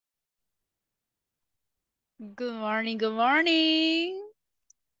Good morning, good morning.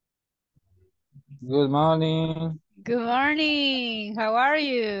 Good morning. Good morning. How are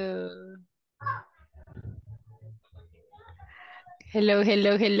you? Hello,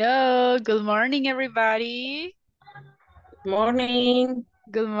 hello, hello. Good morning, everybody. Morning.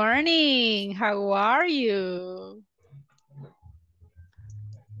 Good morning. How are you?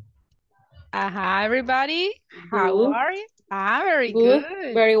 Everybody. How Good. are you? Very Good.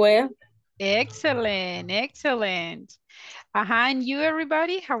 good. Very well. Excellent, excellent. And you,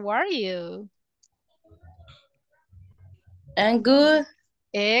 everybody, how are you? And good.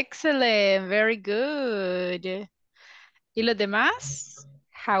 Excellent, very good. ¿Y los demás?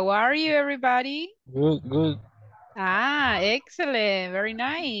 How are you, everybody? Good. Excellent. Very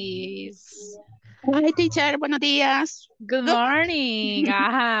nice. Hi, teacher. Buenos días. Good Good. morning.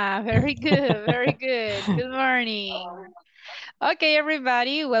 Very good. Very good. Good morning. Okay,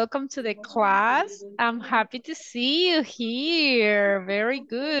 everybody, welcome to the class. I'm happy to see you here. Very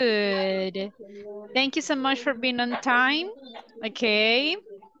good. Thank you so much for being on time. Okay.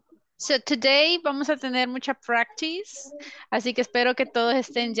 So today vamos a tener mucha practice, así que espero que todos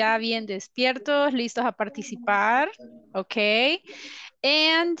estén ya bien despiertos, listos a participar. Ok.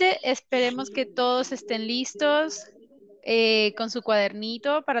 And esperemos que todos estén listos con su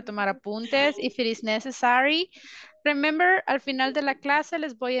cuadernito para tomar apuntes. If it is necessary. Remember, al final de la clase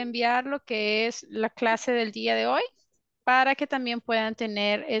les voy a enviar lo que es la clase del día de hoy para que también puedan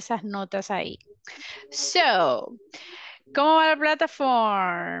tener esas notas ahí. So, ¿cómo va la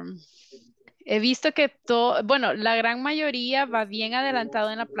plataforma? He visto que todo, bueno, la gran mayoría va bien adelantado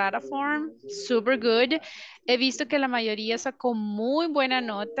en la plataforma, super good. He visto que la mayoría sacó muy buena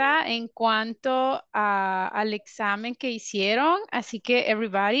nota en cuanto al examen que hicieron, así que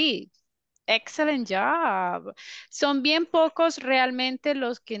everybody, excellent job. Son bien pocos realmente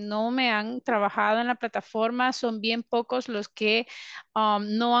los que no me han trabajado en la plataforma, son bien pocos los que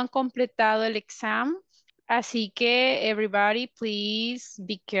no han completado el examen, así que everybody, please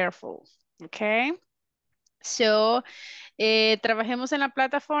be careful. Okay, so trabajemos en la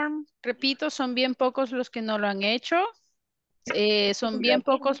plataforma. Repito, son bien pocos los que no lo han hecho. Son bien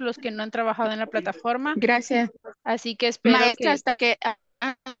pocos los que no han trabajado en la plataforma. Gracias. Así que espero Maestra, que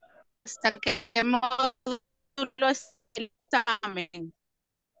hasta que módulo es el examen.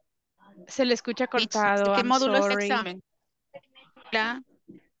 se le escucha ¿De cortado. qué I'm módulo es el sorry. examen? La-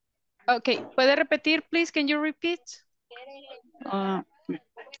 Okay, ¿puede repetir, please? Can you repeat? ah,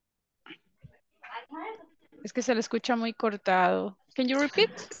 Es que se le escucha muy cortado. Can you repeat?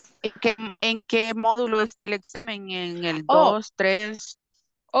 ¿en qué módulo es el examen? ¿En el Oh, 2, 3?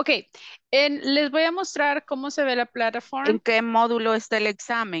 ok. Les voy a mostrar cómo se ve la plataforma. ¿En qué módulo está el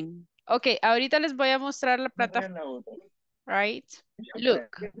examen? Ok, ahorita les voy a mostrar la plataforma. Right? Look.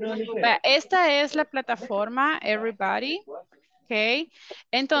 Esta es la plataforma, everybody. Ok.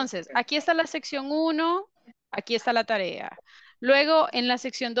 Entonces, aquí está la sección 1, aquí está la tarea. Luego en la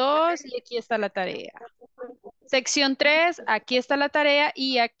sección 2 y aquí está la tarea. Sección 3, aquí está la tarea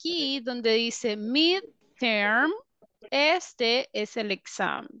y aquí donde dice midterm, este es el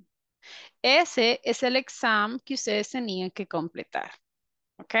examen. Ese es el examen que ustedes tenían que completar.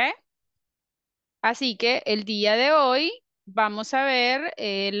 ¿Ok? Así que el día de hoy vamos a ver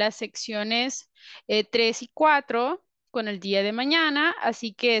las secciones 3 y 4 con el día de mañana.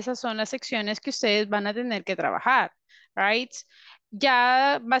 Así que esas son las secciones que ustedes van a tener que trabajar. Right?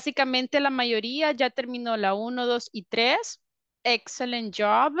 Ya básicamente la mayoría ya terminó la 1, 2 y 3. Excellent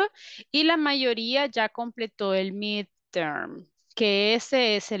job. Y la mayoría ya completó el midterm, que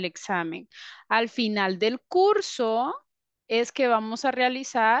ese es el examen. Al final del curso es que vamos a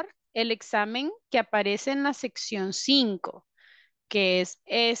realizar el examen que aparece en la sección 5, que es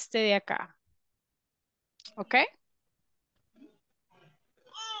este de acá. ¿Ok?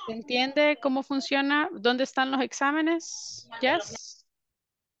 ¿Se entiende cómo funciona? ¿Dónde están los exámenes? Yes.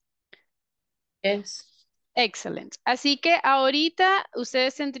 Yes. Excelente. Así que ahorita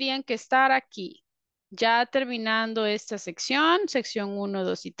ustedes tendrían que estar aquí, ya terminando esta sección, sección 1,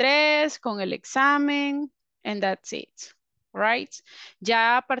 2 y 3, con el examen, and that's it. Right?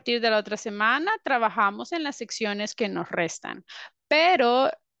 Ya a partir de la otra semana trabajamos en las secciones que nos restan. Pero,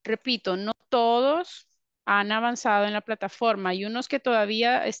 repito, no todos han avanzado en la plataforma. Hay unos que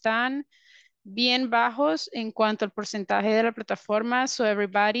todavía están bien bajos en cuanto al porcentaje de la plataforma. So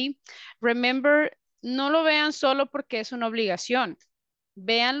everybody, remember, no lo vean solo porque es una obligación.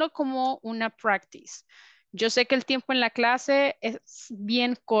 Véanlo como una practice. Yo sé que el tiempo en la clase es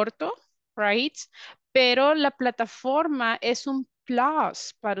bien corto, right? Pero la plataforma es un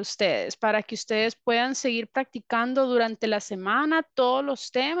plus para ustedes, para que ustedes puedan seguir practicando durante la semana todos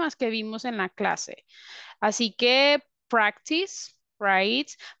los temas que vimos en la clase. Así que practice, right?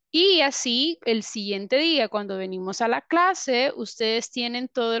 Y así el siguiente día, cuando venimos a la clase, ustedes tienen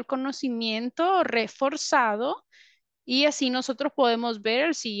todo el conocimiento reforzado y así nosotros podemos ver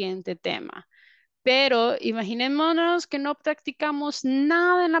el siguiente tema. Pero imaginémonos que no practicamos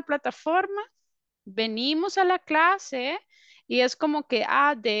nada en la plataforma, venimos a la clase y es como que,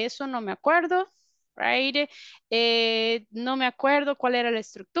 de eso no me acuerdo, right? No me acuerdo cuál era la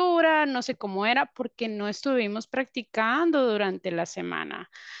estructura, no sé cómo era porque no estuvimos practicando durante la semana,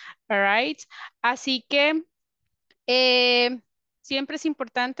 all right? Así que eh, siempre es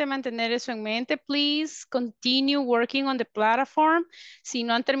importante mantener eso en mente. Please continue working on the platform. Si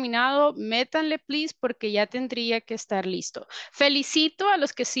no han terminado, métanle, please, porque ya tendría que estar listo. Felicito a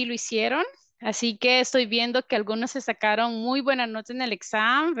los que sí lo hicieron. Así que estoy viendo que algunos se sacaron muy buena nota en el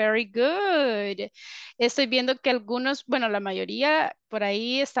examen. Very good. Estoy viendo que algunos, bueno, la mayoría por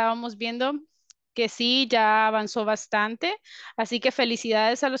ahí estábamos viendo que sí, ya avanzó bastante. Así que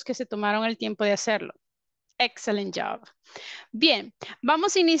felicidades a los que se tomaron el tiempo de hacerlo. Excellent job. Bien,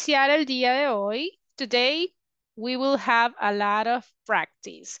 vamos a iniciar el día de hoy. Today we will have a lot of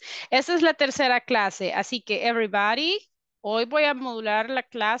practice. Esta es la tercera clase, así que everybody, hoy voy a modular la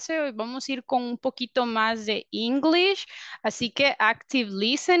clase. Hoy vamos a ir con un poquito más de English, así que active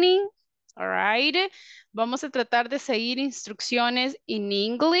listening. All right. Vamos a tratar de seguir instrucciones en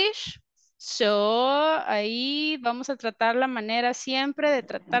English. So, ahí vamos a tratar la manera siempre de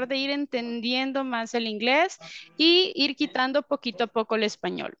tratar de ir entendiendo más el inglés y ir quitando poquito a poco el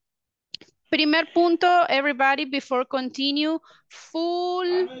español. Primer punto, everybody, before continue, full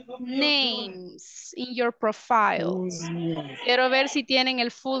names in your profiles. Quiero ver si tienen el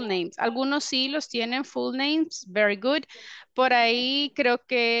full names. Algunos sí los tienen full names, very good. Por ahí creo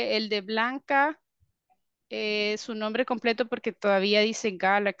que el de Blanca, su nombre completo porque todavía dice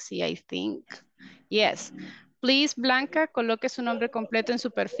Galaxy, I think. Yes. Please, Blanca, coloque su nombre completo en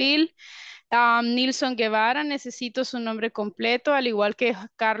su perfil. Nilson Guevara, necesito su nombre completo, al igual que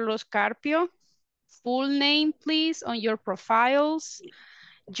Carlos Carpio. Full name, please, on your profiles.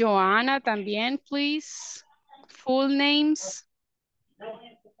 Joana también, please. Full names.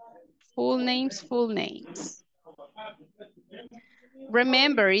 Full names, full names.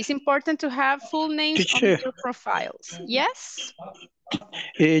 Remember, it's important to have full names on Teacher, your profiles. Yes?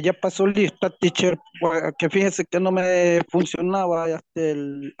 ya pasó lista, teacher, que fíjese que no me funcionaba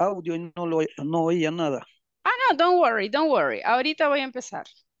el audio y no oía nada. No, don't worry, don't worry. Ahorita voy a empezar.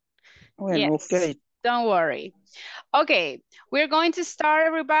 Bueno, Yes, ok. don't worry. Okay, we're going to start,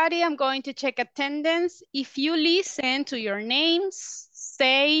 everybody. I'm going to check attendance. If you listen to your names,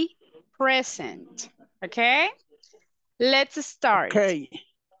 say present. Okay? Let's start. Ok.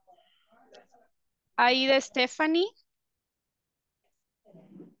 Aida Stephanie.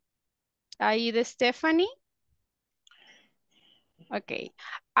 Aida Stephanie. Okay.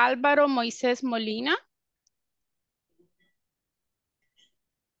 Álvaro Moisés Molina.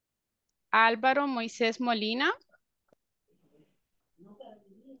 Álvaro Moisés Molina.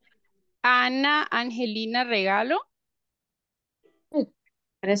 Ana Angelina Regalo.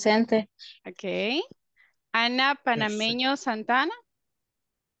 Presente. Okay. Ana Panameño Santana.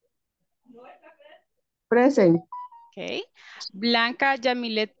 Present. Okay. Blanca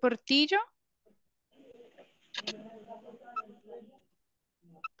Yamilet Portillo.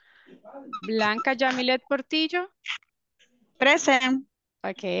 Blanca Yamilet Portillo. Present.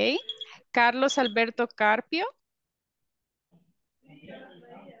 Ok. Carlos Alberto Carpio.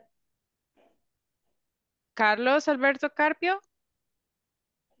 Carlos Alberto Carpio.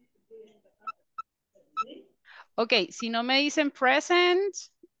 Ok, si no me dicen present,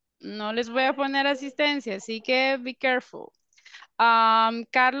 no les voy a poner asistencia, así que be careful.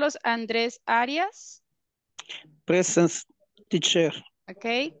 Carlos Andrés Arias. Present, teacher.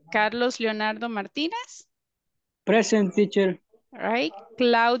 Ok. Carlos Leonardo Martínez. Present, teacher. All right.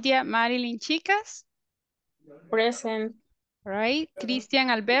 Claudia Marilyn Chicas. Present. All right. Cristian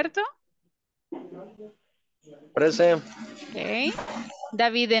Alberto. Present. Ok.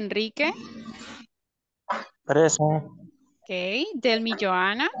 David Enrique. Present. Ok. Delmi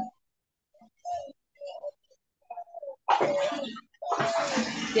Joana.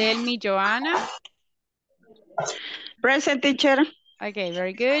 Delmi Joana. Present, teacher. Okay,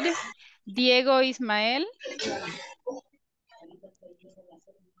 very good. Diego Ismael.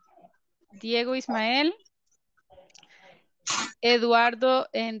 Diego Ismael. Eduardo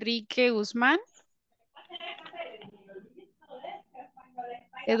Enrique Guzmán.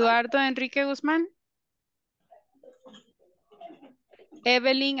 Eduardo Enrique Guzmán.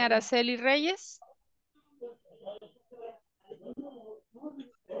 Evelyn Araceli Reyes.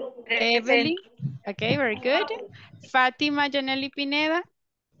 Evelyn. Okay, very good. Fátima Yaneli Pineda.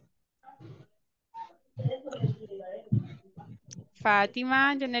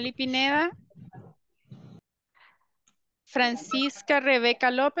 Fátima Yaneli Pineda. Francisca Rebeca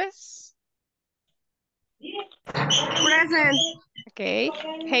López. Present. Okay.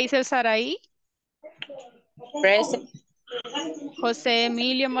 Hazel Saraí. Present. José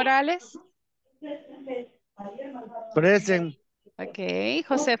Emilio Morales. Present. Okay.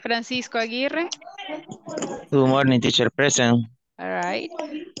 José Francisco Aguirre. Good morning, teacher. Present. All right.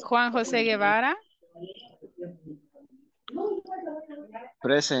 Juan José Guevara.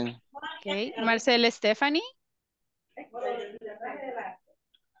 Present. Okay. Marcela Stephanie.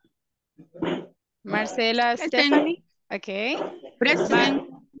 Marcela Stephanie. Okay. Present.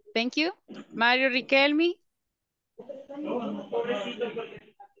 Thank you. Mario Riquelme.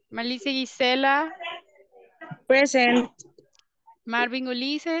 Malicia Gisela. Present. Marvin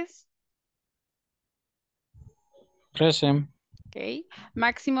Ulises. Present. Okay.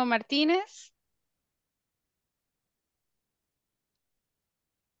 Máximo Martínez.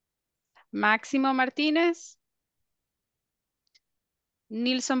 Máximo Martínez.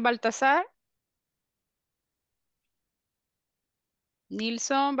 Nilson Baltasar.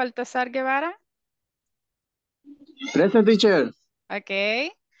 Nilson Baltasar Guevara. Present, teacher. Ok.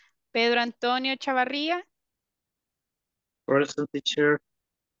 Pedro Antonio Chavarría. Present, teacher.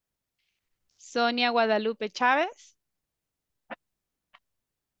 Sonia Guadalupe Chávez.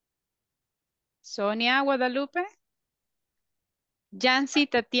 Sonia Guadalupe. Yancy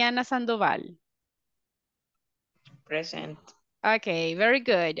Tatiana Sandoval. Present. Okay, very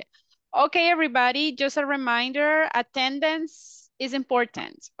good. Okay, everybody, just a reminder, attendance is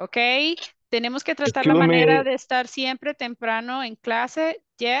important, okay? Tenemos que tratar la Excuse manera me. de estar siempre temprano en clase.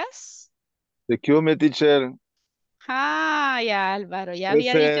 Yes. Excuse me, teacher. Ay, Álvaro, ya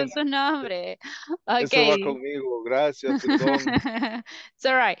había dicho Present. su nombre. Eso va Okay. conmigo. Gracias, perdón. It's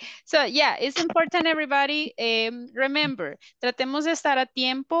all right. So, yeah, it's important, everybody. Remember, tratemos de estar a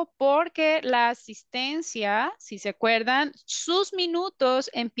tiempo porque la asistencia, si se acuerdan, sus minutos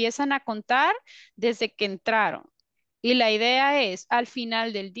empiezan a contar desde que entraron. Y la idea es, al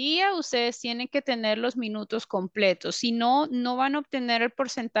final del día, ustedes tienen que tener los minutos completos. Si no, no van a obtener el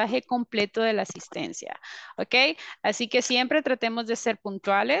porcentaje completo de la asistencia. ¿Ok? Así que siempre tratemos de ser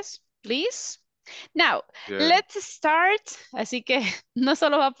puntuales, please. Now, Yeah. let's start. Así que no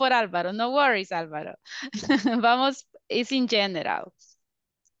solo va por Álvaro. No worries, Álvaro. Vamos, it's in general.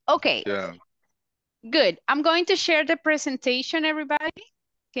 Okay. Yeah. Good. I'm going to share the presentation, everybody.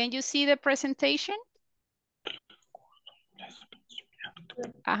 Can you see the presentation?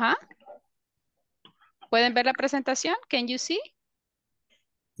 Ajá. ¿Pueden ver la presentación? Can you see?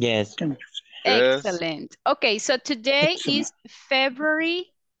 Yes. Yes. Excellent. Okay, so today Excellent. is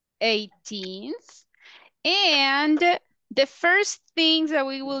February 18th. And the first things that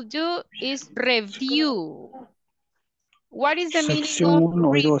we will do is review. What is the meaning Sección of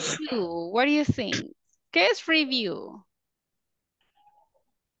 1 y 2. review? What do you think? ¿Qué es review?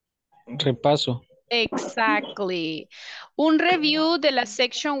 Repaso. Exactly. Un review de la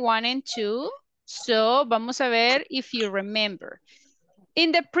section 1 and 2. So, vamos a ver if you remember.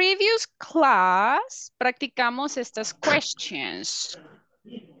 In the previous class, practicamos estas questions.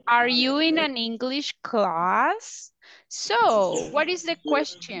 Are you in an English class? So, what is the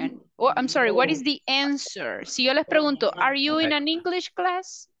question? Oh, I'm sorry, what is the answer? Si yo les pregunto, are you in an English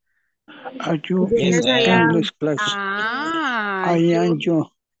class? Are you Yes, in I am. English class? Ah, I am you.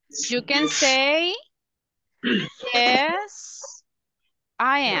 you can say, yes,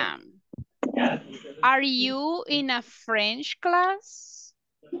 I am. Are you in a French class?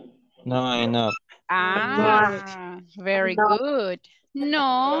 No, I'm not. Ah, very good.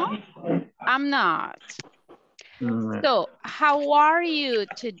 No, I'm not. So, how are you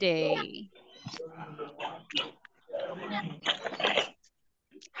today?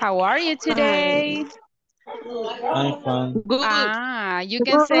 How are you today? I'm fine. Good. Ah, you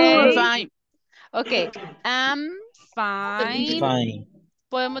can I'm say, fine. okay, I'm fine. Fine.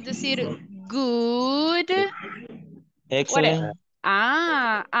 Podemos decir good. What else? Excellent.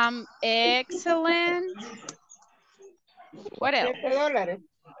 Ah, I'm excellent. What else?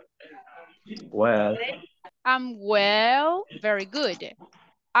 Well. I'm well. Very good.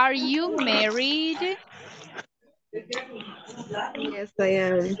 Are you married? Yes, I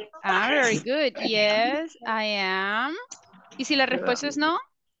am. Ah, very good. Yes, I am. ¿Y si la respuesta es no?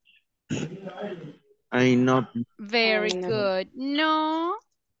 I'm not. Very I'm not. good. No,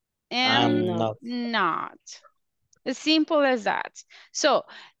 I'm am not. not. As simple as that. So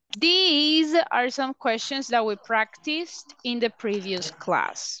these are some questions that we practiced in the previous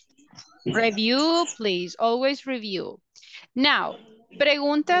class. Review, please, always review. Now,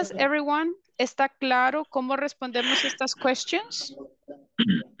 preguntas, everyone. ¿Está claro cómo respondemos estas questions?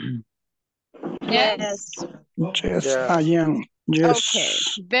 Yes? Yes, Yeah. I am. Yes.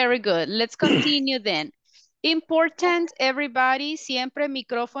 Okay, very good. Let's continue then. Important, everybody, siempre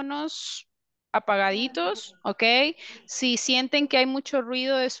micrófonos apagaditos, ¿ok? Si sienten que hay mucho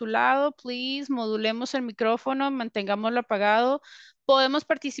ruido de su lado, please, modulemos el micrófono, mantengámoslo apagado. ¿Podemos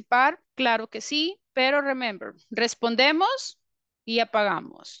participar? Claro que sí, pero remember, respondemos y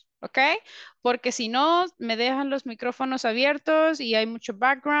apagamos, ¿ok? Porque si no, me dejan los micrófonos abiertos y hay mucho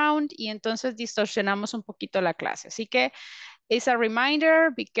background y entonces distorsionamos un poquito la clase. Así que it's a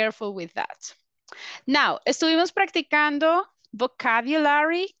reminder, be careful with that. Now, estuvimos practicando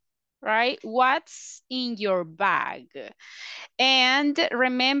vocabulary, right? What's in your bag? And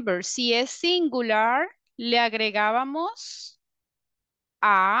remember, si es singular, le agregábamos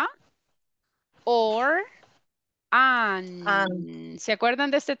a, or, an. ¿Se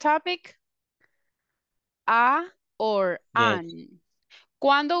acuerdan de este topic? A, or, Yes. an.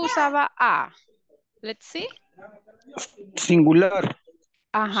 ¿Cuándo usaba a? Let's see. Singular.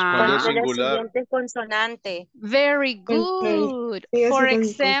 Ajá. Cuando es De la singular. siguiente consonante. Very Okay. good. Sí, For eso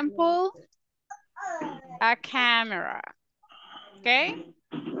example, a camera. Okay?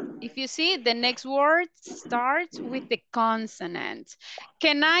 If you see, the next word starts with the consonant.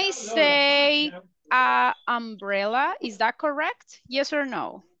 Can I say a umbrella? Is that correct? Yes or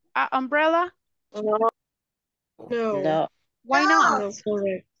no? A umbrella? No. No. Why not? No,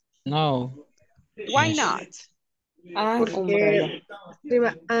 correct. No. Why not? Porque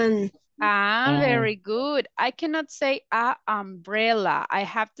arriba an. Ah, Ah. very good. I cannot say a umbrella. I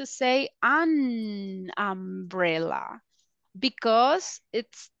have to say an umbrella because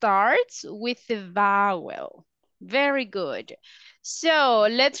it starts with the vowel. Very good. So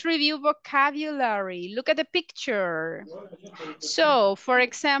let's review vocabulary. Look at the picture. So, for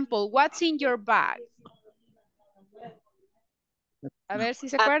example, what's in your bag? A ver si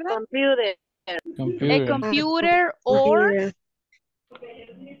se A acuerdan. computer. A Computer. computer or Computer.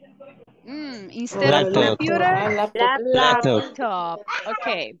 instead of Laptop. computer, Laptop. laptop.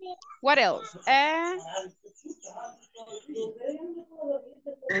 Okay. What else?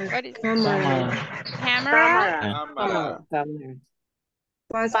 What is Camera. camera? Cámara.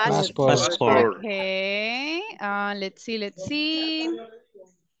 Passport. Passport. Okay. Let's see.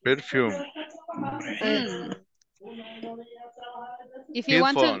 Perfume. Mm. If you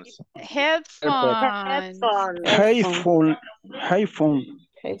want to Headphones. headphones.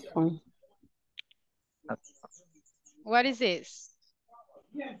 iPhone. What is this?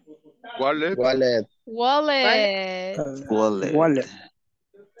 Wallet. Wallet. Wallet.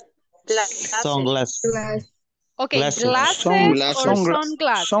 Sunglasses. Okay, Glasses. glasses or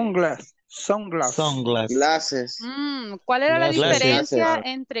sunglasses? Sunglasses. ¿Cuál era la Glasses. diferencia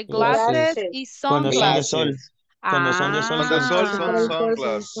entre glasses y Cuando son de sunglasses? sol. Cuando son de sol. Cuando son sol son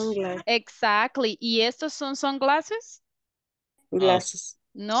Sunglasses. sunglasses. Exactly. ¿Y estos son sunglasses? Glasses.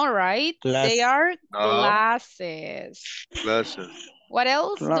 No, right? Glass. They are No. glasses. Glasses. What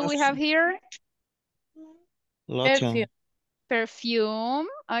else do we have here? Lotion. Perfume.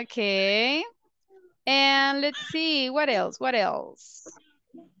 Okay. And let's see, what else? What else?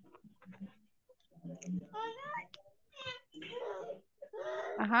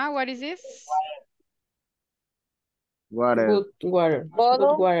 What is this? Bottle. Bottle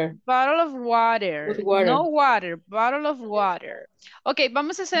of water. No water, bottle of water. Ok,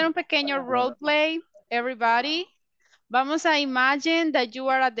 vamos a hacer un pequeño role play, everybody. Vamos a imagine that you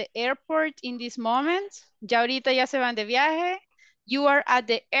are at the airport in this moment. Ya ahorita ya se van de viaje. You are at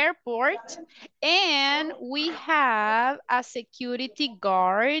the airport and we have a security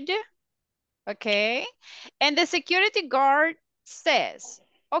guard. Okay. And the security guard says,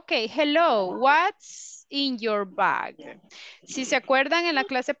 okay, hello, what's in your bag? Si se acuerdan, en la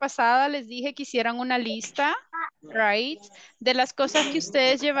clase pasada les dije que hicieran una lista, right? De las cosas que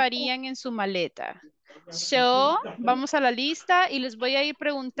ustedes llevarían en su maleta. So, vamos a la lista y les voy a ir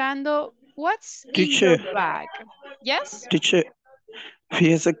preguntando, what's in your bag? Yes? Teacher,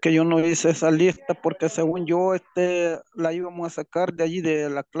 fíjese que yo no hice esa lista porque según yo la íbamos a sacar de allí de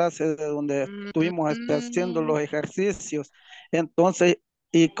la clase de donde estuvimos haciendo los ejercicios. Entonces,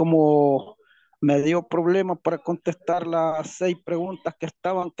 y como me dio problema para contestar las 6 preguntas que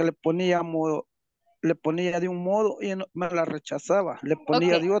estaban, que le ponía de un modo y me la rechazaba. Le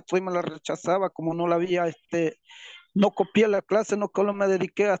ponía de otro y me la rechazaba. Como no la había, no copié la clase, no solo me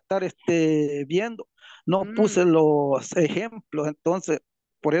dediqué a estar viendo. no puse los ejemplos, entonces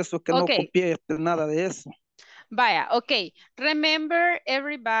por eso es que no Ok. copié nada de eso. Vaya, ok. Remember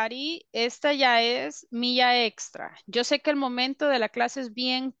everybody, esta ya es milla extra. Yo sé que el momento de la clase es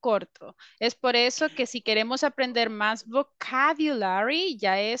bien corto. Es por eso que si queremos aprender más vocabulary,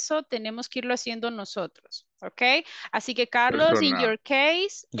 ya eso tenemos que irlo haciendo nosotros. ¿Ok? Así que Carlos, in Personal. your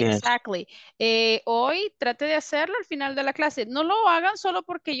case, Yes. exactly. Hoy trate de hacerlo al final de la clase. No lo hagan solo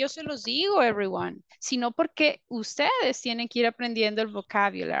porque yo se los digo, everyone, sino porque ustedes tienen que ir aprendiendo el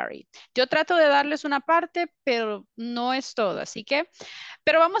vocabulary. Yo trato de darles una parte, pero no es todo, así que,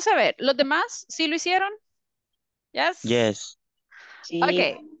 pero vamos a ver, ¿los demás sí lo hicieron? Yes? Yes.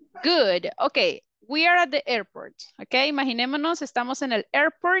 Okay, good. Okay, we are at the airport. Okay, imaginémonos, estamos en el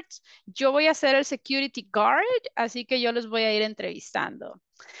airport. Yo voy a ser el security guard, así que yo los voy a ir entrevistando.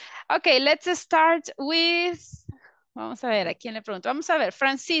 Okay, let's start with, vamos a ver, ¿a quién le pregunto? Vamos a ver,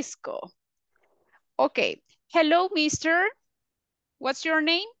 Francisco. Okay, hello, mister. What's your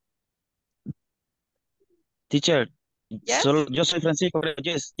name? Teacher, Yes? yo soy Francisco.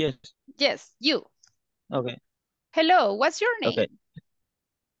 Yes, yes. Yes, you. Okay, Hello, what's your name? okay.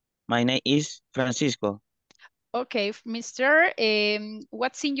 My name is Francisco. Okay, mister,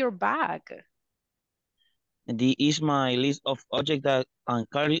 what's in your bag? This is my list of objects that I'm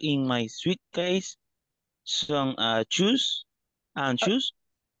carrying in my suitcase. Some shoes, a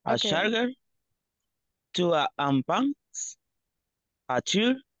Okay. charger, two pants, a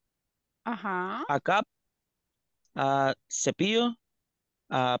chair, Uh-huh. a cup, a cepillo,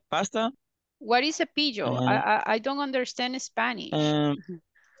 a pasta, What is cepillo? and I don't understand Spanish. um,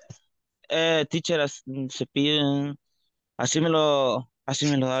 teacher, cepillo. Así me lo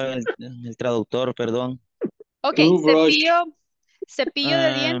da el traductor, perdón. Okay, cepillo de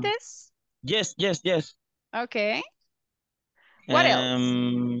Um, dientes. yes, yes, yes. Okay. What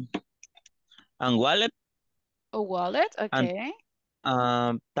else? And wallet A wallet. and Okay.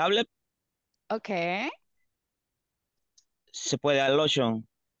 tablet. Okay. Se puede a lotion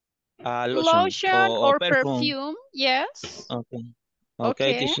Lotion o or perfume. perfume. Yes. Okay,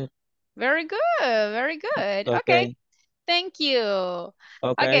 okay, Okay. teacher. Very good. Very good. Okay. Okay, Thank you.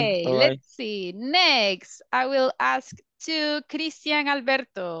 okay, Okay, bye bye. let's see. Next, I will ask to Cristian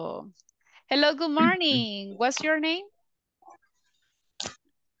Alberto. Hello, good morning. What's your name?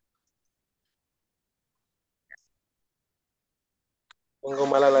 Tengo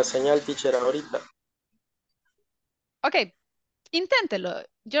mala la señal, teacher, ahorita. Okay, inténtelo.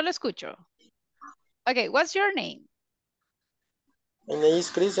 Yo lo escucho. Okay, what's your name? My name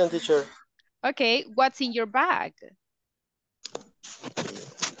is Christian, teacher. Okay, what's in your bag?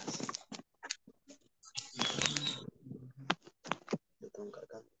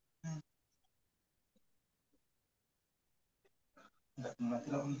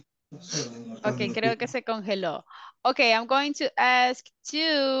 Okay, creo que se congeló. Okay, I'm going to ask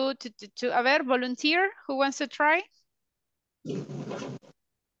a ver, volunteer, who wants to try?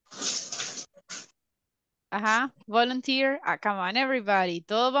 Ajá, volunteer. Ah, come on, everybody.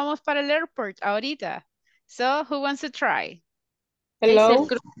 Todos vamos para el airport ahorita. So, who wants to try? Hello.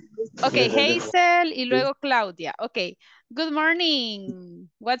 Okay, Hazel y luego Claudia. Okay, good morning.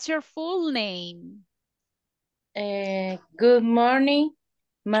 What's your full name? Good morning.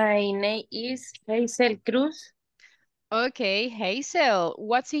 My name is Hazel Cruz. Okay, Hazel,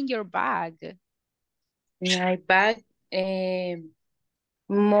 what's in your bag? My bag,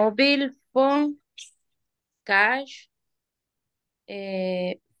 mobile phone, cash,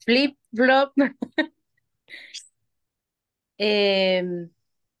 flip flop,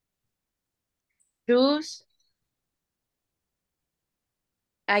 shoes,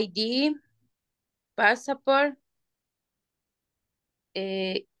 ID, passport,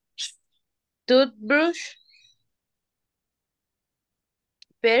 toothbrush,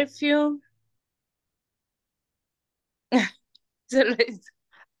 perfume. Solo eso.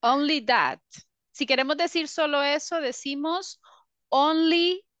 Only that. Si queremos decir solo eso, decimos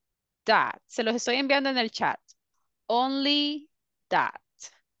only that. Se los estoy enviando en el chat. Only that.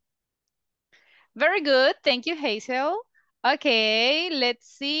 Very good. Thank you, Hazel. Okay, let's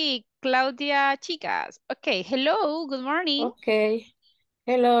see. Claudia, chicas. Okay, hello, good morning. Okay.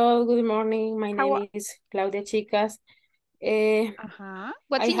 Hello, good morning. My How name is Claudia Chicas.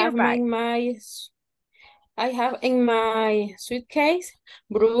 What's I in your have bag? I have in my suitcase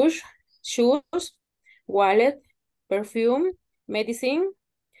brush, shoes, wallet, perfume, medicine,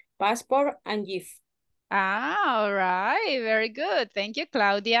 passport, and gift. Ah, all right. Very good. Thank you,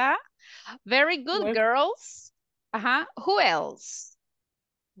 Claudia. Very good, girls. Who else?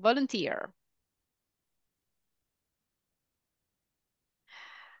 Volunteer.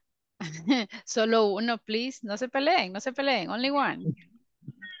 Solo uno, please. No se peleen, no se peleen. Only one.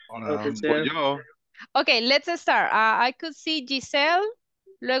 Voy yo. Okay, let's start. I could see Giselle,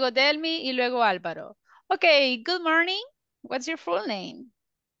 luego Delmi y luego Álvaro. Okay, good morning. What's your full name?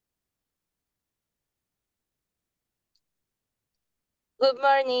 Good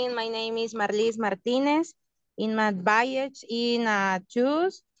morning. My name is Marlis Martinez. In my baggage, in a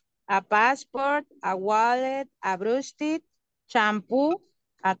shoes, a passport, a wallet, a brush teeth, shampoo,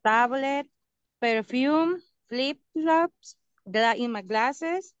 a tablet, perfume, flip-flops, in my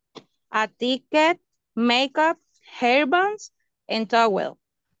glasses, a ticket, makeup, hairbands, and towel.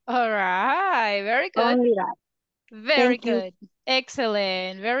 All right, very good. Only that. Very Thank you. good.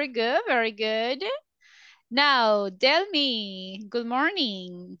 Excellent. Very good, very good. Now, Delmi, good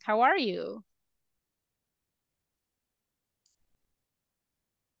morning. How are you?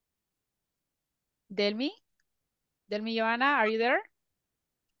 Delmi? Delmi Joanna, are you there?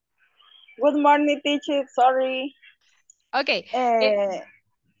 Good morning, teacher. Sorry. Okay.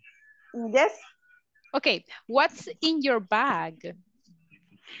 Yes. Okay, what's in your bag?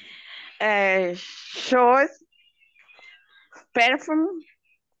 Shoes, perfume,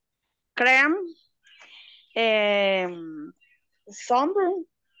 creme, sombrero,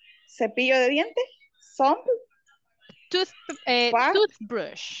 cepillo de dientes, sombrero,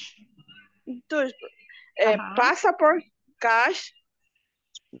 Toothbrush. Passport, cash,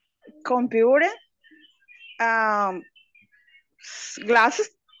 computer, glasses.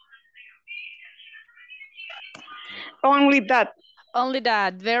 Only that. Only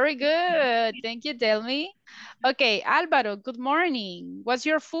that. Very good. Thank you, Delmi. Okay, Álvaro, good morning. What's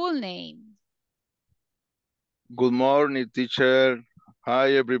your full name? Good morning, teacher.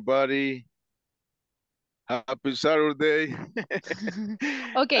 Hi, everybody. Happy Saturday.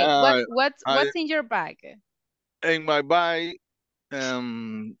 Okay, what's in your bag? In my bag,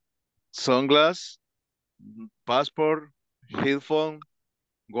 sunglass, passport, headphone,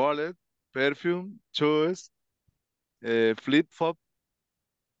 wallet, perfume, shoes, flip-flop,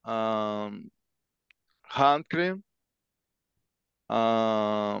 hand cream,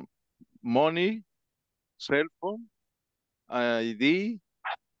 money, cell phone, ID,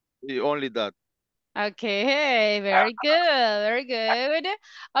 only that. Okay, very good, very good.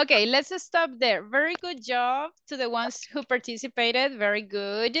 Okay, let's stop there. Very good job to the ones who participated. Very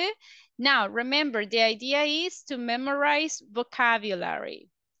good. Now, remember, the idea is to memorize vocabulary.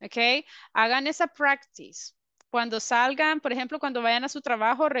 Okay, hagan esa practice. Cuando salgan, por ejemplo, cuando vayan a su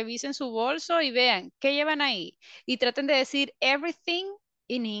trabajo, revisen su bolso y vean qué llevan ahí. Y traten de decir everything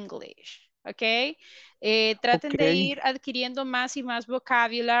in English. Ok. Traten de ir adquiriendo más y más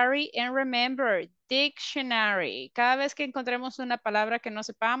vocabulary. And remember, dictionary. Cada vez que encontremos una palabra que no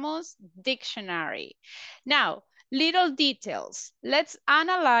sepamos, dictionary. Now, little details. Let's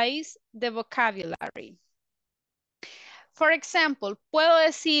analyze the vocabulary. For example, puedo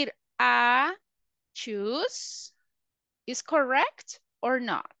decir a choose. Is correct or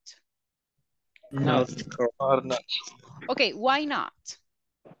not? No. Or not. Okay, why not?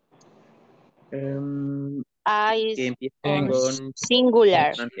 I Que is empiecen con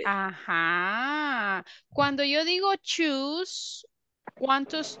singular. Ajá. Cuando yo digo choose,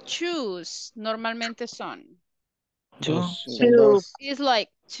 ¿cuántos choose normalmente son? dos. It's like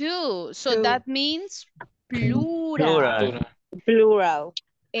two. So that means plural. Plural.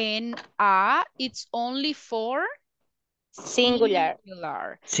 And a, it's only for Singular.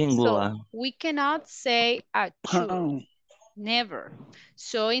 Singular. So we cannot say a choose. Never.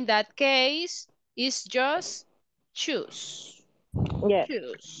 So in that case, it's just choose. Yes.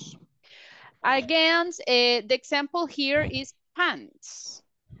 Choose. Again, the example here is pants.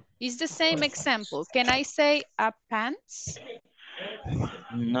 It's the same example. Can I say a pants?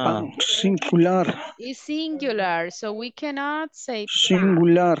 No. Singular. It's singular, so we cannot say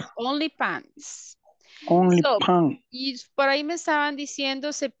Singular. pants. Only pants. Only So, pants. y por ahí me estaban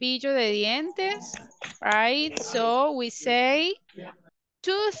diciendo cepillo de dientes, right? So we say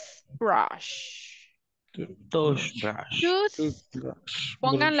toothbrush. Toothbrush.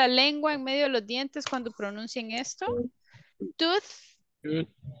 Pongan la lengua en medio de los dientes cuando pronuncien esto. Tooth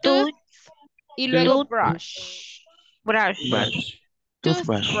y luego brush.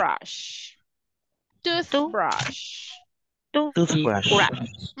 Toothbrush.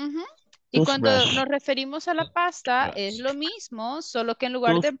 Y cuando nos referimos a la pasta es lo mismo, solo que en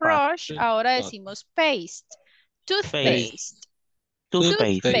lugar de brush ahora decimos paste. Toothpaste.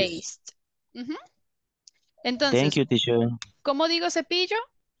 Toothpaste. Entonces, Thank you, teacher. ¿cómo digo cepillo?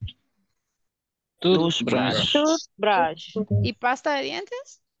 Toothbrush. ¿Y pasta de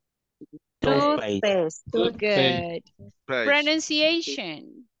dientes? Toothpaste. Good.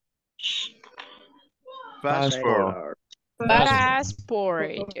 Pronunciation. Passport.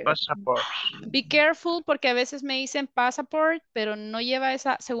 Passport. Passport. Be careful porque a veces me dicen passport, pero no lleva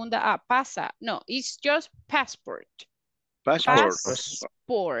esa segunda A, pasa. No, it's just passport. Passport.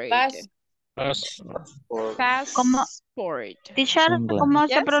 Passport. ¿Cómo, Passport. teacher, Sunglass. cómo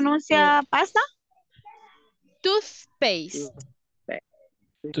se Yes. pronuncia pasta? Toothpaste.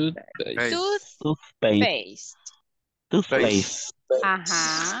 Toothpaste. Toothpaste. Toothpaste.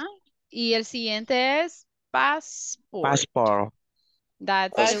 Ajá. Y el siguiente es passport. Passport.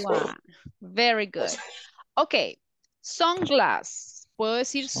 That's the one. Very good. Okay. Sunglass. ¿Puedo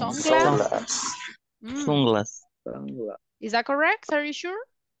decir sunglass? Sunglass. Is that correct? Are you sure?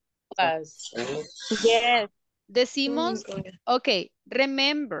 Yes. Decimos, ok,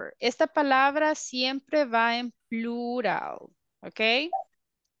 remember, esta palabra siempre va en plural, ok?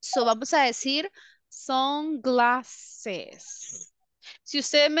 So vamos a decir sunglasses. Si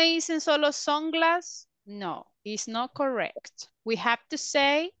ustedes me dicen solo sunglass, no, it's not correct. We have to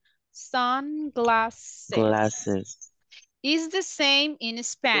say sunglasses. Glasses. It's the same in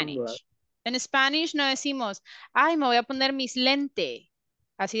Spanish. En Spanish no decimos, ay, me voy a poner mis lentes.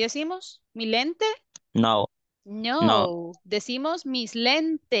 ¿Así decimos? ¿Mi lente? No. No, decimos mis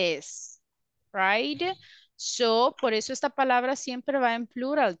lentes, right? So, por eso esta palabra siempre va en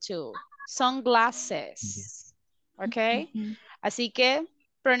plural too. Sunglasses, ¿ok? Así que,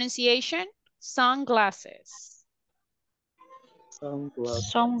 pronunciation, sunglasses.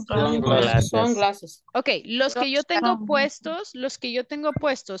 Sunglasses. Ok, los que yo tengo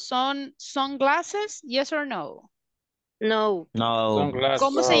puestos son sunglasses, yes or no? No. No.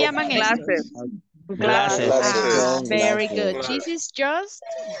 ¿Cómo se llaman estos? Glasses. Ah, very good. This is just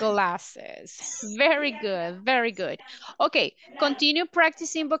glasses. Very good, very good. Okay, continue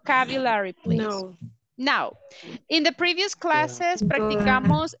practicing vocabulary, please. No. Now, in the previous classes,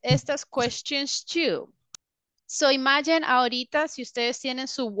 practicamos estas questions too. So imagine ahorita, si ustedes tienen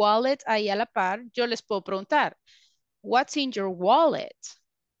su wallet ahí a la par, yo les puedo preguntar, what's in your wallet?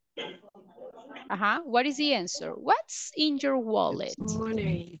 What is the answer? What's in your wallet?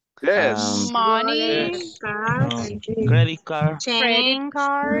 Money. Yes. Money, Credit card. credit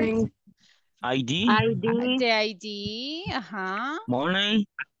card, ID. the ID, Money.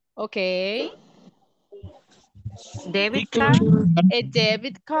 okay. Debit Picture. card. A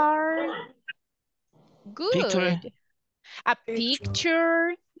debit card, Picture. good. A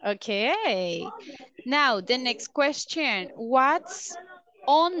picture, okay. Now, the next question, what's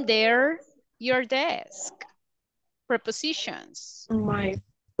under your desk? Prepositions. My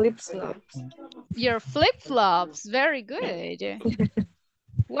flip-flops. Your flip-flops, very good.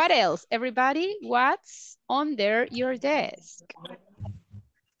 What else, everybody? What's under your desk?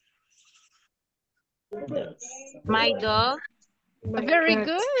 My dog. My Very cat.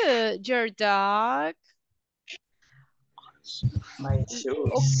 good. Your dog. My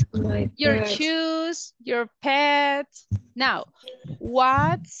shoes. My Your pet. shoes, your pet. Now,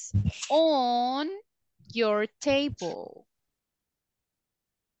 what's on your table?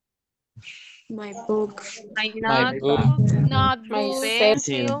 My book. My notebook. Notebook,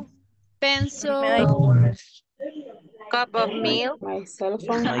 Pencil. pencil, Cup of milk. My cell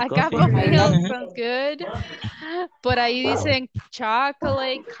phone. My a cup coffee. of milk, sounds good. Por ahí dicen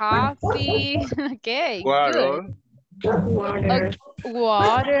chocolate, coffee. Okay, good. Water.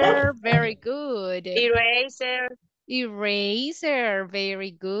 Water, very good. Eraser. Eraser,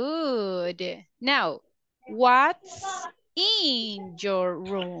 very good. Now, what's in your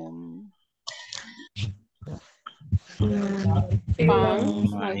room? Fan.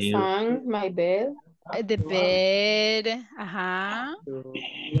 My fan. My bed. The bed,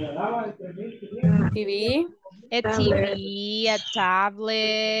 TV. a TV, a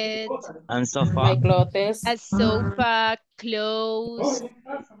tablet, And sofa. My clothes. a sofa, clothes.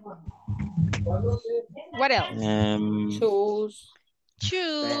 What else? Shoes.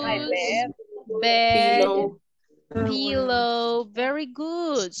 Shoes, bed, Pillow. pillow, very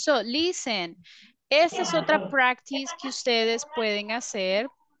good. So, listen, esta es otra practice que ustedes pueden hacer,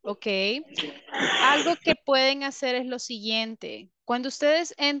 ¿ok? Algo que pueden hacer es lo siguiente. Cuando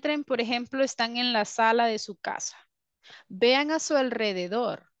ustedes entren, por ejemplo, están en la sala de su casa, vean a su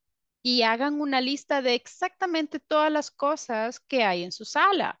alrededor y hagan una lista de exactamente todas las cosas que hay en su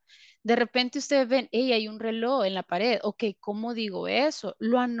sala. De repente ustedes ven, hey, hay un reloj en la pared. Ok, ¿cómo digo eso?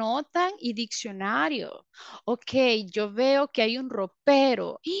 Lo anotan y diccionario. Ok, yo veo que hay un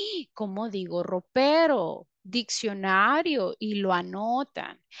ropero. ¿Cómo digo ropero? Diccionario y lo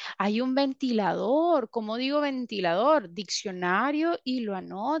anotan. Hay un ventilador. ¿Cómo digo ventilador? Diccionario y lo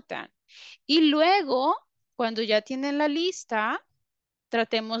anotan. Y luego, cuando ya tienen la lista,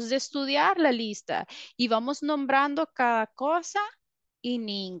 tratemos de estudiar la lista y vamos nombrando cada cosa en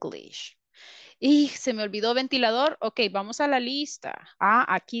English. Y se me olvidó ventilador. Ok, vamos a la lista. Ah,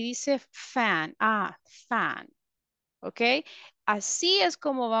 aquí dice fan. Ah, fan. Ok, así es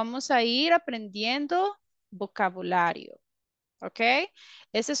como vamos a ir aprendiendo vocabulario. Ok,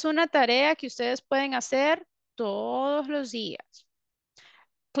 esa es una tarea que ustedes pueden hacer todos los días.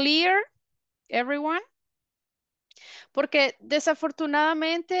 Clear, everyone? Porque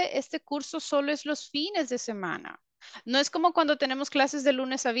desafortunadamente este curso solo es los fines de semana. No es como cuando tenemos clases de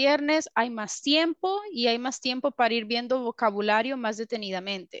lunes a viernes, hay más tiempo y hay más tiempo para ir viendo vocabulario más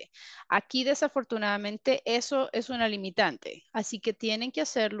detenidamente. Aquí desafortunadamente eso es una limitante, así que tienen que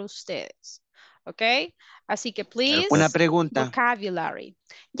hacerlo ustedes. ¿Ok? Así que Una please, pregunta. vocabulary.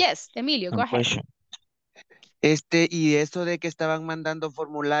 Yes, Emilio, go ahead. Question. Y eso de que estaban mandando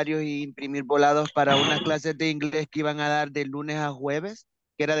formularios y imprimir volados para unas clases de inglés que iban a dar de lunes a jueves,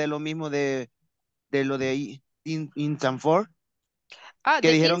 que era de lo mismo de lo de in Sanford, Ah, que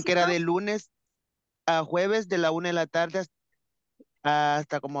de dijeron que era Instagram. de lunes a jueves de la 1 de la tarde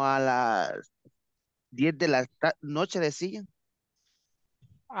hasta como a las 10 de la noche, decían.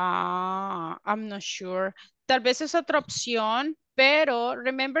 Ah, I'm not sure. Tal vez es otra opción, pero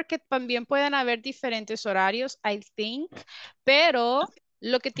remember que también pueden haber diferentes horarios, I think, pero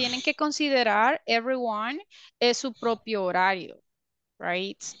lo que tienen que considerar, everyone, es su propio horario,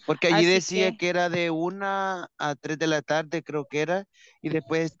 right? Porque allí Así decía que, que era de 1 a 3 de la tarde, creo que era, y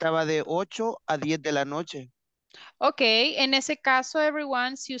después estaba de 8 a 10 de la noche. ok, en ese caso,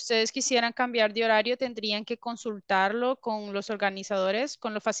 everyone, si ustedes quisieran cambiar de horario, tendrían que consultarlo con los organizadores,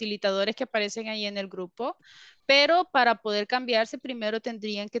 con los facilitadores que aparecen ahí en el grupo, pero para poder cambiarse, primero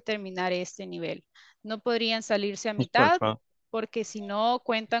tendrían que terminar este nivel. No podrían salirse a mitad Disculpa. porque si no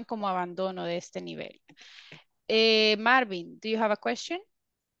cuentan como abandono de este nivel. Marvin, do you have a question?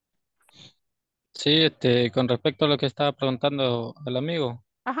 Sí, con respecto a lo que estaba preguntando el amigo,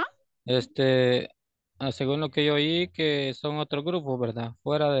 Ajá. este, según lo que yo oí, que son otros grupos, ¿verdad?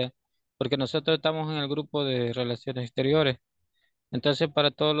 Porque nosotros estamos en el grupo de relaciones exteriores. Entonces,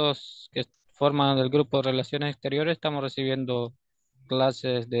 para todos los que forman el grupo de relaciones exteriores, estamos recibiendo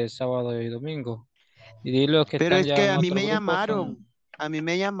clases de sábado y domingo. Y los que Pero están es ya que en otro grupo son... a mí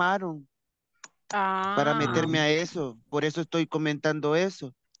me llamaron para Ah, meterme a eso, por eso estoy comentando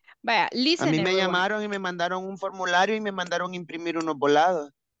eso. vaya, A listen mí me everyone. llamaron y me mandaron un formulario y me mandaron imprimir unos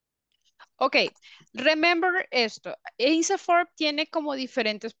volados. Ok, remember esto. ISSS tiene como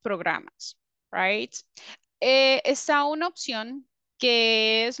diferentes programas, right? Está una opción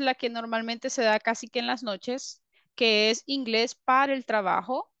que es la que normalmente se da casi que en las noches, que es inglés para el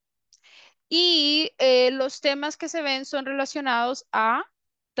trabajo. Y los temas que se ven son relacionados a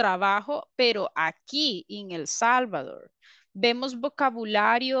trabajo, pero aquí en El Salvador. Vemos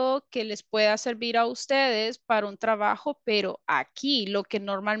vocabulario que les pueda servir a ustedes para un trabajo, pero aquí, lo que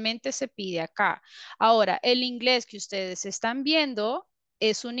normalmente se pide acá. Ahora, el inglés que ustedes están viendo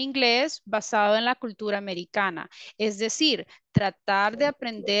es un inglés basado en la cultura americana, es decir, tratar de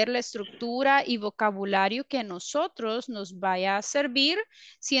aprender la estructura y vocabulario que a nosotros nos vaya a servir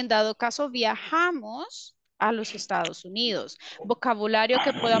si en dado caso viajamos a los Estados Unidos. Vocabulario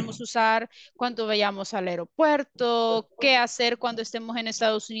que podamos usar cuando vayamos al aeropuerto, qué hacer cuando estemos en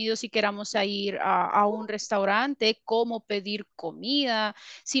Estados Unidos y queramos ir a un restaurante, cómo pedir comida,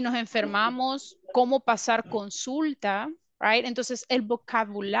 si nos enfermamos, cómo pasar consulta, right? Entonces el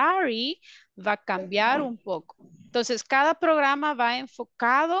vocabulario va a cambiar un poco. Entonces cada programa va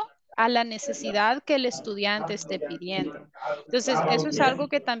enfocado a la necesidad que el estudiante esté pidiendo. Entonces, eso es algo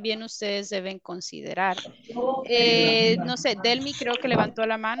que también ustedes deben considerar. No sé, Delmi creo que levantó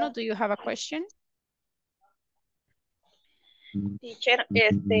la mano. Do you have a question? Teacher,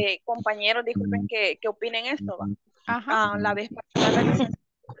 compañeros, disculpen que opinen esto, ¿va? Ajá. La vez pasada la licenciada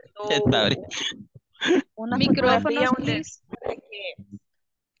Está bien. una fotografía Micrófonos, donde please.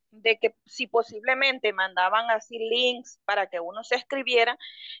 de que si posiblemente mandaban así links para que uno se escribiera,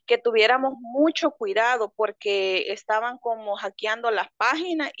 que tuviéramos mucho cuidado porque estaban como hackeando las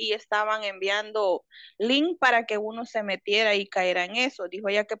páginas y estaban enviando link para que uno se metiera y caera en eso. Dijo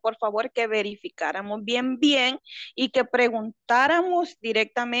ella que por favor que verificáramos bien y que preguntáramos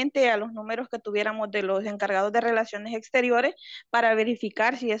directamente a los números que tuviéramos de los encargados de relaciones exteriores para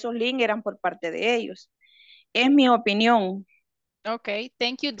verificar si esos links eran por parte de ellos. Es mi opinión. Okay,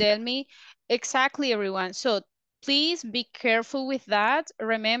 thank you, Delmi. Exactly, everyone. So, please be careful with that.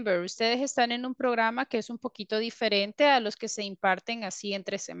 Remember, ustedes están en un programa que es un poquito diferente a los que se imparten así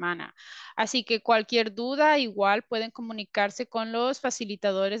entre semana. Así que cualquier duda, igual pueden comunicarse con los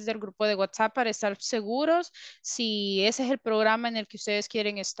facilitadores del grupo de WhatsApp para estar seguros si ese es el programa en el que ustedes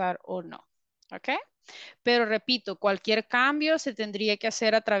quieren estar o no. ¿Ok? Pero repito, cualquier cambio se tendría que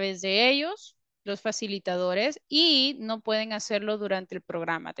hacer a través de ellos, los facilitadores, y no pueden hacerlo durante el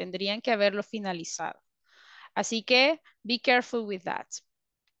programa. Tendrían que haberlo finalizado. Así que, be careful with that.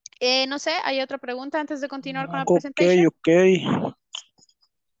 No sé, ¿hay otra pregunta antes de continuar con la presentación? Ok.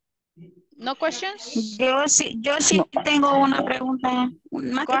 No questions? Yo sí tengo una pregunta.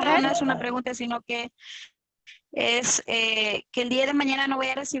 Más Go que todo ahead. no es una pregunta, sino que es que el día de mañana no voy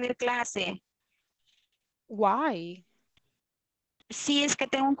a recibir clase. Why? Sí, es que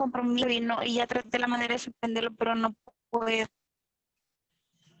tengo un compromiso y ya traté la manera de suspenderlo, pero no puedo.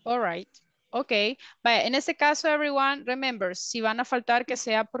 All right. Ok. Vaya, en este caso, everyone, remember, si van a faltar que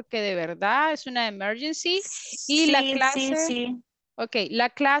sea porque de verdad es una emergency y la clase... Sí. Ok, la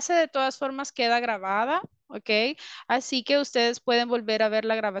clase de todas formas queda grabada, ok, así que ustedes pueden volver a ver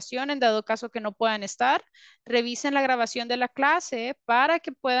la grabación en dado caso que no puedan estar. Revisen la grabación de la clase para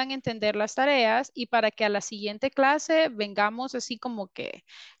que puedan entender las tareas y para que a la siguiente clase vengamos así como que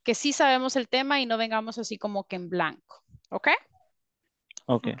sí sabemos el tema y no vengamos así como que en blanco, ok?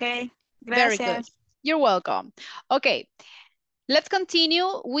 Ok. Very good. Gracias. You're welcome. Okay, let's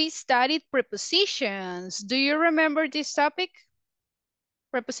continue. We studied prepositions. Do you remember this topic?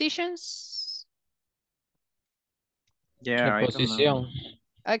 Prepositions? Yeah, I don't know. Preposición.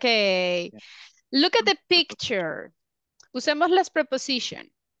 Okay, look at the picture. Usemos las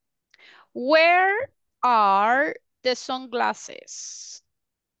preposition. Where are the sunglasses?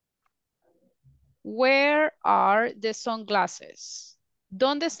 Where are the sunglasses?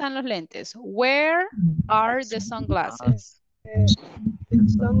 ¿Dónde están los lentes? Where are the sunglasses?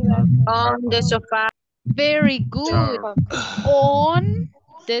 On the sofa. Very good. On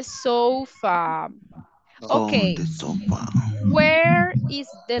the sofa. Okay. On the sofa. Where is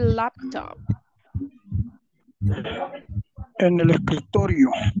the laptop? En el escritorio.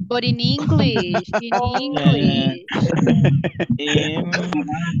 But in English, in English.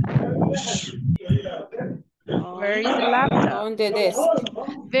 Where is the laptop? On the desk.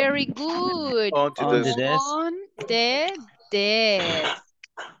 Very good. On the desk. On the desk.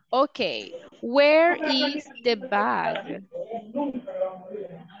 Okay. Where is the bag?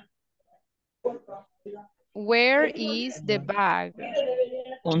 Where is the bag?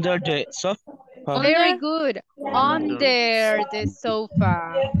 Under the sofa. Very good. Under the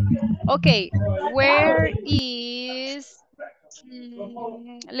sofa. Okay. Where is,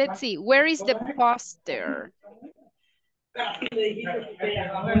 let's see, where is the poster?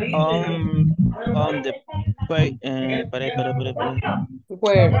 On the pared.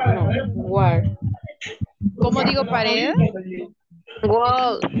 Where? No. Where? ¿Cómo digo pared?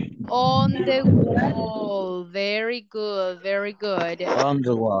 Wall. On the wall. Very good. Very good. On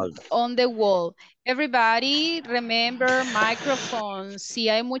the wall. On the wall. Everybody, remember microphones. Si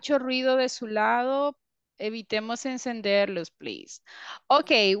hay mucho ruido de su lado, evitemos encenderlos, please.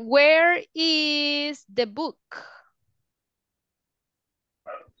 Okay, where is the book?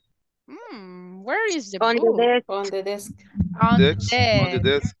 Where is the On book? the desk. On the desk. On the Desk. On the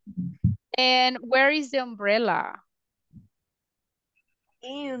desk. desk. And where is the umbrella?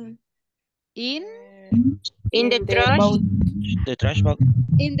 In In the trash. boat. The trash bag.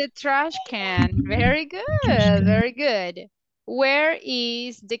 In the trash can. Very good. Very good. Where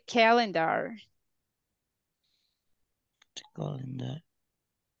is the calendar? The calendar.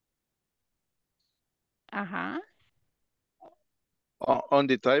 Uh-huh. On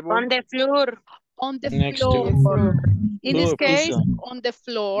the table. On the floor. On the Next floor. to Floor. In this Floor, case, piso. on the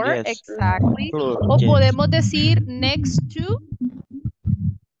floor. Yes. Exactly. Floor, O yes. podemos decir next to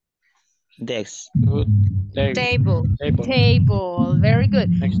Desk. Table. table. Very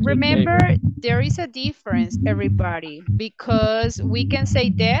good. Next to Remember, table. there is a difference, everybody, because we can say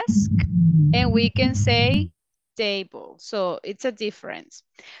desk and we can say table. So it's a difference.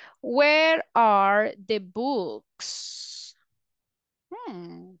 Where are the books?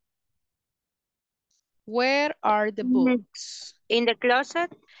 Where are the books? In the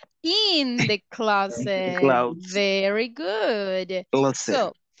closet. In the closet. Closet. Very good. Closet.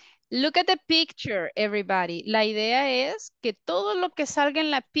 So, look at the picture, everybody. La idea es que todo lo que salga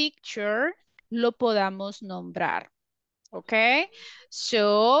en la picture lo podamos nombrar. ¿Ok?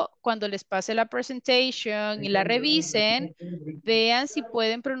 So, cuando les pase la presentation y la revisen, vean si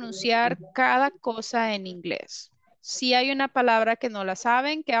pueden pronunciar cada cosa en inglés. Si hay una palabra que no la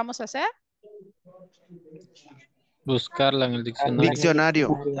saben, ¿qué vamos a hacer? Buscarla en el diccionario. Diccionario.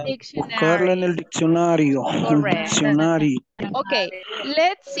 Buscarla en el diccionario. Correct. Diccionario. Okay,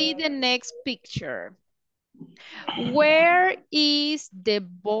 let's see the next picture. Where is the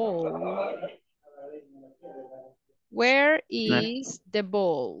ball? Where is the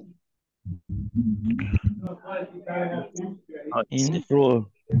ball? In the floor.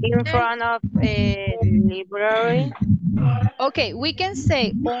 In front of a library. Okay, we can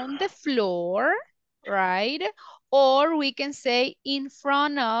say on the floor, right? Or we can say in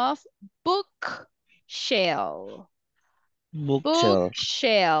front of bookshelf. Bookshelf.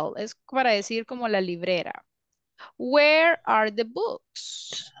 Bookshelf es para decir como la librera. Where are the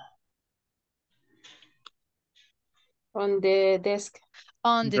books? On the desk.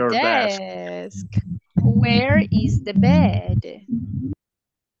 On the Your desk. desk. Where is the bed?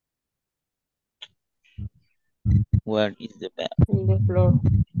 Where is the bed? On the floor.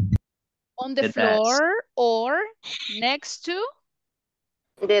 On the The desk. floor or next to?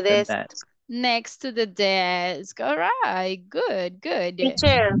 The The desk. desk. Next to the desk. All right, good, good.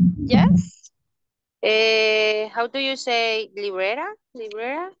 Teacher, Yes? how do you say librera?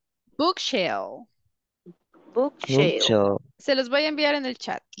 Librera? Bookshelf. Bookshelf. Bookshelf. Se los voy a enviar en el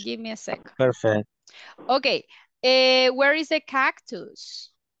chat. Give me a second. Perfect. Okay. Where is the cactus?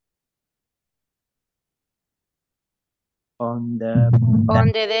 On the On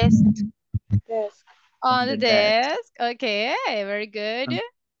the desk. On the the desk. desk. Okay, very good.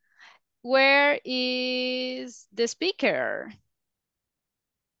 Where is the speaker?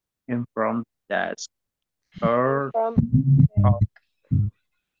 In front desk. Or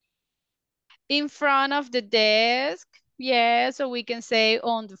In front of the desk. Yeah, so we can say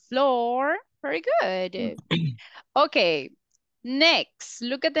on the floor. Very good. Okay, next.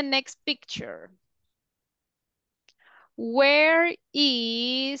 Look at the next picture. Where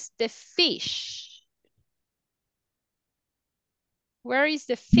is the fish? Where is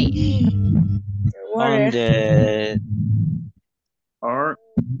the fish? On the or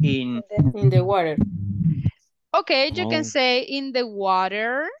in the water. Okay, you can Oh. say in the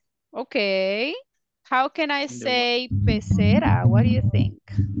water. Okay. How can I the say pecera? What do you think?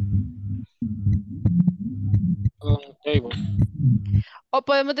 On the table. O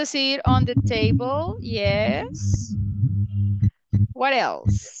podemos decir on the table. Yes. What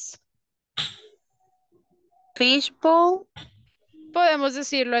else? Fishbowl. Podemos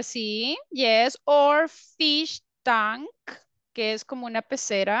decirlo así. Yes. Or fish tank, que es como una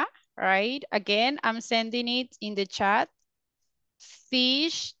pecera. Right? Again, I'm sending it in the chat.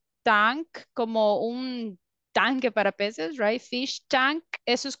 Fish tank, como un tanque para peces, right? Fish tank,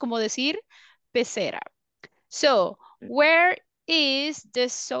 eso es como decir pecera. So, where is the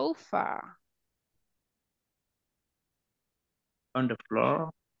sofa? on the floor.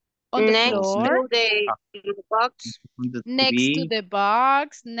 On the Next floor, to the box. On the next to TV. the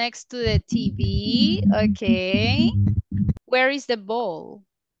box, next to the TV, okay. Where is the ball?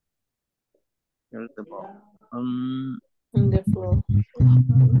 Here's the ball. On the floor.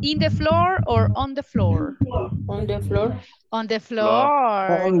 In the floor or on the floor? On the floor. On the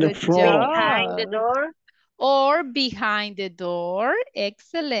floor. On the Good floor. Behind the job. door. Or behind the door.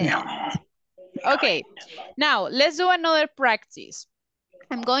 Excellent. Okay, now let's do another practice.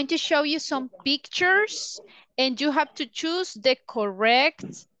 I'm going to show you some pictures and you have to choose the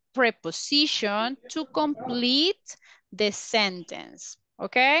correct preposition to complete the sentence,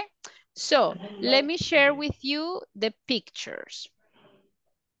 okay? So, let me share with you the pictures.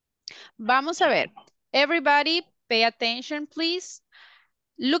 Vamos a ver. Everybody pay attention, please.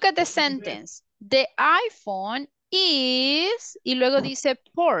 Look at the sentence. The iPhone is, y luego dice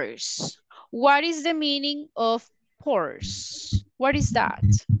purse. What is the meaning of purse? What is that?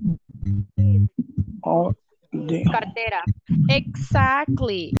 Oh, the Cartera.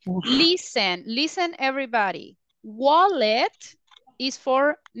 Exactly. Listen everybody. Wallet is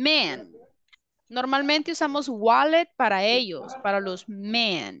for men. Normalmente usamos wallet para ellos, para los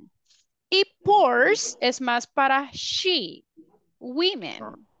men. Y purse es más para she, women.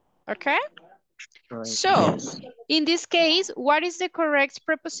 Okay? Right. So, Yes. in this case, what is the correct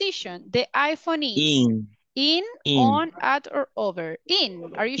preposition? The iPhone is in, on, at, or over.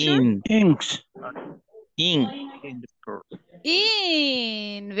 In. Are you sure? inks. In In the floor.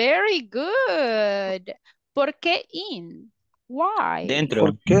 In. Very good. ¿Por qué in? Why? dentro.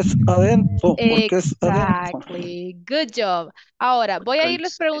 Porque es adentro. Porque es adentro. Exactly. Good job. Ahora, voy a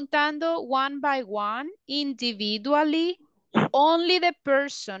irles Because preguntando one by one, individually. Only the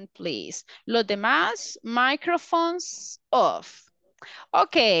person, please. Los demás, microphones off.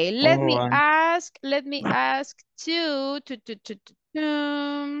 Okay, let me Alright. ask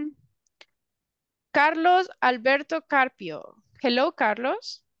Carlos Alberto Carpio. Hello,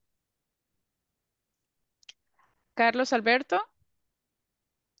 Carlos. Carlos Alberto.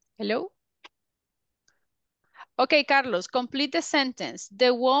 Hello. Okay, Carlos, complete the sentence.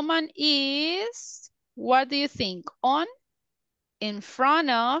 The woman is, what do you think? On, in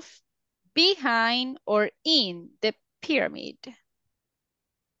front of, behind, or in the pyramid?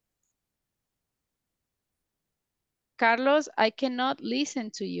 Carlos, I cannot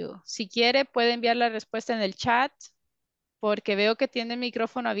listen to you. Si quiere, puede enviar la respuesta en el chat, porque veo que tiene el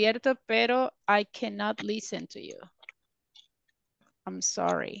micrófono abierto, pero I cannot listen to you. I'm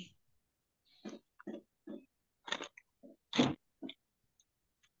sorry.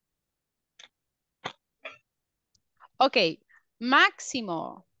 Okay,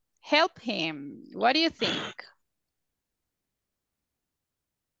 Máximo, help him. What do you think?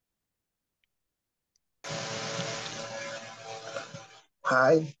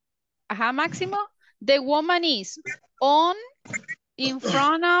 Hi. Ajá, Máximo. The woman is on, in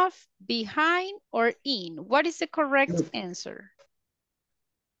front of, behind, or in. What is the correct answer?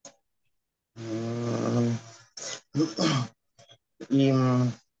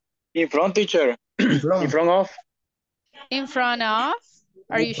 In front, teacher. In front of. In front of?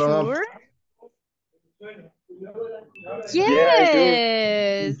 Are you front of. sure? Yeah, I do.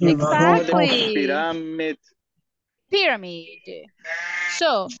 Yes, In front of exactly. pyramid. Pyramid.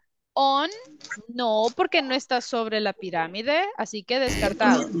 So, on, no, porque no está sobre la pirámide, así que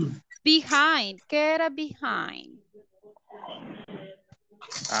descartado. Behind, ¿qué era behind?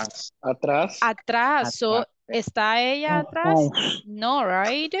 Atrás. Atrás, so, ¿está ella atrás? No,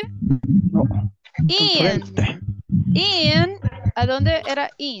 right? No. In. Enfrente. In, ¿a dónde era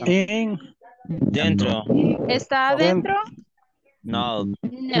in? En. Dentro. ¿Está adentro? No. No.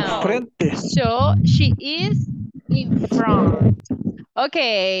 Enfrente. So, she is in front.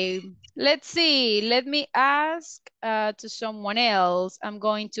 Okay, let's see. Let me ask to someone else. I'm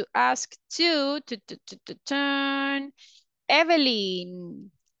going to ask to turn.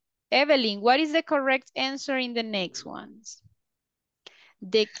 Evelyn. Evelyn, what is the correct answer in the next ones?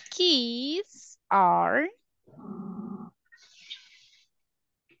 The keys are...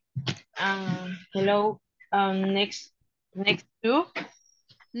 Hello. Next to.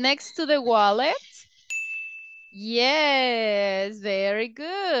 Next to the wallet? Yes, very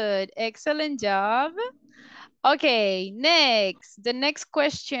good. Excellent job. Okay, next. The next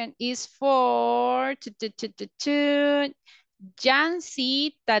question is for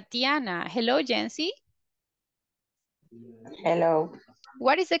Jancy Tatiana. Hello, Jancy. Hello.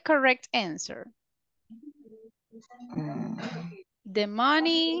 What is the correct answer? The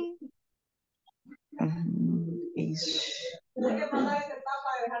money Is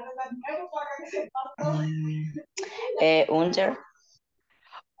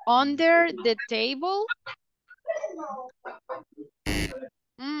under the table?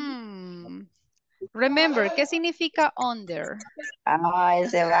 Remember, ¿qué significa under?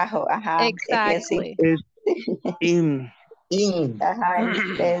 es debajo, ajá. Exactly. Es in.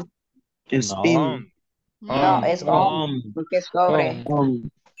 Ajá, Es No. in. no, es on, porque es sobre.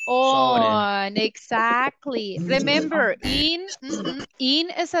 On, exactly. Remember, in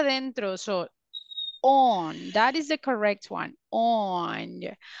es adentro, so on, that is the correct one, on.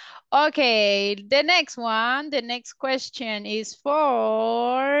 Okay, the next one, the next question is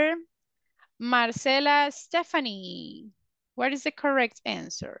for Marcela Stephanie. What is the correct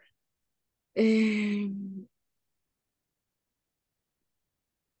answer?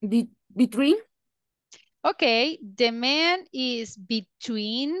 Between? Okay, the man is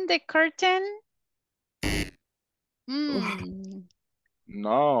between the curtain.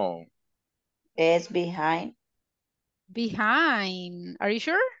 No. Es behind. Behind, are you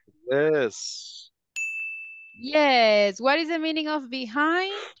sure? Yes. Yes, what is the meaning of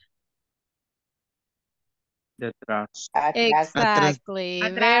behind? Detrás. Exactly,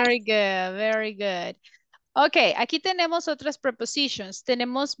 very good, very good. Ok, aquí tenemos otras prepositions.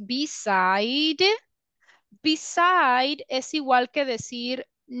 Tenemos beside. Beside es igual que decir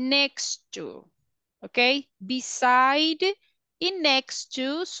next to. Ok, beside y next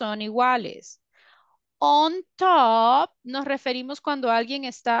to son iguales. On top nos referimos cuando alguien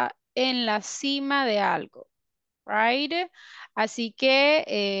está en la cima de algo. Right? Así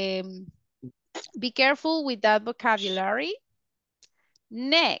que be careful with that vocabulary.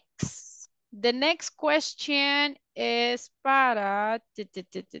 Next. The next question es para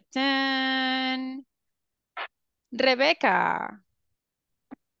Rebecca.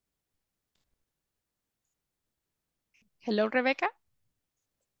 Hello, Rebecca.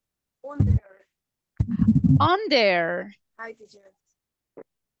 Under. Hi, teacher.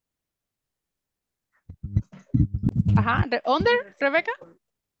 Ajá, under, Rebecca.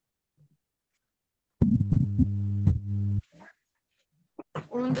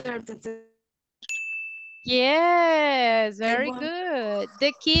 Under the Yes, very table. good.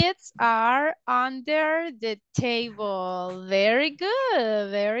 The kids are under the table. Very good,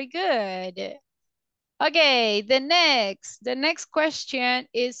 very good. Okay, the next question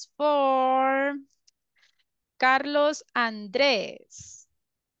is for Carlos Andrés.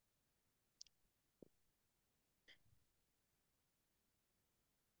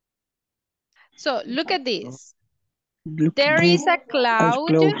 So look at this. There is a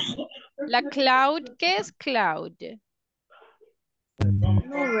cloud. La cloud, ¿qué es cloud?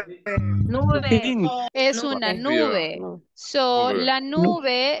 Nube. Es una nube. So, la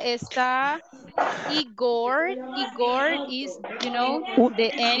nube está Igor. Igor is, you know,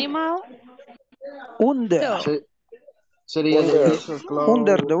 the animal. Under. So, Sería de eso,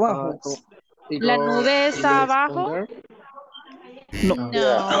 Under cloud, debajo. ¿la nube está abajo? No.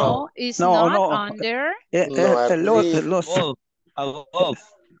 No, it's No, not no. under. El otro. Above.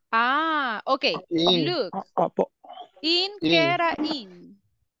 Ah, ok. Look. In, ¿qué era in?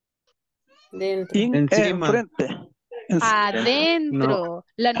 Enfrente. Adentro.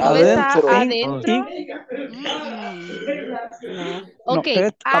 ¿La nube está adentro? No. Ok,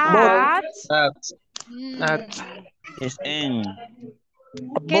 es at. Es en.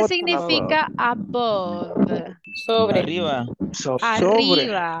 ¿Qué significa above? Sobre. Arriba.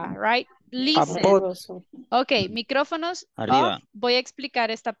 Arriba, right? Listen. Ok, micrófonos Arriba. off. Voy a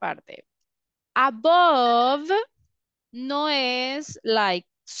explicar esta parte. Above no es like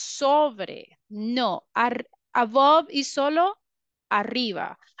sobre. No. Above y solo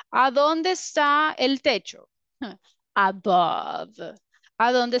arriba. ¿A dónde está el techo? Above.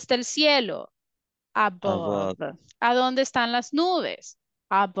 ¿A dónde está el cielo? Above. ¿A dónde están las nubes?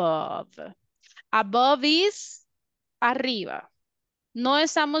 Above. Above is arriba. No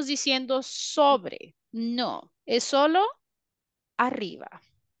estamos diciendo sobre. No. Es solo arriba.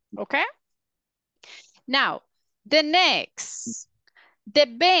 ¿Ok? Now, the next. The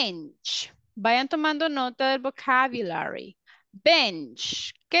bench. Vayan tomando nota del vocabulary.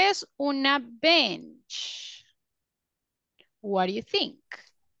 Bench. ¿Qué es una bench? What do you think?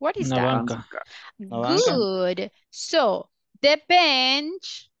 What is Una that? banca. Good. So, the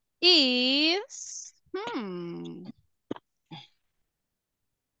bench is,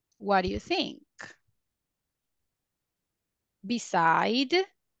 what do you think? Beside,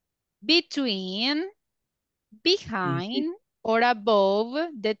 between, behind, or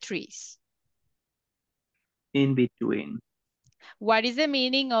above the trees? In between. What is the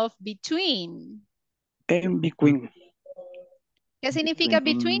meaning of between? En between. ¿Qué significa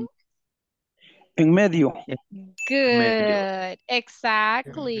between? En medio. Good.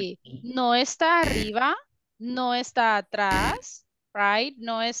 Exactly. No está arriba, no está atrás, right?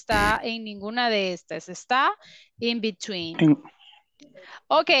 No está en ninguna de estas. Está in between.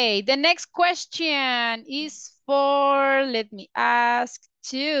 Okay, the next question is for, let me ask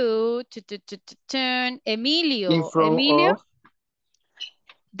to Emilio. In front Emilio, of.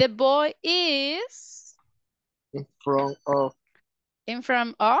 the boy is In front of. in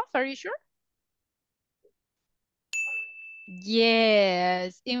front of, are you sure?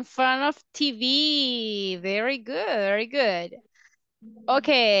 Yes, in front of TV. Very good, very good.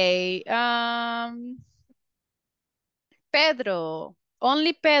 Okay, Pedro,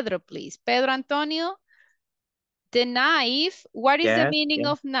 only Pedro, please. Pedro Antonio, the knife, what is the meaning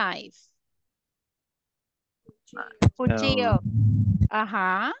of knife? Cuchillo.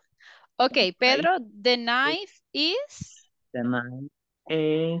 Ajá. Okay, Pedro, the knife is? The knife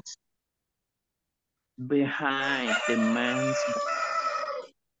is behind the man's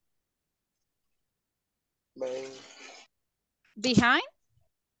Behind?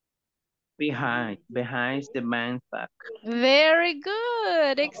 behind the man's back. Very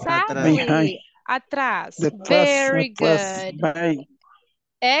good, exactly. Atrás. Very good.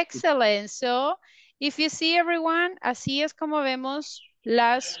 Excellent. So, if you see everyone, así es como vemos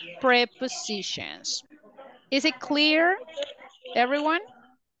las prepositions. Is it clear, everyone?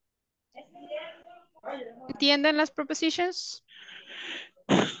 ¿Entienden las prepositions?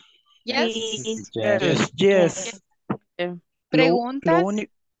 Yes? Yes. ¿Preguntas?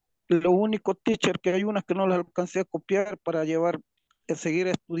 Lo único, teacher, que hay unas que no las alcancé a copiar para seguir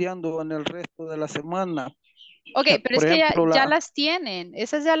estudiando en el resto de la semana. Ok, pero Por es que ejemplo, ya las tienen,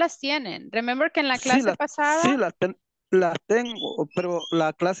 esas ya las tienen. Remember que en la clase pasada... Sí, las tengo, pero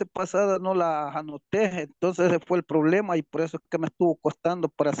la clase pasada no las anoté, entonces ese fue el problema y por eso es que me estuvo costando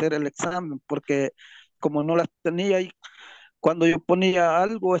para hacer el examen, porque como no las tenía y cuando yo ponía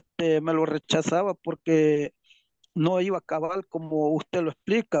algo, me lo rechazaba porque no iba a acabar como usted lo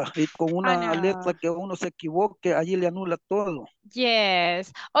explica y con una letra no. que uno se equivoque, allí le anula todo.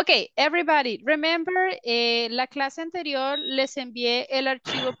 Yes. Okay, everybody, remember, la clase anterior les envié el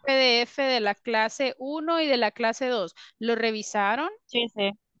archivo PDF de la clase 1 y de la clase 2. ¿Lo revisaron? Sí,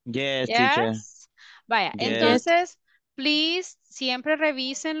 sí. Yes, teacher. Yes. Vaya, Yes. entonces, please, siempre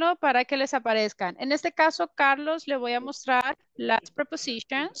revísenlo para que les aparezcan. En este caso, Carlos, le voy a mostrar las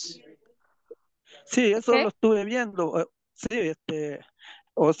prepositions. Sí, eso Okay. lo estuve viendo. Sí,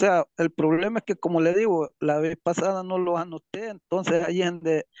 o sea, el problema es que como le digo, la vez pasada no lo anoté, entonces ahí en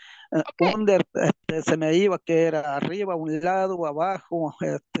de Okay. under se me iba que era arriba, un lado, abajo,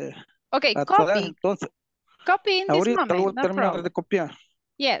 Okay, atrás, copy. entonces Copy in this ahorita lo voy moment, a no terminar de problem. copiar.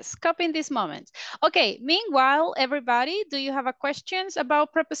 Yes, copy in this moment. Okay, meanwhile, everybody, do you have a questions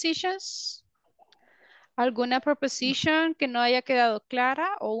about prepositions? ¿Alguna preposition que no haya quedado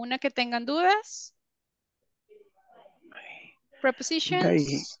clara o una que tengan dudas? Ahí.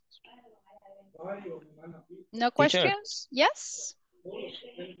 Prepositions? No Teacher, questions? Yes?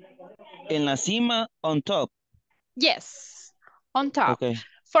 en la cima, on top. Yes, on top. Okay.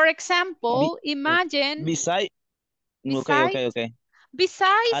 For Be- example, imagine beside. Okay, beside, okay, okay.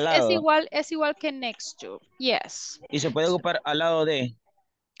 besides Al lado. es igual que next to. Yes. Y se puede ocupar al lado de.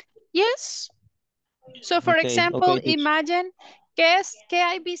 Yes. So for Okay, example, okay, teacher. imagine ¿qué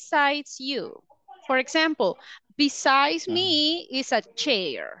hay besides you? For example, besides me is a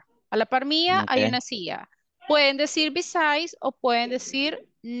chair. A la par mía hay Okay. una silla. Pueden decir besides o pueden decir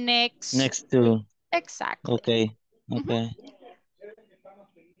next. Next to. Exactly. Okay, okay.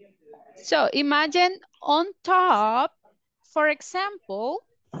 So imagine on top, for example,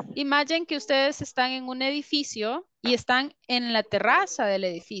 imagine que ustedes están en un edificio y están en la terraza del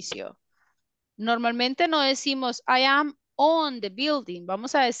edificio. Normalmente no decimos I am on the building.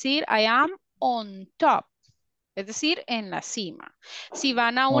 Vamos a decir I am on top. Es decir, en la cima. Si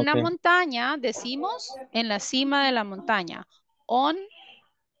van a una Okay. montaña, decimos en la cima de la montaña. On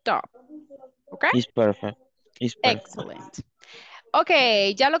top. ¿Ok? It's perfect. It's perfect. Excellent. Ok,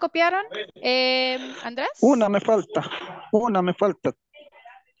 ¿ya lo copiaron? Andrés? Una me falta.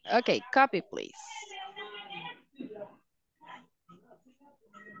 Ok, copy please.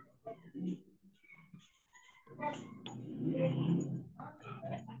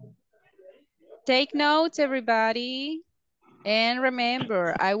 Take notes, everybody. And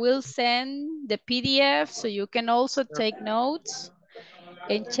remember, I will send the PDF so you can also take notes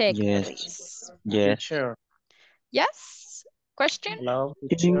and check, Yes. please. Yes. Teacher. Yes? Question? Hello,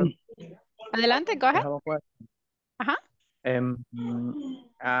 teacher. Adelante, go I ahead. have a question. Ajá.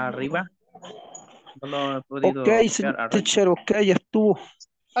 Arriba. No lo he Ok, podido copiar. Arriba. teacher, ok, ya estuvo. Le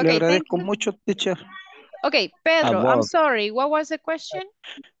Okay, thank agradezco you. mucho, teacher. Okay, Pedro, I'm Above. sorry. What was the question?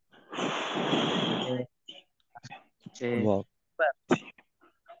 Above.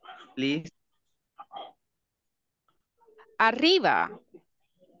 Please. Arriba.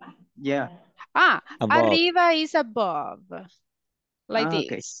 Yeah. Above. Arriba is above. Like Okay.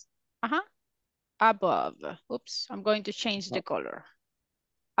 this. Ajá. Above. Oops, I'm going to change the color.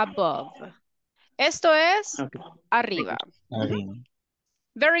 Above. Esto es Okay. arriba. Arriba.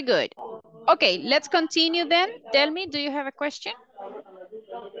 Very good. Okay, let's continue then. Tell me, do you have a question?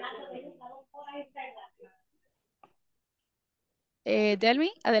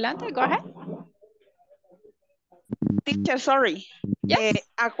 Delmi, adelante, go ahead. Teacher, sorry. Yes.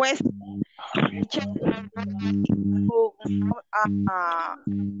 A question. Teacher, in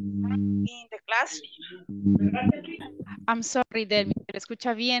the class. I'm sorry, Delmi, se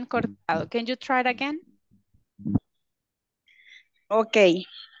escucha bien cortado. Can you try it again? Okay.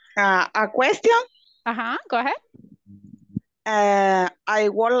 A question. Go ahead. I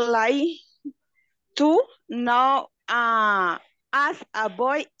would like to know as a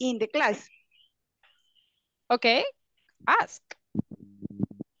boy in the class. Okay, ask.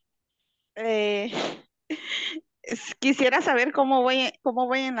 Quisiera saber cómo voy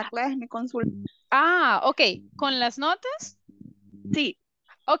en la clase, mi consulta. Ok, ¿con las notas? Sí.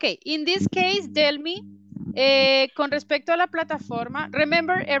 Ok, in this case, Delmi, con respecto a la plataforma,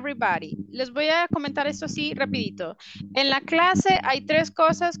 remember everybody, les voy a comentar esto así rapidito. En la clase hay 3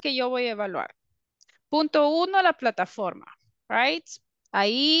 cosas que yo voy a evaluar. Punto 1, la plataforma, right?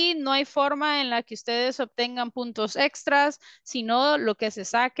 Ahí no hay forma en la que ustedes obtengan puntos extras, sino lo que se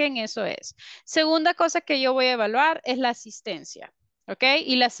saquen, eso es. Segunda cosa que yo voy a evaluar es la asistencia. ¿Ok?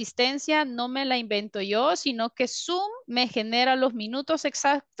 Y la asistencia no me la invento yo, sino que Zoom me genera los minutos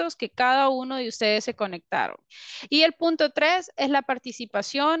exactos que cada uno de ustedes se conectaron. Y el punto 3 es la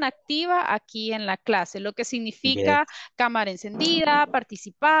participación activa aquí en la clase, lo que significa cámara encendida,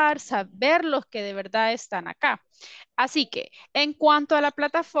 participar, saber los que de verdad están acá. Así que, en cuanto a la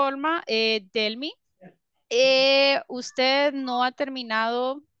plataforma, Delmi, usted no ha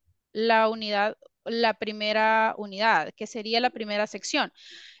terminado la unidad, la primera unidad, que sería la primera sección.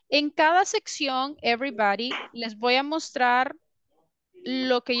 En cada sección, everybody, les voy a mostrar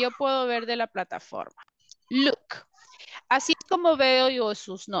lo que yo puedo ver de la plataforma. Look. Así es como veo yo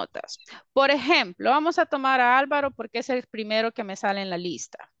sus notas. Por ejemplo, vamos a tomar a Álvaro porque es el primero que me sale en la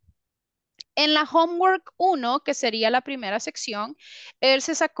lista. En la homework 1, que sería la primera sección, él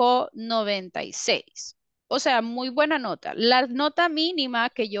se sacó 96. O sea, muy buena nota. La nota mínima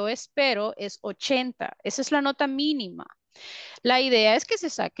que yo espero es 80. Esa es la nota mínima. La idea es que se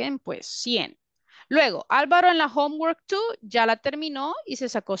saquen pues 100. Luego, Álvaro en la homework 2 ya la terminó y se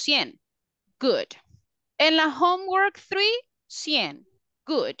sacó 100. Good. En la homework 3, 100.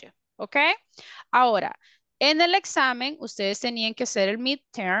 Good. ¿Ok? Ahora, en el examen, ustedes tenían que hacer el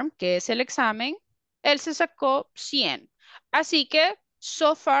midterm, que es el examen. Él se sacó 100. Así que,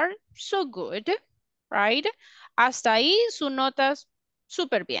 so far, so good. Right? Hasta ahí sus notas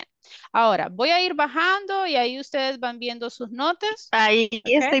súper bien. Ahora, voy a ir bajando y ahí ustedes van viendo sus notas. Ahí ¿Ok?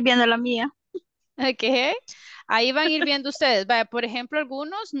 estoy viendo la mía. Ok. Ahí van a ir viendo ustedes. Vaya, por ejemplo,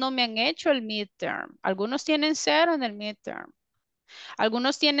 algunos no me han hecho el midterm. Algunos tienen 0 en el midterm.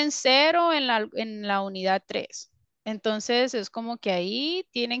 Algunos tienen 0 en la unidad 3. Entonces es como que ahí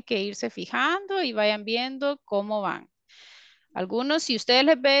tienen que irse fijando y vayan viendo cómo van. Algunos, si ustedes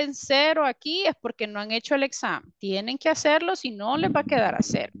les ven 0 aquí, es porque no han hecho el examen. Tienen que hacerlo, si no, les va a quedar a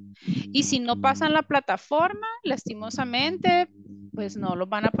 0. Y si no pasan la plataforma, lastimosamente, pues no los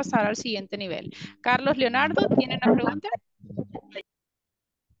van a pasar al siguiente nivel. Carlos Leonardo, ¿tiene una pregunta?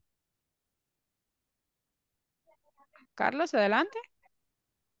 Carlos, adelante.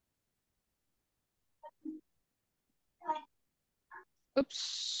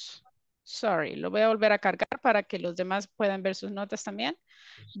 Ups, sorry, lo voy a volver a cargar para que los demás puedan ver sus notas también.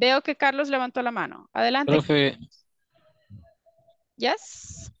 Veo que Carlos levantó la mano. Adelante. Profe,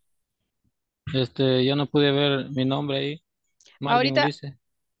 Yes. yo no pude ver mi nombre ahí. Marvin Ahorita, Ulises.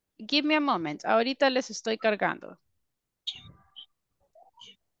 give me a moment. Ahorita les estoy cargando.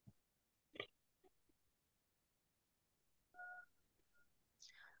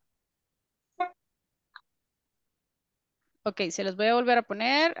 Ok, se los voy a volver a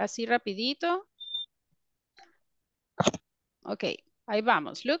poner así rapidito. Ok, ahí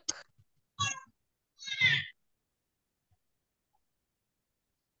vamos. Look.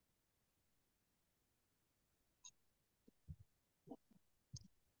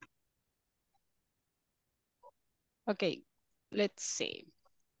 Ok, let's see.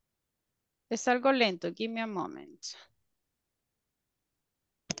 Es algo lento. Give me a moment.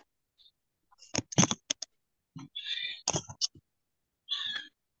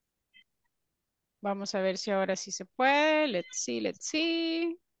 Vamos a ver si ahora sí se puede. Let's see, let's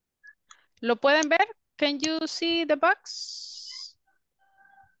see. ¿Lo pueden ver? Can you see the box?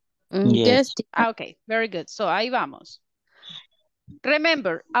 Yes. Ah, ok, very good. So ahí vamos.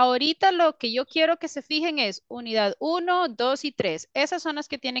 Remember, ahorita lo que yo quiero que se fijen es unidad 1, 2 y 3. Esas son las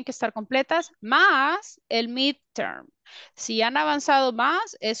que tienen que estar completas, más el midterm. Si han avanzado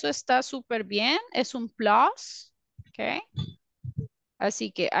más, eso está súper bien. Es un plus. Ok.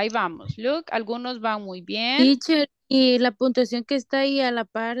 Así que ahí vamos. Look, algunos van muy bien. Teacher, y la puntuación que está ahí a la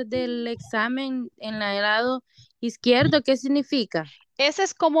par del examen en la lado izquierdo, ¿qué significa? Ese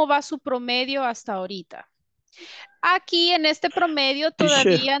es cómo va su promedio hasta ahorita. Aquí en este promedio Teacher,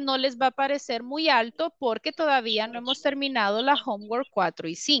 todavía no les va a parecer muy alto porque todavía no hemos terminado la homework 4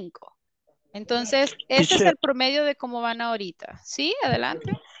 y 5. Entonces, ese es teacher, el promedio de cómo van ahorita. ¿Sí?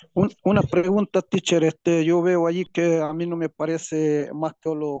 Adelante. una pregunta, teacher. Yo veo allí que a mí no me parece más que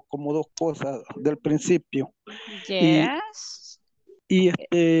como dos cosas del principio. Y, Yes. y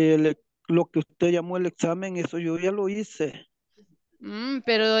lo que usted llamó el examen, eso yo ya lo hice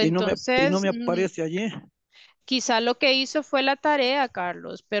Pero y no entonces, me aparece allí. quizá lo que hizo fue la tarea,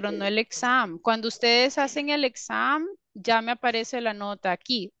 Carlos, pero no el examen. Cuando ustedes hacen el examen, ya me aparece la nota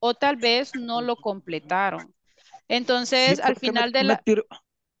aquí. O tal vez no lo completaron. Sí, Entonces, al porque final de la...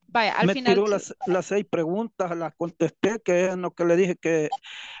 Vaya, al me final... tiró las 6 preguntas, las contesté, que es lo que le dije que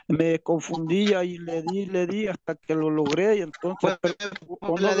me confundía y le di hasta que lo logré y entonces,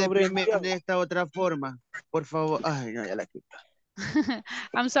 o no La lo de habré primero enviado. de esta otra forma, por favor. Ay, no, ya la quito.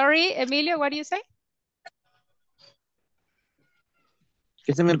 I'm sorry, Emilio, what do you say?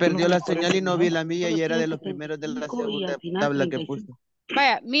 Que se me ¿Por qué no perdió me la señal y no vi aparece? la mía Solo y era de tiene los primeros de la 75 y segunda al final tabla que 35. puso.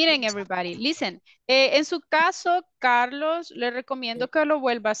 Vaya, miren, everybody, listen. En su caso, Carlos, le recomiendo que lo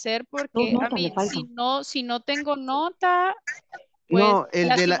vuelva a hacer Dos porque, notas le faltan. si no tengo nota, pues No,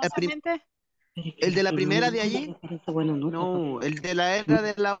 lastimosamente. el de la Pero no primera me de allí. parece buena nota, No, papi. el de la era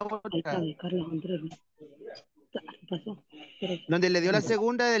de la Ahí está, otra. de Carlos Andrés. ¿Qué pasó? Espérate. Donde le dio la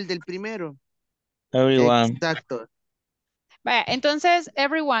segunda, el del primero. Everyone. Exacto. Vaya, entonces,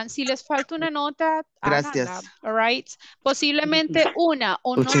 everyone, si les falta una nota, háganla, Gracias. all right? Posiblemente una,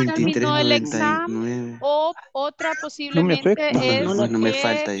 o no 83, terminó el examen, 99. o otra No me posiblemente afecta. es No me que,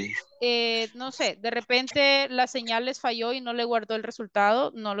 falta ahí. no sé, de repente la señal les falló y no le guardó el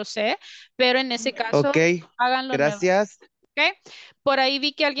resultado, no lo sé, pero en ese caso, Ok, háganlo nuevo, gracias. ¿ok? Por ahí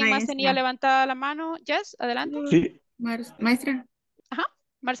vi que alguien más tenía Maestra. levantada la mano. Jess, adelante. Sí. Maestra. Ajá,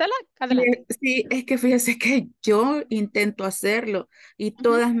 Marcela, Sí, adelante. sí, es que fíjese que yo intento hacerlo y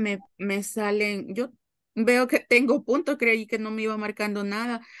todas me salen, yo veo que tengo puntos, creí que no me iba marcando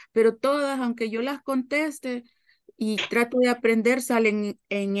nada, pero todas, aunque yo las conteste y trato de aprender, salen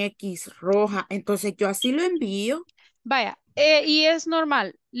en X roja, entonces yo así lo envío. Vaya, y es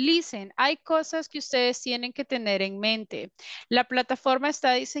normal. Listen, hay cosas que ustedes tienen que tener en mente. La plataforma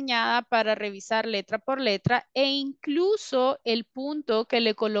está diseñada para revisar letra por letra e incluso el punto que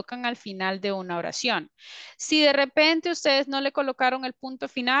le colocan al final de una oración. Si de repente ustedes no le colocaron el punto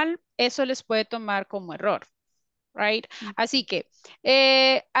final, eso les puede tomar como error. Right? Así que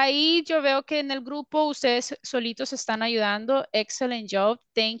ahí yo veo que en el grupo ustedes solitos están ayudando. Excellent job.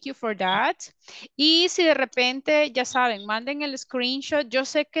 Thank you for that. Y si de repente, ya saben, manden el screenshot. Yo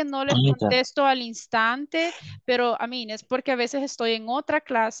sé que no les contesto al instante, pero a mí es porque a veces estoy en otra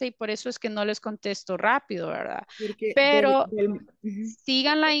clase y por eso es que no les contesto rápido, ¿verdad? Porque Pero ujú.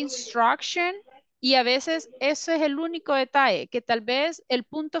 sigan la instruction. Y a veces ese es el único detalle, que tal vez el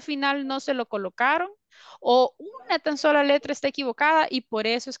punto final no se lo colocaron o una tan sola letra está equivocada y por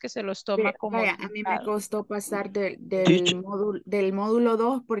eso es que se los toma como Vaya, a mí me limitado. costó pasar Teacher. del módulo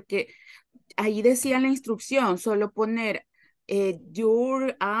 2 porque ahí decía en la instrucción, solo poner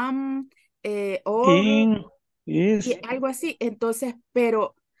your, or, In, y is. algo así. Entonces,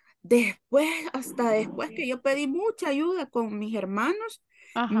 pero después, hasta después que yo pedí mucha ayuda con mis hermanos,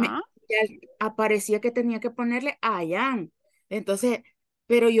 Ajá. ya aparecía que tenía que ponerle I am. Entonces,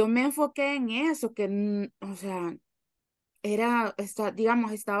 pero yo me enfoqué en eso, que, o sea,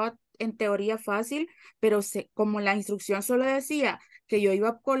 digamos, estaba en teoría fácil, pero como la instrucción solo decía que yo iba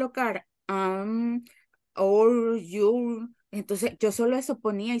a colocar or, you, entonces yo solo eso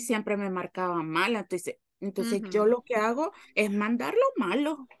ponía y siempre me marcaba mal. Entonces yo Ujú. lo que hago es mandar lo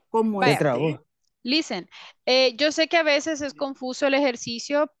malo, como Se Vaya, trabó. listen, yo sé que a veces es confuso el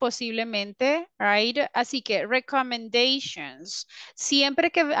ejercicio, posiblemente, right? Así que recommendations. Siempre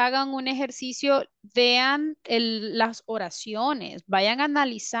que hagan un ejercicio, vean las oraciones, vayan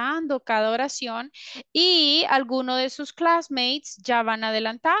analizando cada oración y algunos de sus classmates ya van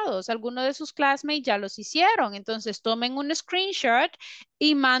adelantados, algunos de sus classmates ya los hicieron. Entonces tomen un screenshot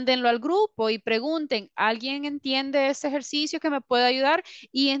y mándenlo al grupo y pregunten, ¿alguien entiende este ejercicio que me puede ayudar?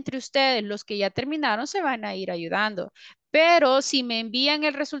 Y entre ustedes, los que ya terminaron, se van a ir ayudando. Pero si me envían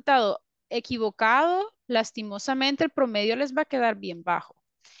el resultado equivocado, lastimosamente el promedio les va a quedar bien bajo.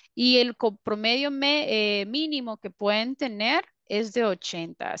 Y el promedio mínimo que pueden tener es de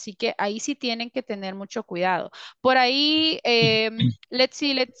 80. Así que ahí sí tienen que tener mucho cuidado. Por ahí, let's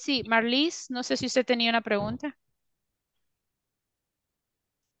see. Marlies, no sé si usted tenía una pregunta.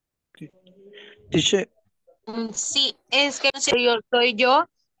 Teacher. Sí, es que no sé, yo soy yo,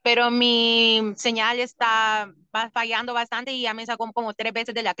 pero mi señal va fallando bastante y ya me sacó como 3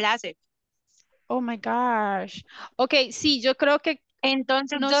 veces de la clase. Oh my gosh. Ok, sí, yo creo que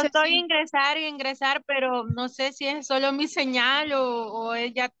Entonces no yo sé estoy si. ingresar y ingresar, pero no sé si es solo mi señal o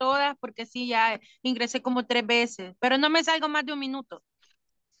es ya todas, porque sí, ya ingresé como 3 veces, pero no me salgo más de un minuto.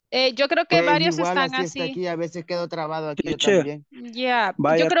 Yo creo que Pues varios igual están así está así. aquí, a veces quedo trabado aquí yo Teacher. también. Ya,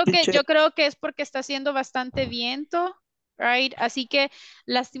 Vaya, yo teacher. creo que es porque está haciendo bastante viento, right? Así que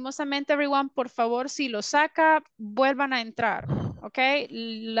lastimosamente, everyone, por favor, si lo saca, vuelvan a entrar, ¿ok?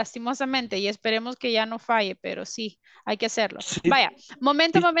 Lastimosamente y esperemos que ya no falle, pero sí, hay que hacerlo. Sí, Vaya,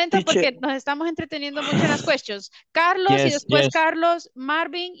 momento, teacher. porque nos estamos entreteniendo mucho en las questions. Carlos y Yes, después yes. Carlos,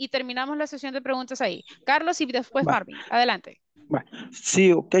 Marvin y terminamos la sesión de preguntas ahí. Carlos y después Va, Marvin, adelante. va.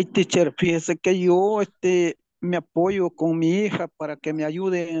 Sí, ok, teacher. Fíjese que yo me apoyo con mi hija para que me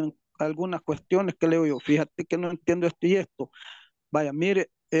ayude en algunas cuestiones que leo yo. Fíjate que no entiendo esto y esto. Vaya, mire,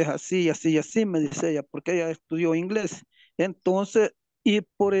 es así, así, así, me dice ella, porque ella estudió inglés. Entonces, y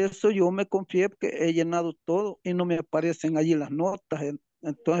por eso yo me confié que he llenado todo y no me aparecen allí las notas.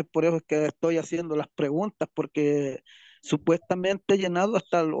 Entonces, por eso es que estoy haciendo las preguntas, porque supuestamente he llenado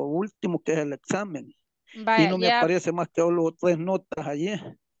hasta lo último que es el examen. Y Vaya, no me ya. aparece más que solo 3 notas allí.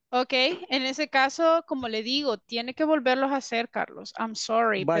 Ok, en ese caso, como le digo, tiene que volverlos a hacer, Carlos. I'm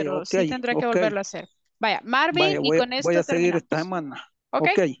sorry, Vaya, pero ok, sí tendré que ok. volverlo a hacer. Vaya, Marvin, Vaya, y con voy esto a seguir esta terminamos. semana. Ok,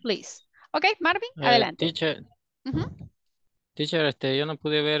 Ok. please. Ok, Marvin, adelante. Teacher, Ujú. teacher, yo no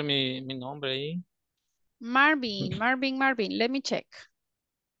pude ver mi nombre ahí. Marvin, let me check.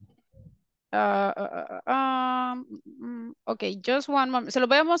 Ok, just one moment. Se lo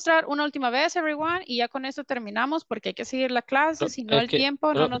voy a mostrar una última vez, everyone, y ya con eso terminamos porque hay que seguir la clase, si no Es el que,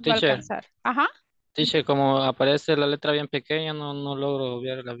 tiempo no nos va a teacher, alcanzar. Ajá. teacher, como aparece la letra bien pequeña, no logro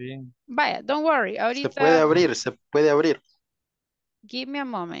verla bien. Vaya, don't worry. Se puede Ahorita, abrir, se puede abrir. give me a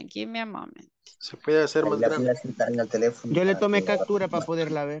moment. Se puede hacer más grande. Yo le tomé captura para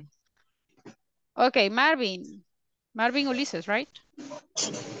poderla ver. Ok, Marvin Ulises, right?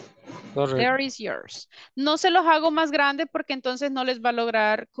 Correcto. There is yours. No se los hago más grande porque entonces no les va a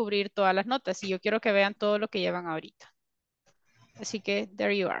lograr cubrir todas las notas y yo quiero que vean todo lo que llevan ahorita. Así que,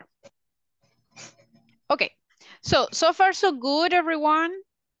 there you are. Ok, so far so good, everyone.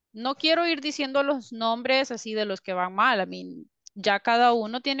 No quiero ir diciendo los nombres así de los que van mal. I mean, ya cada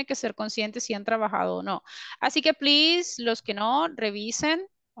uno tiene que ser consciente si han trabajado o no. Así que, please, los que no, revisen.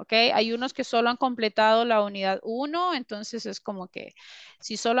 Ok, hay unos que solo han completado la unidad 1, entonces es como que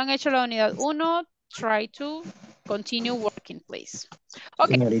si solo han hecho la unidad 1, try to continue working, please.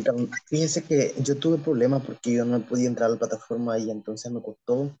 Ok, Señorita, fíjese que yo tuve problemas porque yo no podía entrar a la plataforma y entonces me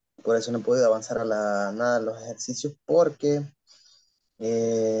costó, por eso no pude avanzar a nada a los ejercicios porque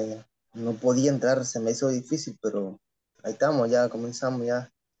no podía entrar, se me hizo difícil, pero ahí estamos, ya comenzamos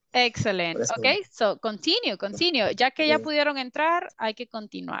ya. Por excellent. eso, Ok, so continue. Ya que ya pudieron entrar, hay que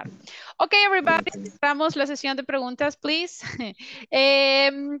continuar. Ok, everybody, cerramos la sesión de preguntas, please.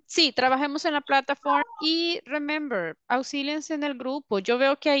 Sí, trabajemos en la plataforma y remember, auxíliense en el grupo. Yo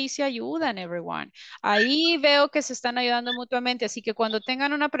veo que ahí se ayudan, everyone. Ahí veo que se están ayudando mutuamente, así que cuando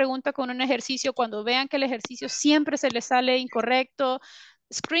tengan una pregunta con un ejercicio, cuando vean que el ejercicio siempre se les sale incorrecto,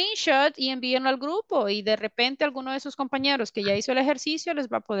 screenshot y envíenlo al grupo y de repente alguno de sus compañeros que ya hizo el ejercicio les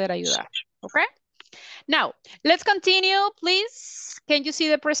va a poder ayudar. Okay? Now, let's continue, please. Can you see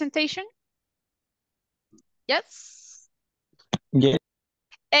the presentation? Yes? Yes.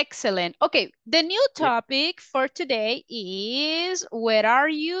 Excellent. Okay, the new topic for today is where are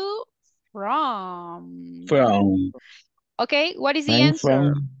you from? From. Okay, what is the I'm answer?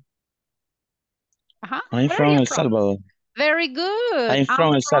 from. Uh-huh. I'm Where are from you El from? Salvador. Very good. I'm I'm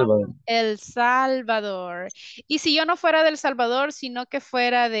from El from Salvador. El Salvador. Y si yo no fuera del Salvador, sino que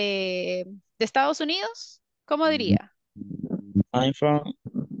fuera de Estados Unidos, ¿cómo diría? I'm from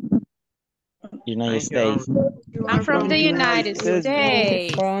United I'm from, States. I'm from the United States.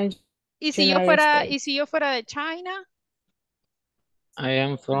 States. ¿Y si yo fuera de China? I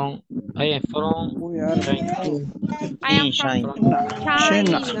am from We are China. I am from China.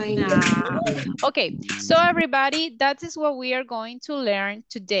 China. China. Okay, so everybody, that is what we are going to learn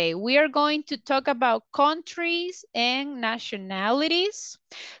today. We are going to talk about countries and nationalities.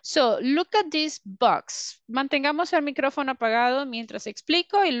 So look at this box. Mantengamos el micrófono apagado mientras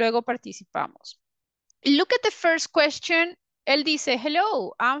explico y luego participamos. Look at the first question. Él dice,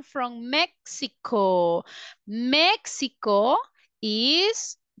 hello, I'm from Mexico. Mexico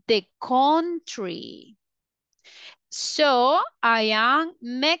is the country. So I am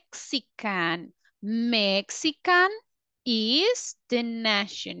Mexican. Mexican is the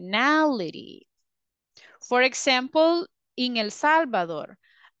nationality. For example, in El Salvador,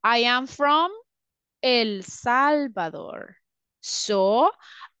 I am from El Salvador. So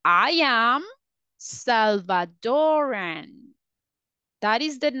I am Salvadoran. That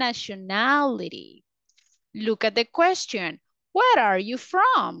is the nationality. Look at the question. Where are you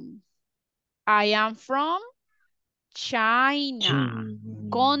from? I am from China,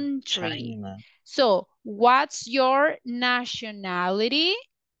 country. China. So, what's your nationality?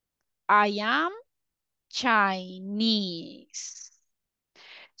 I am Chinese.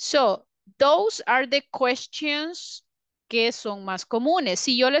 So, those are the questions que son más comunes.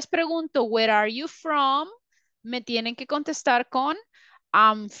 Si yo les pregunto, where are you from? Me tienen que contestar con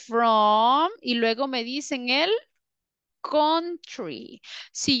I'm from y luego me dicen el country.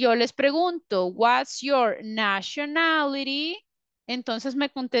 Si yo les pregunto, what's your nationality? Entonces me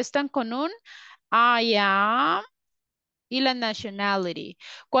contestan con un I am y la nationality.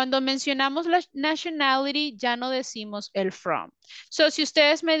 Cuando mencionamos la nationality, ya no decimos el from. So, si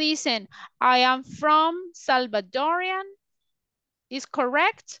ustedes me dicen, I am from Salvadorian, is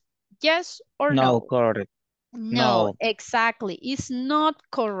correct? Yes or No, no? correct. No, No. exactly. It's not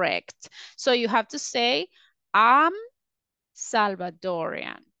correct. So you have to say, I'm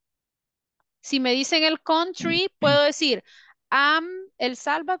Salvadorian. Si me dicen el country, puedo decir, I'm El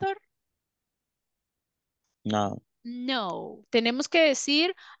Salvador. No. No, tenemos que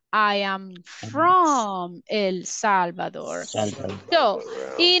decir, I am from El Salvador. So,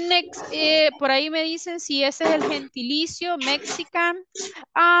 y next, por ahí me dicen si ese es el gentilicio Mexican.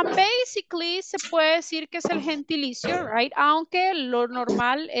 Basically, se puede decir que es el gentilicio, right? Aunque lo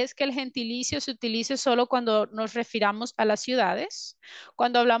normal es que el gentilicio se utilice solo cuando nos refiramos a las ciudades.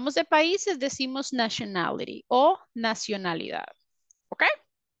 Cuando hablamos de países, decimos nationality o nacionalidad. ¿Ok?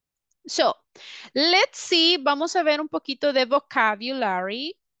 So, let's see, vamos a ver un poquito de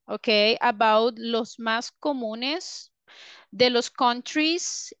vocabulary, ok, about los más comunes de los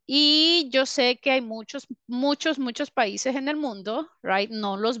countries. Y yo sé que hay muchos países en el mundo, right?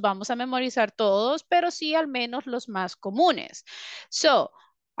 No los vamos a memorizar todos, pero sí al menos los más comunes. So,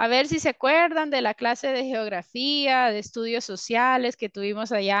 a ver si se acuerdan de la clase de geografía, de estudios sociales que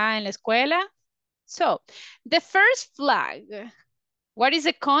tuvimos allá en la escuela. So, the first flag. What is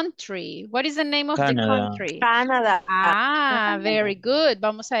the country? What is the name of the Canada. country? Canadá. Ah, very good.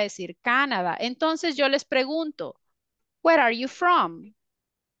 Vamos a decir Canadá. Entonces yo les pregunto, where are you from?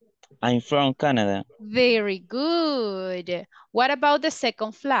 I'm from Canada. Very good. What about the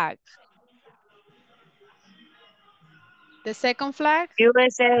second flag? The second flag?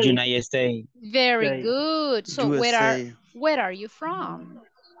 USA. United States. Very good. So USA. where are you from?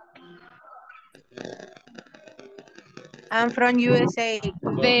 I'm from USA.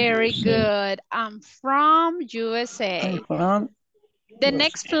 Very good. I'm from USA. I'm from The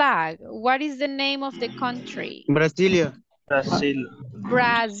next flag, what is the name of the country? Brasilia. Brasil.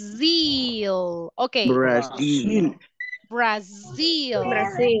 Brazil. Okay. Brasil. Brazil.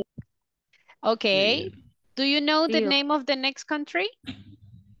 Brasil. Okay. Do you know the name of the next country?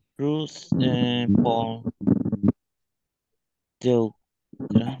 Paul. De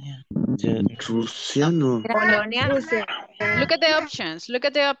Ucrania. Rusiano. Polonia. Look at the options. Look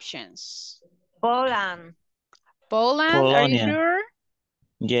at the options. Poland. Poland, are you Polonia. sure?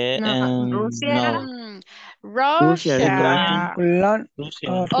 Yeah, No. Russia. no. Russia.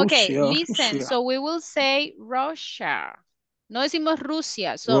 Russia. Okay, Rusia, listen. Rusia. So we will say Russia. No decimos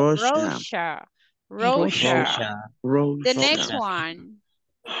Rusia. So Russia. Russia. Russia. The next Russia. one.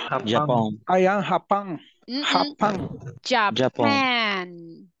 Japan. I am Japan.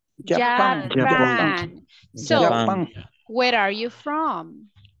 Japan. Japan. So, Japan. where are you from?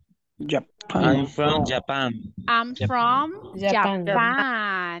 I'm from Japan. I'm from Japan.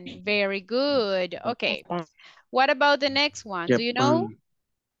 Japan. Very good. Okay. What about the next one? Do you know?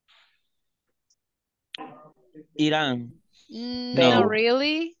 Iran. No,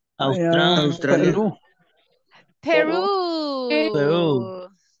 really? Australia. Peru.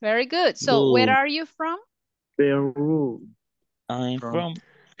 Very good. So, where are you from? Peru. I'm from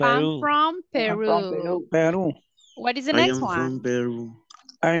I'm Peru. from Peru. Peru. What is the I next am one? from Peru.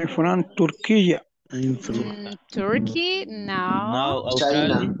 I'm from Turkey. I'm from Turkey? No, No.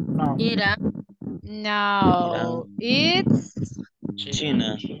 Australia. Iran. No. It's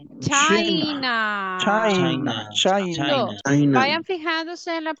China. China. So, China. vayan fijándose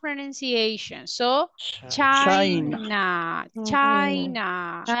en la pronunciation. So, China.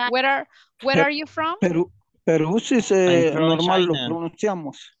 Where are you from? Perú sí se from normal lo China.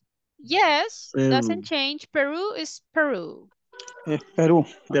 pronunciamos. Yes, Peru. doesn't change. Peru is Peru. Es Perú.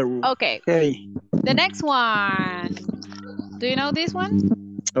 Peru. Okay. Okay. The next one. Do you know this one?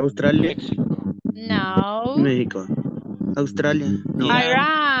 Australia. No. México. Australia. No.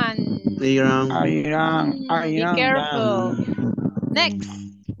 Iran. Iran. Be careful. Next.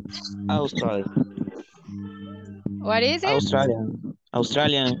 Australia. What is it?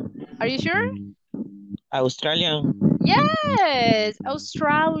 Australian. Are you sure? Australian. Yes,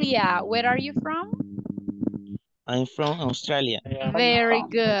 Australia. Where are you from? I'm from Australia. Very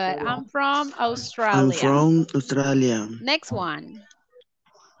good. I'm from Australia. I'm from Australia. Next one.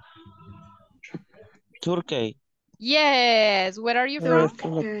 Turkey. Yes. Where are you from?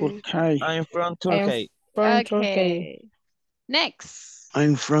 I'm from Turkey. Okay. Next.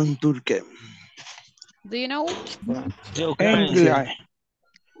 I'm from Turkey. Do you know?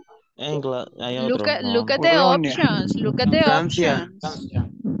 England. Look at the options. Look at the Francia. options.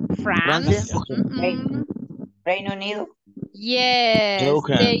 France. Reino Unido. Yes.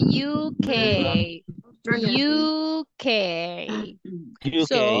 Ukraine. The UK. UK.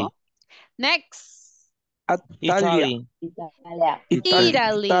 So, next. Italy.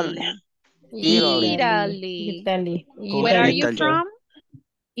 Italy. Where are you from?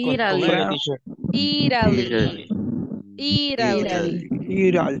 Italy. Cogele, teacher. Italy. Italy.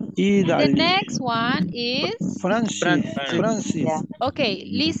 The next one is Francis. Yeah. okay.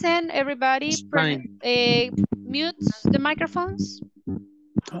 Listen, everybody. Spain. Mute the microphones.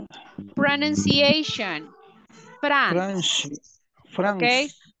 Pronunciation. France. Okay.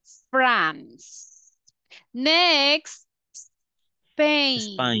 France. Next,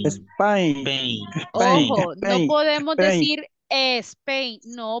 Spain. Spain. Ojo, no podemos decir Spain.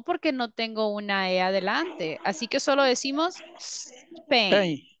 No, porque no tengo una E adelante. Así que solo decimos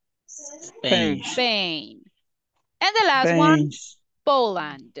Spain. Spain. And the last one,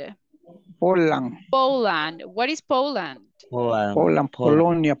 Poland. Poland. What is Poland? Poland,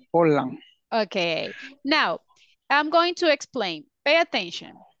 Polonia, Poland. Okay. Now, I'm going to explain. Pay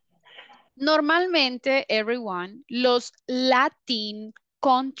attention. Normalmente, everyone, los Latin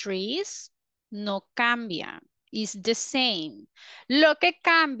countries no cambian. Is the same. Lo que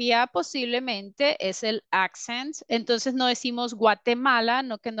cambia posiblemente es el accent. Entonces no decimos Guatemala,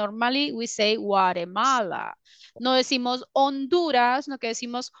 no que normally we say Guatemala. No decimos Honduras, no que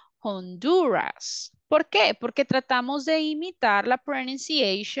decimos Honduras. ¿Por qué? Porque tratamos de imitar la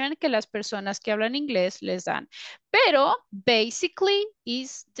pronunciation que las personas que hablan inglés les dan. Pero basically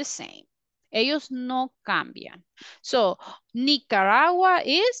is the same. Ellos no cambian. So, Nicaragua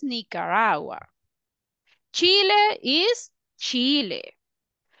is Nicaragua. Chile is Chile.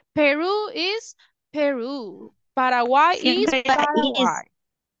 Peru is Peru. Paraguay is Paraguay.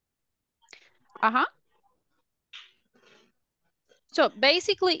 So,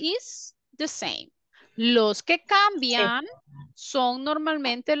 basically is the same. Los que cambian son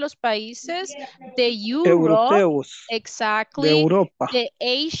normalmente los países de Europe, Europeos. exactly, De Europa. de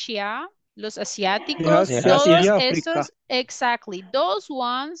Asia, los asiáticos, De todos África. estos, exactly, those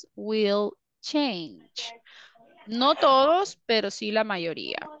ones will change. No todos, pero sí la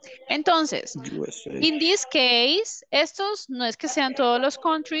mayoría. Entonces, in this case, estos no es que sean todos los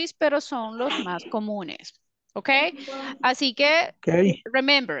countries, pero son los más comunes. ¿Ok? Así que,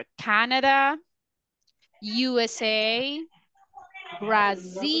 remember, Canada, USA,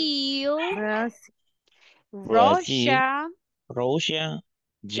 Brazil, Russia,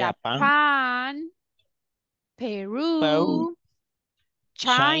 Japan, Peru,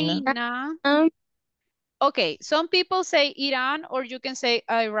 China. Okay, some people say Iran or you can say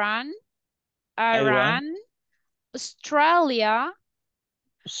Iran, Australia,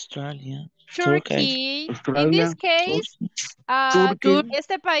 Turkey. In this case,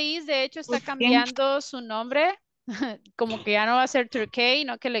 este país de hecho está cambiando su nombre, como que ya no va a ser Turkey,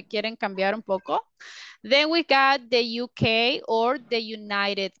 no que le quieren cambiar un poco. Then we got the UK or the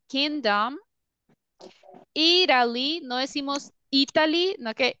United Kingdom. Italy, no decimos Italy,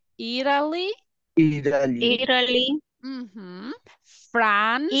 no que Italy.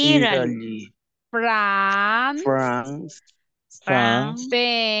 France. France. Spain.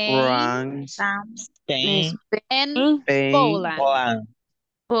 And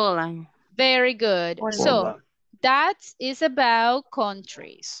Poland. Very good. So that is about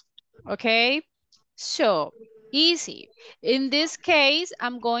countries. Okay. So easy. In this case,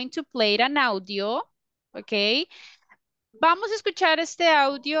 I'm going to play an audio. Okay. Vamos a escuchar este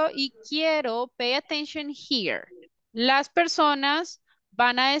audio y quiero pay attention here. Las personas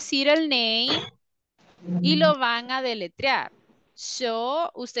van a decir el name y lo van a deletrear. So,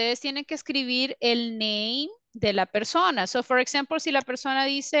 ustedes tienen que escribir el name de la persona. So, for example, si la persona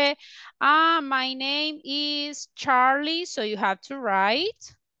dice, my name is Charlie, so you have to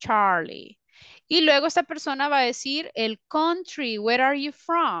write Charlie. Y luego esta persona va a decir el country, where are you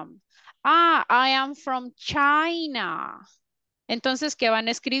from? I am from China. Entonces, ¿qué van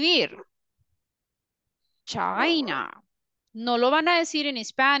a escribir? China. No lo van a decir en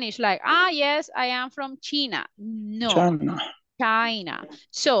Spanish, like, yes, I am from China. No, China.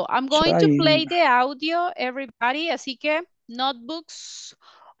 So, I'm going to play the audio, everybody. Así que, notebooks,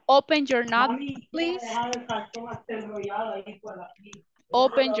 open your notebook, please.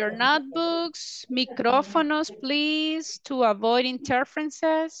 Open your notebooks, micrófonos, please, to avoid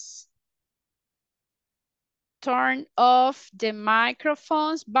interferences. Turn off the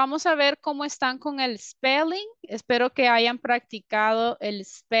microphones. Vamos a ver cómo están con el spelling. Espero que hayan practicado el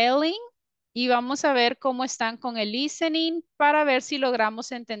spelling. Y vamos a ver cómo están con el listening para ver si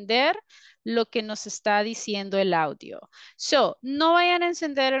logramos entender lo que nos está diciendo el audio. So, no vayan a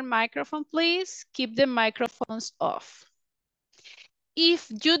encender el microphone, please. Keep the microphones off. If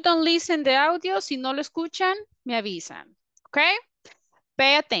you don't listen the audio, si no lo escuchan, me avisan. Okay?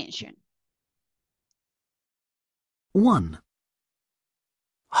 Pay attention. 1.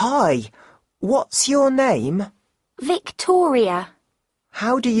 Hi, what's your name? Victoria.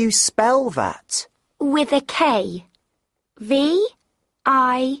 How do you spell that? With a K. V-I-K-T-O-R-I-A.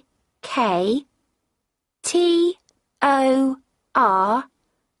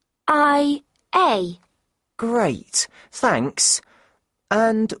 Great, thanks.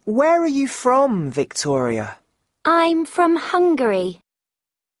 And where are you from, Victoria? I'm from Hungary.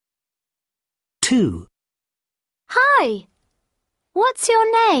 2. Hi. What's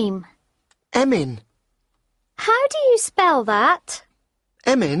your name? Emin. How do you spell that?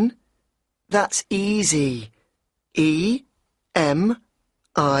 Emin? That's easy. E-M-I-N.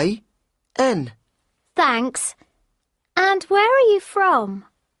 Thanks. And where are you from?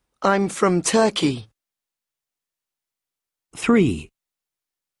 I'm from Turkey. 3.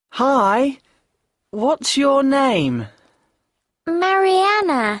 Hi. What's your name?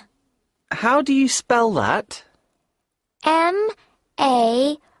 Mariana. How do you spell that?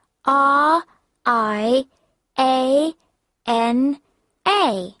 M-A-R-I-A-N-A.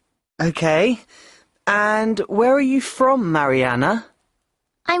 Okay. And where are you from, Mariana?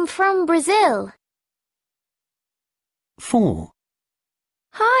 I'm from Brazil. 4.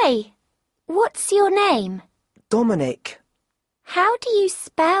 Hi. What's your name? Dominic. How do you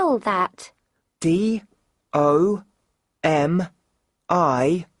spell that? D-O-M-I-N-I-K.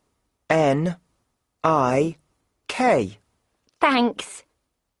 Thanks.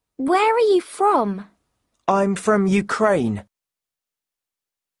 Where are you from? I'm from Ukraine.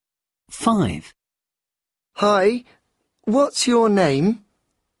 5. Hi. What's your name?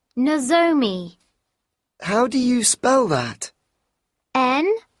 Nozomi. How do you spell that?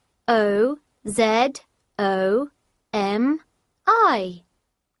 N-O-Z-O-M-I.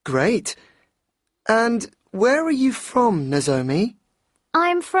 Great. And where are you from, Nozomi?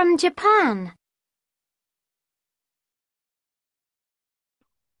 I'm from Japan.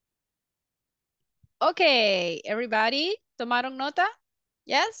 Okay, everybody, ¿tomaron nota?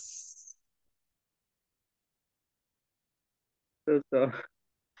 Yes? So.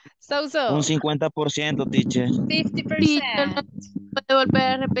 Un 50%, teacher. 50%. ¿Puede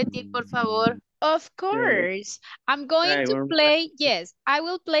volver a repetir, por favor? Of course. I'm going to play, yes, I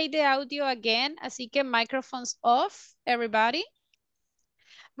will play the audio again, así que microphones off, everybody.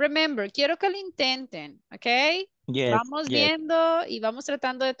 Remember, quiero que lo intenten, ¿ok? Yes, Vamos viendo y vamos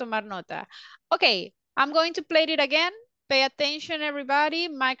tratando de tomar nota. Okay, I'm going to play it again. Pay attention, everybody.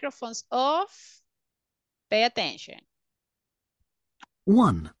 Microphones off. Pay attention.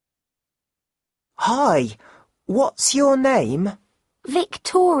 1. Hi. What's your name?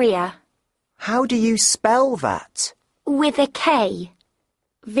 Victoria. How do you spell that? With a K.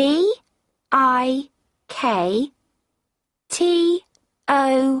 V-I-K-T-O-R-I-A.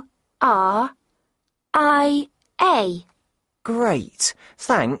 Great,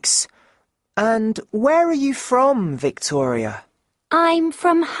 thanks. And where are you from, Victoria? I'm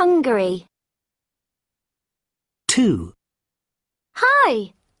from Hungary. 2.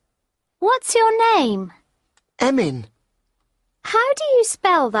 Hi. What's your name? Emin. How do you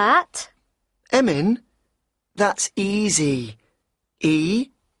spell that? Emin? That's easy. E-M-I-N.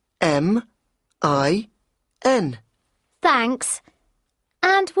 Thanks.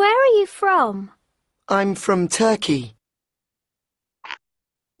 And where are you from? I'm from Turkey.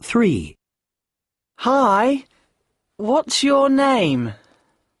 3. Hi. What's your name?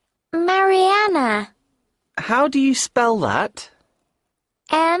 Mariana. How do you spell that?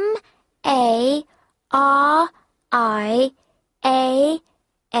 M-A-R-I-A-N-A.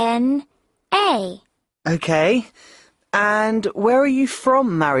 Okay. And where are you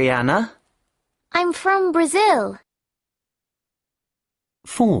from, Mariana? I'm from Brazil.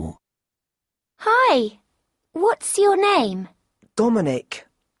 4. Hi. What's your name? Dominic.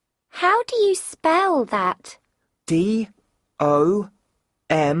 How do you spell that? D-O-M-I-N-I-K.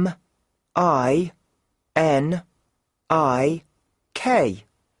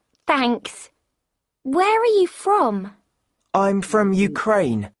 Thanks. Where are you from? I'm from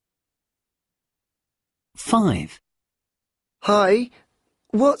Ukraine. 5. Hi.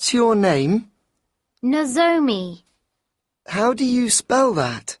 What's your name? Nozomi. How do you spell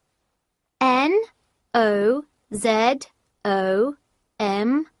that? N-O-Z-O-M-I.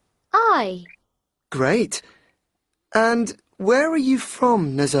 Great. And where are you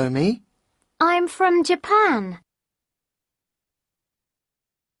from, Nozomi? I'm from Japan.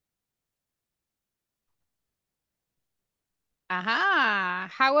 Aha.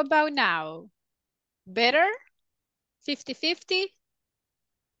 How about now? Better? 50-50?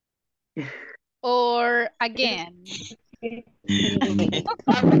 Or again?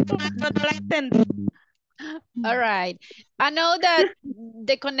 All right. I know that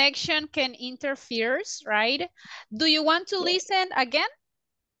the connection can interfere, right? Do you want to listen again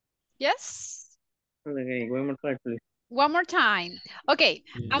Yes? Okay, one more time, please. One more time. Okay,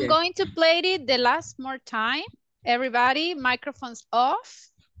 I'm Yes. going to play it the last more time. Everybody, microphones off.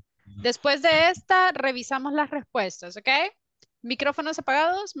 Después de esta, revisamos las respuestas, ¿ok? Micrófonos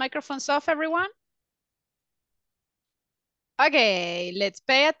apagados, microphones off, everyone. Okay, let's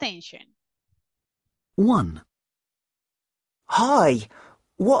pay attention. 1. Hi,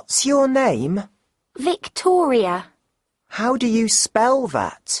 what's your name? Victoria. How do you spell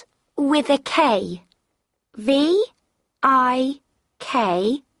that? With a K. V-I-K-T-O-R-I-A.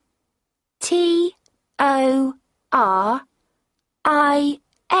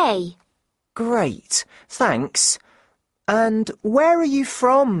 Great, thanks. And where are you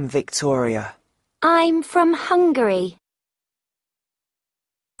from, Victoria? I'm from Hungary.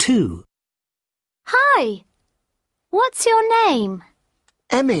 2. Hi. What's your name?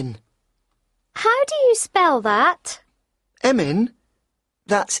 Emin. How do you spell that? Emin?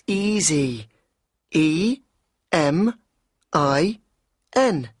 That's easy. E-M-I-N.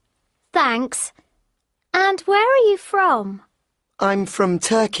 Thanks. And where are you from? I'm from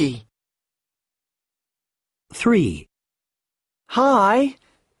Turkey. 3. Hi,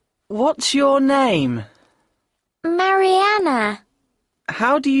 what's your name? Mariana.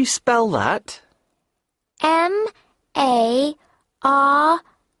 How do you spell that?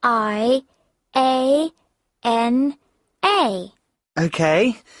 M-A-R-I-A-N-A.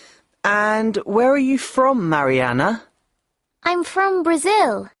 Okay. And where are you from, Mariana? I'm from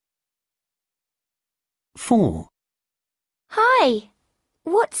Brazil. 4. Hi.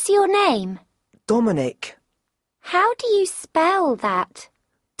 What's your name? Dominic. How do you spell that?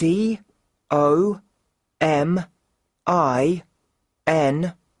 D-O-M-I-N-I-K.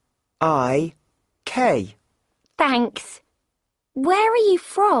 Thanks. Where are you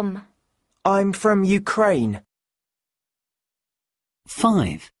from? I'm from Ukraine.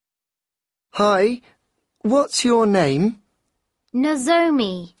 5. Hi, what's your name?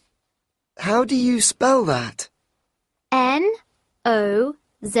 Nozomi. How do you spell that? N-O-Z-O-M-I.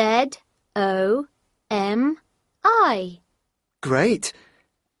 Great.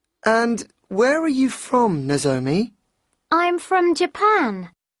 And where are you from, Nozomi? I'm from Japan.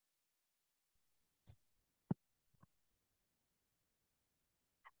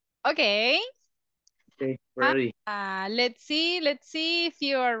 Okay. Okay, ready. Let's see if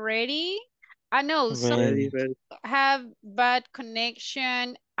you are ready. I know some Ready, ready. have bad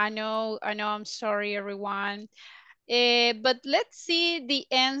connection. I know, I'm sorry, everyone. But let's see the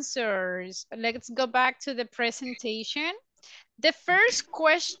answers. Let's go back to the presentation. The first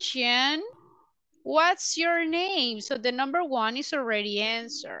question, what's your name? So the number 1 is already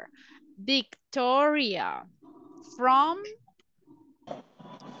answered. Victoria, from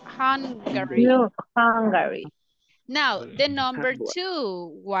Hungary. No, Hungary. Now, the number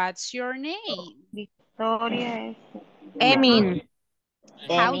 2, what's your name? Victoria. Emin.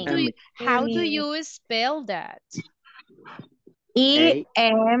 How do you spell that?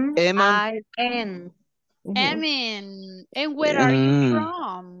 E-M-I-N. Emin. And where are you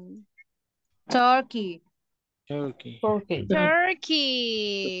from? Turkey. Turkey.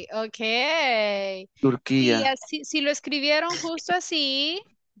 Turkey. Okay. Turquía. Si lo escribieron justo así,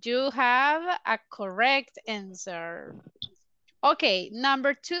 you have a correct answer. Okay,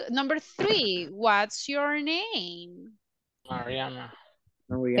 number 3, what's your name? Mariana.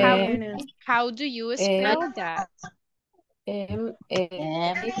 How do you spell that?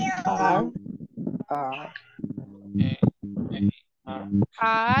 M-A-R.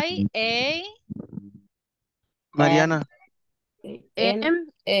 I-A. Mariana.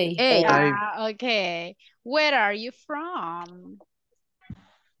 M-A. Okay. Where are you from?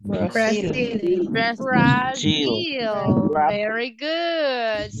 Brazil. Brazil. Very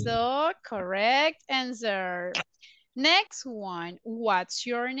good. So, correct answer. Next one. What's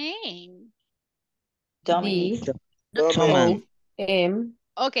your name? Dominic. D-O-M.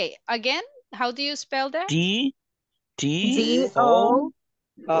 Okay, again, how do you spell that? D-O-M-I-N-I-K.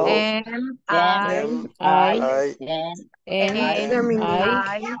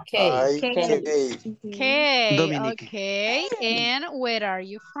 Dominic. Okay. And where are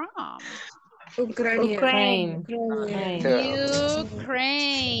you from? Ukraine.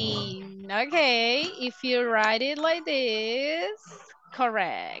 Ukraine. Okay. If you write it like this,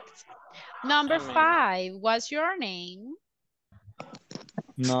 correct. Number 5, what's your name?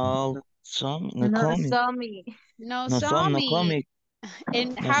 Nozomi.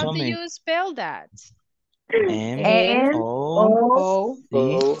 And how do you spell that? N-O-Z-O-M-I.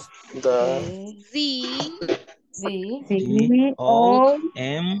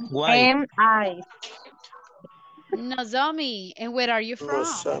 Nozomi. And where are you from?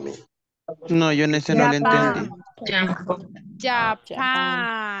 No, yo en ese no le entendí.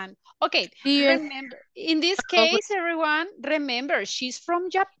 Japan. Okay, remember, in this case, everyone, remember, she's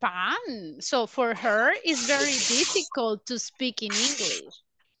from Japan. So for her, it's very difficult to speak in English,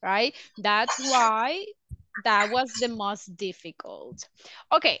 right? That's why that was the most difficult.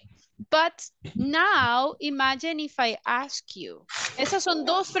 Okay, but now imagine if I ask you. Esas son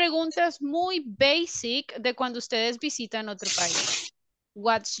dos preguntas muy basic de cuando ustedes visitan otro país.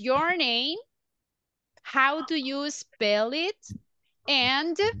 What's your name? How do you spell it?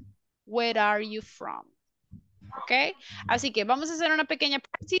 And where are you from? Okay, así que vamos a hacer una pequeña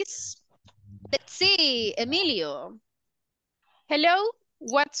practice. Let's see, Emilio. Hello,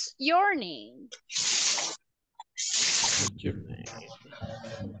 what's your name?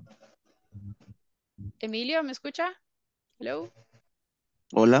 Emilio, ¿me escucha? Hello.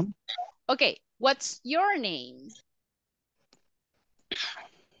 Hola. Okay, what's your name?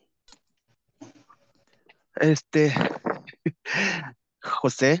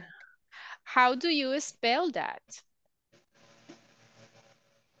 José. How do you spell that?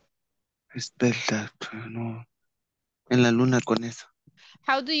 Spell that, no. En la luna con eso.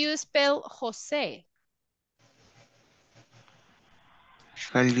 How do you spell José?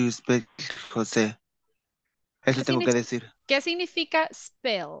 How do you spell José? Eso tengo que decir. ¿Qué significa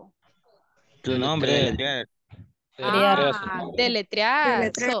spell? Tu nombre, deletrear.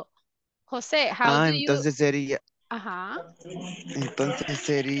 Deletrear. So, José, how do you... entonces sería... Ajá. Entonces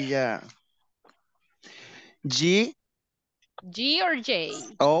sería... G. G or J?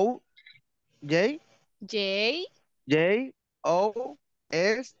 O. J. J. J. O.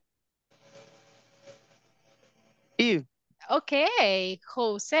 S. E. Okay,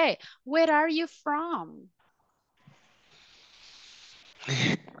 Jose, where are you from?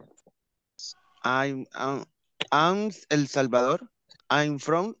 I'm El Salvador. I'm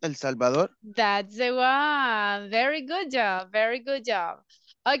from El Salvador. That's the one. Very good job. Very good job.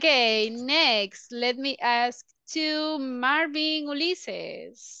 Okay, next, let me ask to Marvin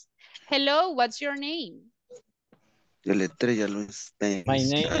Ulises. Hello, what's your name? My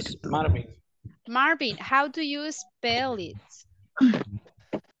name is Marvin. Marvin, how do you spell it?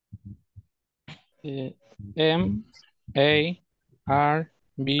 M-A-R-B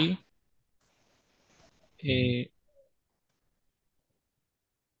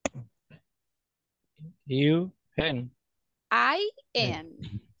U-N.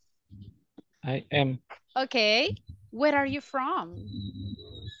 I-N. I-M. Okay, where are you from?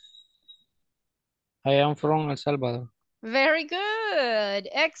 I am from El Salvador. Very good.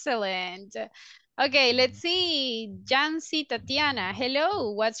 Excellent. Okay, let's see. Jancy Tatiana.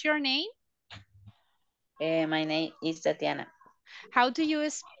 Hello, what's your name? My name is Tatiana. How do you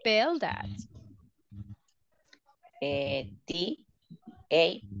spell that? T-A-T-I-A-M-A.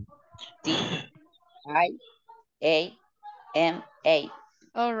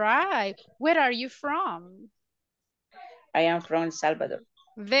 All right. Where are you from? I am from El Salvador.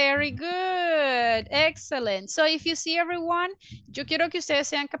 Very good. Excellent. So if you see everyone, yo quiero que ustedes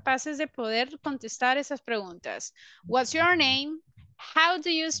sean capaces de poder contestar esas preguntas. What's your name? How do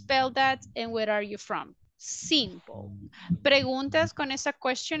you spell that? And where are you from? Simple. ¿Preguntas con esa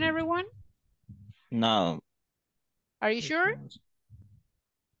question, everyone? No. Are you sure?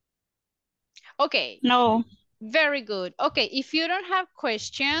 Okay. No. Very good. Okay, if you don't have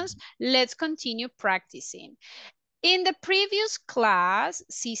questions, let's continue practicing. In the previous class,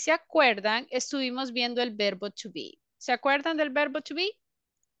 si se acuerdan, estuvimos viendo el verbo to be. ¿Se acuerdan del verbo to be?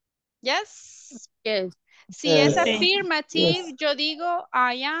 Yes. Yes. Si es affirmative, yo digo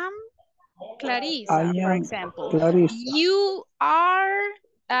I am Clarissa, for example. Clarissa. You are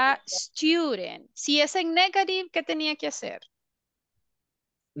a student. Si es en negative, ¿qué tenía que hacer?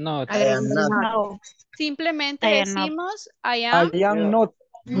 No. No. Simplemente I am not. decimos I am. I am not.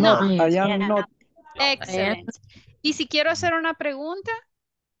 No. I am not. Excellent. Y si quiero hacer una pregunta.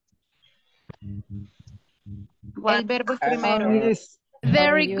 El verbo es primero.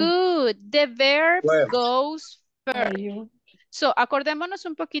 Very good. The verb Where? goes first. So, acordémonos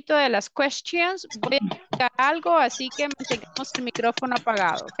un poquito de las questions. Voy a explicar algo, así que mantengamos el micrófono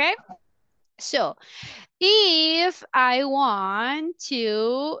apagado, ¿ok? So, if I want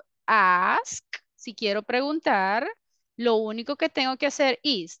to ask, si quiero preguntar, lo único que tengo que hacer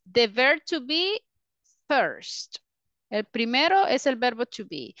es the verb to be first. El primero es el verbo to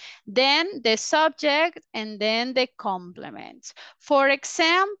be. Then the subject and then the complement. For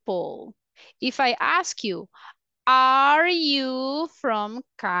example, if I ask you, are you from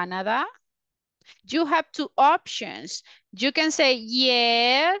Canada? You have two options. You can say,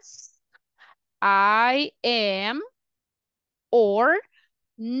 yes, I am, or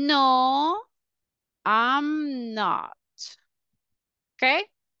No, I'm not. ¿Ok?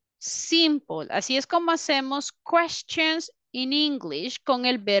 Simple. Así es como hacemos questions in English con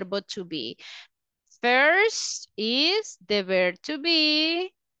el verbo to be. First is the verb to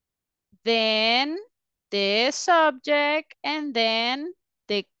be, then the subject, and then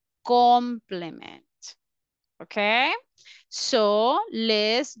the complement. Okay? So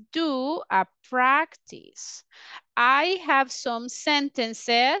let's do a practice. I have some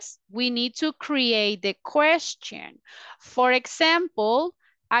sentences. We need to create the question. For example,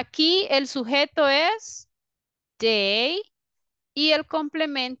 aquí el sujeto es they y el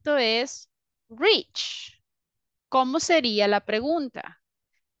complemento es reach. ¿Cómo sería la pregunta?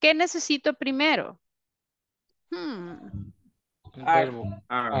 ¿Qué necesito primero? Un Are. verbo.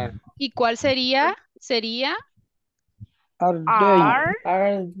 Are. ¿Y cuál sería? Sería Are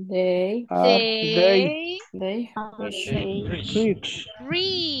Are they they Rich. rich?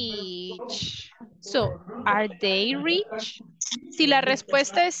 reach. So, are they rich? Si la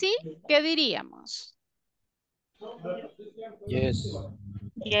respuesta es sí, ¿qué diríamos? Yes.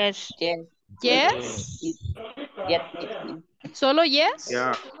 yes yes Yes. it, yes it is ¿Solo yes?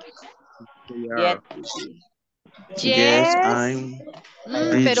 Yeah, they yes are. it is Yes, Yes. I'm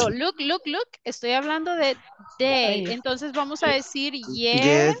Pero rich. look, estoy hablando de they. ellos Entonces vamos a decir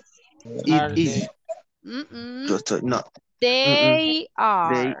yes. Yes, it Are is. they? Yo estoy, no. They They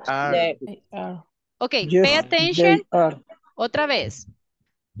are. are. they are Ok, pay Yes, attention. they are. Otra vez.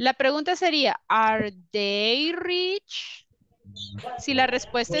 La pregunta sería, ¿are they rich? Si la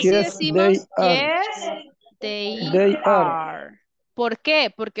respuesta es sí, Yes, they decimos are. yes, they They are. are. ¿Por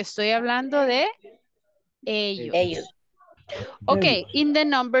qué? Porque estoy hablando de ellos ellos. Okay, in the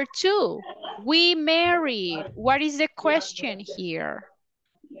number 2, we married. What is the question here?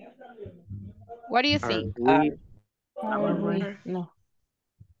 What do you Are think? we are we no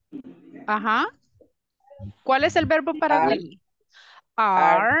Ajá. ¿Cuál es el verbo para are we?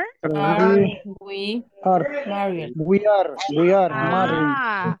 Are. are we Are. married We are. We are married.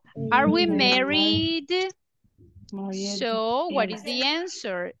 Ah, are we married married? married So, what yes is the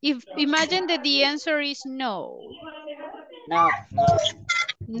answer? If imagine that the answer is no. no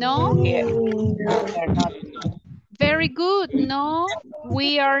No? we are not Very good. No,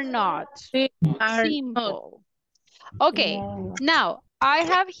 we are not. We are not. Simple. we Okay, are not now I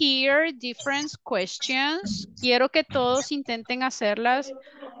have here different questions. Quiero que todos intenten hacerlas.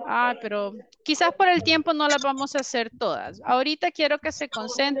 Ah, pero quizás por el tiempo no las vamos a hacer todas. Ahorita quiero que se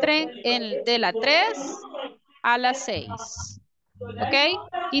concentren en de la 3 a la 6. ¿Ok?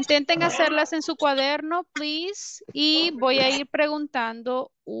 Intenten hacerlas en su cuaderno, please. Y voy a ir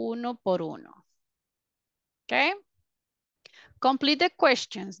preguntando uno por uno. ¿Ok? Complete the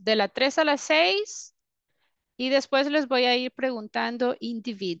questions de la 3 a la 6. Y después les voy a ir preguntando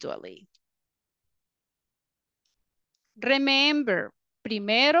individually. Remember,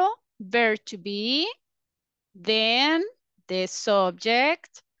 primero, verb to be, then the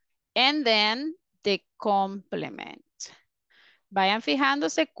subject, and then the complement. Vayan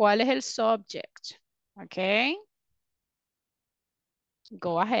fijándose cuál es el subject. ¿Ok?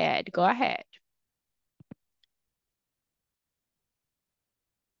 Go ahead, go ahead.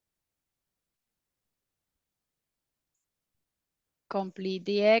 Complete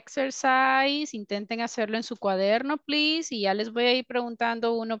the exercise. Intenten hacerlo en su cuaderno, please. Y ya les voy a ir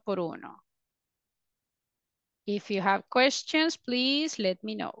preguntando uno por uno. If you have questions, please let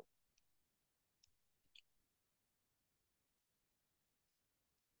me know.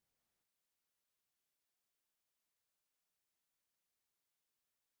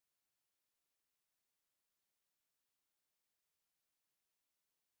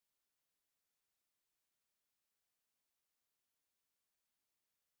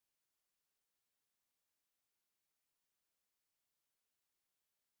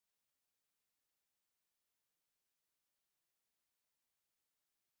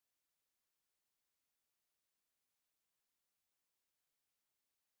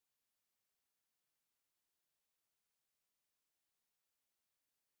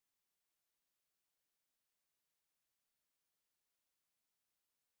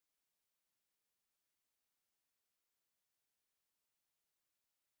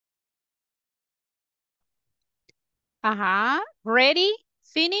 Ajá. Ready?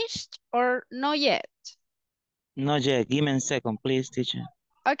 Finished? Or not yet? Not yet. Give me a second, please, teacher.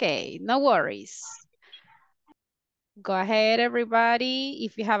 Okay, no worries. Go ahead, everybody.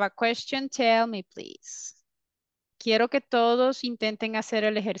 If you have a question, tell me, please. Quiero que todos intenten hacer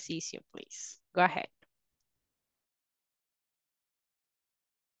el ejercicio, please. Go ahead.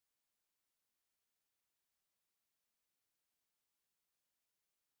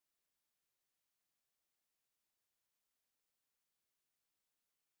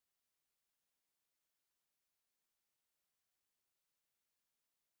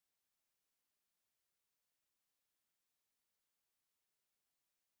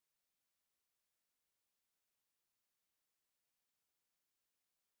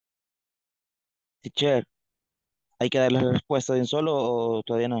 Teacher, ¿hay que dar la respuesta de un solo o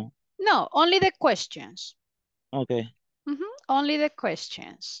todavía no? No, only the questions. Okay. Only the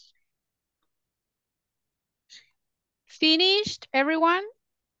questions. Finished, everyone?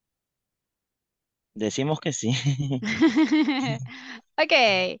 Decimos que sí.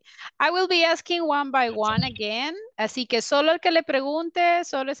 Okay, I will be asking one by one again. Así que solo el que le pregunte,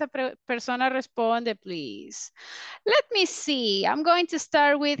 solo esa persona responde, please. Let me see. I'm going to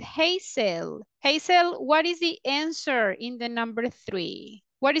start with Hazel. Hazel, what is the answer in the number 3?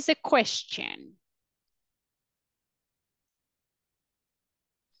 What is the question?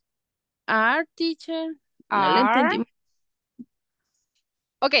 Are, teacher. No le Are. entendí.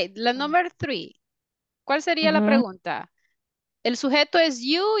 Ok, la number 3. ¿Cuál sería la pregunta? El sujeto es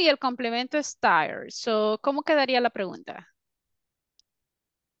you y el complemento es tired. So, ¿cómo quedaría la pregunta?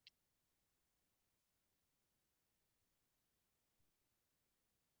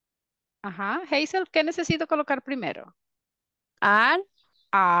 Ajá, Hazel, ¿qué necesito colocar primero? Are.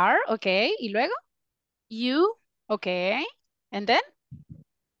 Are, ok. ¿Y luego? You. Ok. And then?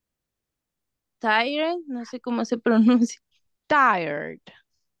 Tired. No sé cómo se pronuncia. Tired.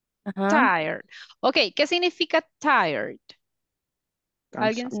 Ajá. Tired. Ok, ¿qué significa tired?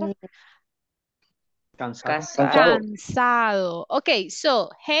 ¿Alguien sabe? Cansado. Cansado. Ok, so,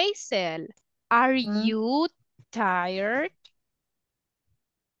 Hazel, are you tired?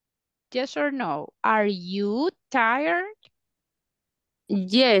 Yes or no? Are you tired?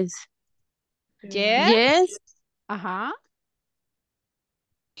 Yes. Yes. Yes. Ajá.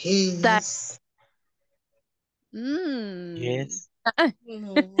 Yes. Yes.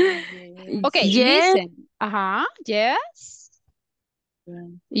 Ok, Yes. listen. Ajá, yes.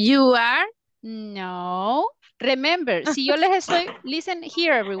 You are. No. Remember, si yo les estoy, listen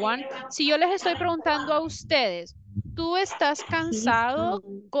here everyone, si yo les estoy preguntando a ustedes, ¿tú estás cansado?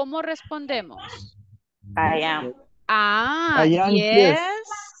 ¿Cómo respondemos? I am. Ah, I am, yes. yes,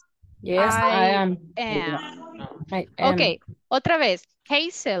 Yes, I am. am. I am. Ok, otra vez.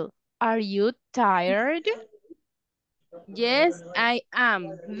 Hazel, are you tired? Yes, I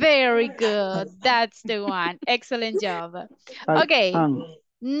am. Very good. That's the one. Excellent job. I Okay, am.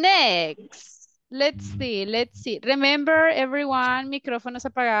 next. Let's see, let's see. Remember, everyone, micrófonos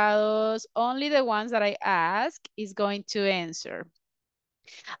apagados. Only the ones that I ask is going to answer.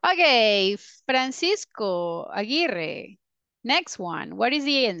 Okay, Francisco Aguirre. Next one. What is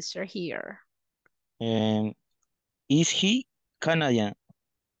the answer here? Is he Canadian?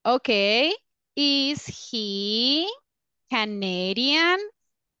 Okay. Is he Canadian?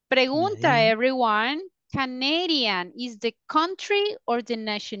 Pregunta, everyone. Canadian is the country or the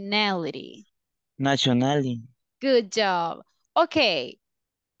nationality? Nationally. Good job. Okay.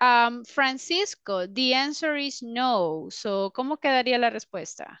 Francisco, the answer is no. So, ¿cómo quedaría la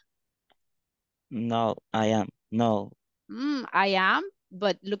respuesta? No, I am. No. I am,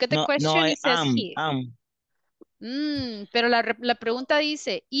 but look at the No, question, I it says am. he. Pero la pregunta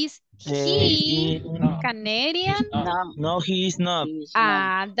dice, is He, he Canadian? no, he is not.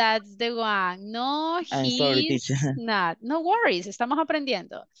 That's the one. No, I'm sorry, teacher. he's not. No worries, estamos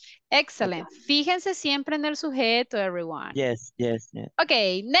aprendiendo. Excellent. Fíjense siempre en el sujeto, everyone. Yes, yes, yes.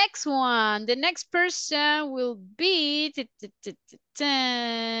 Okay, next one. The next person will be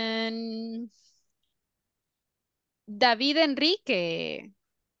David Enrique.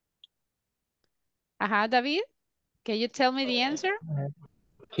 Ajá, David. Can you tell me the answer?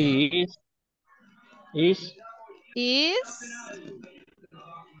 He is Is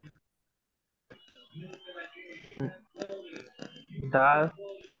that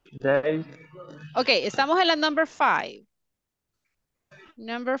they okay, estamos en la number 5.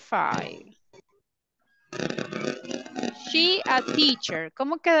 Number 5. She a teacher.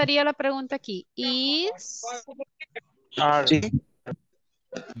 ¿Cómo quedaría la pregunta aquí? Is are Sí.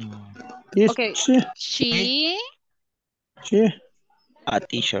 Is okay. she She A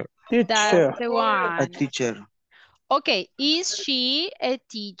teacher. that's teacher? the A one. teacher. Okay, is she a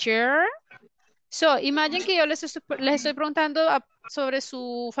teacher? So, imagine que yo les estoy preguntando sobre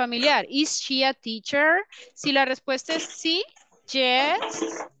su familiar. Is she a teacher? Si la respuesta es sí, yes.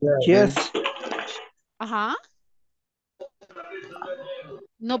 Yes. Ajá.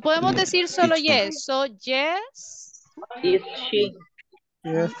 No podemos decir solo Teacher. yes. So, yes. Is she?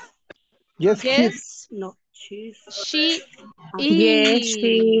 Yes. Yes, Yes. No, she's. She Yes,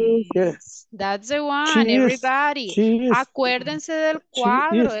 she. Yes. That's the one, She is. everybody. She is. Acuérdense del She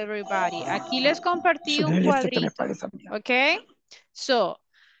cuadro, is. everybody. Aquí les compartí Se un debería que me cuadrito, pague esa mierda. ¿ok? So,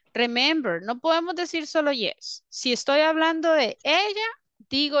 remember, no podemos decir solo yes. Si estoy hablando de ella,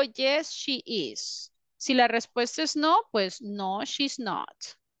 digo yes, she is. Si la respuesta es no, pues no, she's not.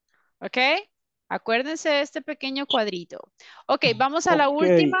 ¿Ok? Acuérdense de este pequeño cuadrito. Ok, vamos a la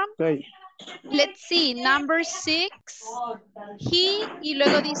última. Okay. Let's see, number 6. He y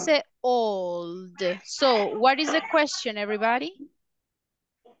luego dice old. So, what is the question, everybody?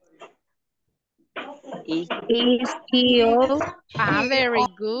 Is he old? Very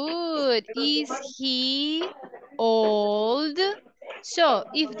good. Is he old? So,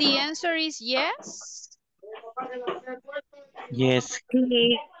 if the answer is yes. Yes.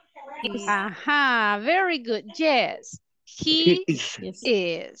 Very good. Yes, he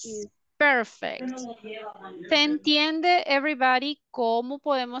is. Perfect. ¿Se entiende, everybody, cómo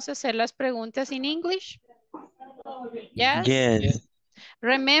podemos hacer las preguntas en English? Yes? Yes.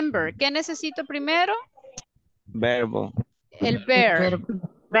 Remember, ¿qué necesito primero? Verbo. El verb,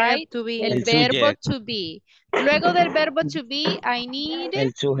 right? To be. El El verbo subject. to be. Luego del verbo to be, I need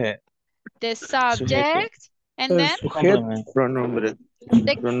El sujeto. the subject, and then Pronombre.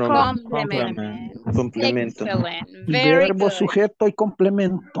 the complement. Complemento. Excellent. Very Verbo, good. sujeto y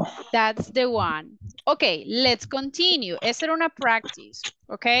complemento. That's the one. Okay, let's continue. Esa era una practice.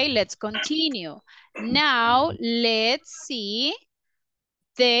 Okay, let's continue. Now, let's see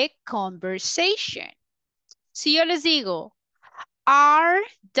the conversation. Si yo les digo, are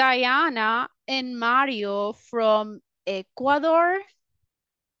Diana and Mario from Ecuador?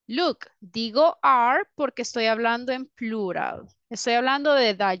 Look, digo are porque estoy hablando en plural. Estoy hablando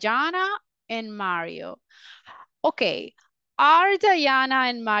de Diana and Mario. Okay, are Diana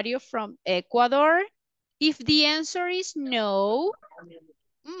and Mario from Ecuador? If the answer is no,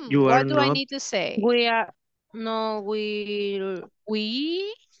 You are what do I not. need to say? We are. No, we.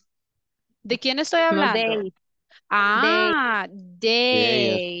 We. ¿De quién estoy No, hablando?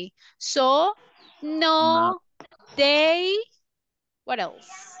 They. So, no, they. What else?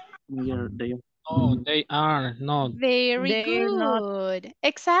 Oh, they are not. Very They're not. good.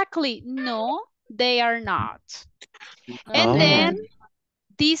 Exactly. No, they are not. And Oh. then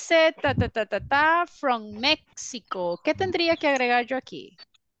dice from Mexico. ¿Qué tendría que agregar yo aquí?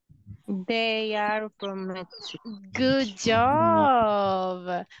 They are from Mexico. Good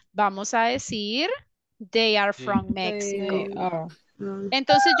job. Vamos a decir, they are from Mexico. They are.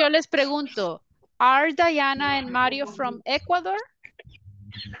 Entonces yo les pregunto, ¿are Diana and Mario from Ecuador?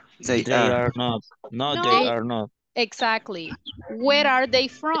 They They are. are not. No, No. they are not. Exactly. Where are they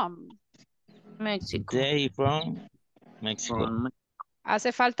from? Mexico. They from Mexico.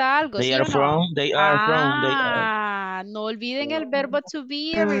 Hace falta algo, They ¿sí are o no? from, they are from, they are. No olviden el verbo to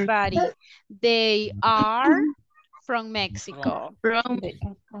be, everybody. They are from Mexico.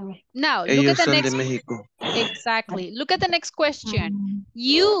 Now, look Ellos at the son de next. México. Exactly. Look at the next question.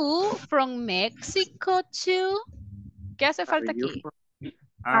 You from Mexico too? ¿Qué hace falta aquí?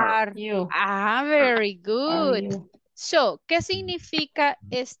 Are you? Very good. So, ¿qué significa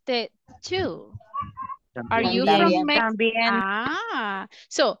este to? Are you from Mexico? También.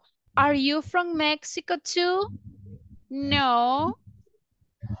 So, are you from Mexico too? No.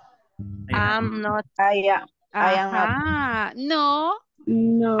 I'm not. I am not. No,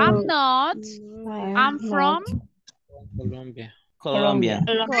 No. I'm not. I'm from Colombia. Colombia.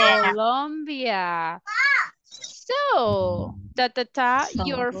 Colombia. So,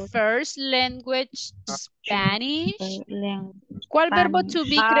 your first language, Spanish. ¿Cuál verbo to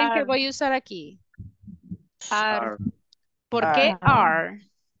be creen que voy a usar aquí? Are. ¿Por qué are?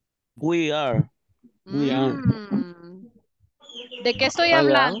 We are. We are. ¿De qué estoy I am.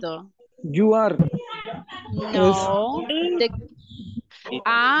 hablando? You are. No.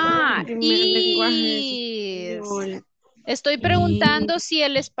 Is. Estoy preguntando si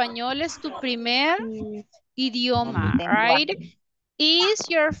el español es tu primer idioma, right? Is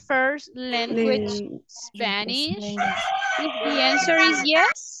your first language Spanish? If the answer is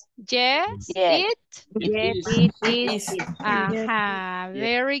yes, Yes. it Is.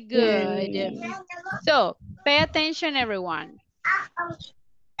 very good. So, pay attention, everyone.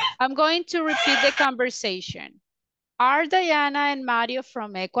 I'm going to repeat the conversation. Are Diana and Mario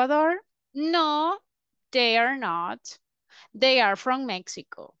from Ecuador? No, they are not. They are from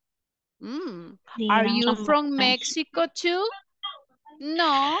Mexico. Are you from Mexico too?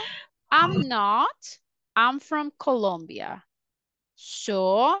 No, I'm not. I'm from Colombia.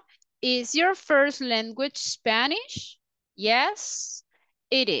 So, is your first language Spanish? Yes,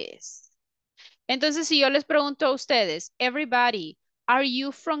 it is. Entonces, si yo les pregunto a ustedes, everybody, are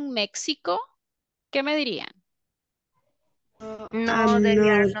you from Mexico? ¿Qué me dirían? No, they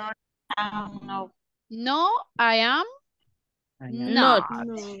are not. No. No, I am not.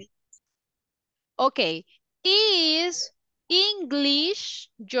 Okay, is English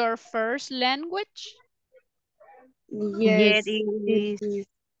your first language? Yes, it is.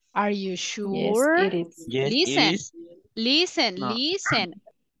 Are you Yes, sure? it is. Yes, it Listen, is. listen, No. listen.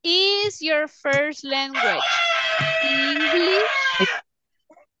 Is your first language English?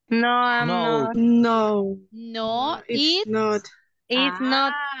 No, I'm No. not. No, No, it's not. It's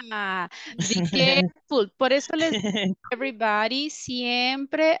not. Be careful. Por eso les digo, everybody,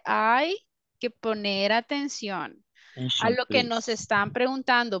 siempre hay que poner atención a Attention, lo que nos please. están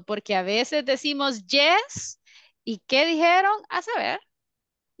preguntando, porque a veces decimos yes, ¿y qué dijeron? A saber.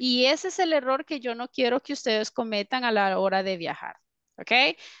 Y ese es el error que yo no quiero que ustedes cometan a la hora de viajar. ¿Ok?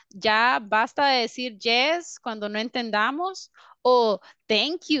 Ya basta de decir yes cuando no entendamos o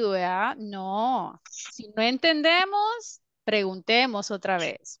thank you, ¿verdad? No. Si no entendemos, preguntemos otra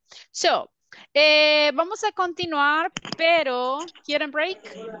vez. So, vamos a continuar, pero ¿quieren break?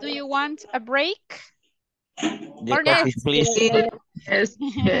 Do you want a break? The Or not? office, please. Yes,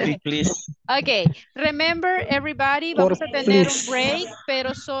 Office, please. Ok, remember everybody, Por vamos a tener un please. break,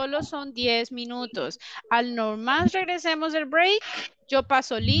 pero solo son 10 minutos. Al normal regresemos del break, yo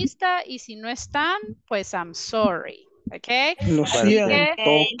paso lista y si no están, pues I'm sorry. Ok, Lo así Perfect. que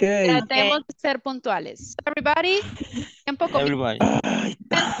siento, ok. tratemos de ser puntuales. So everybody, tiempo comienza. Everybody.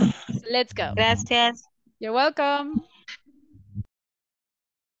 Let's go. Gracias. You're welcome.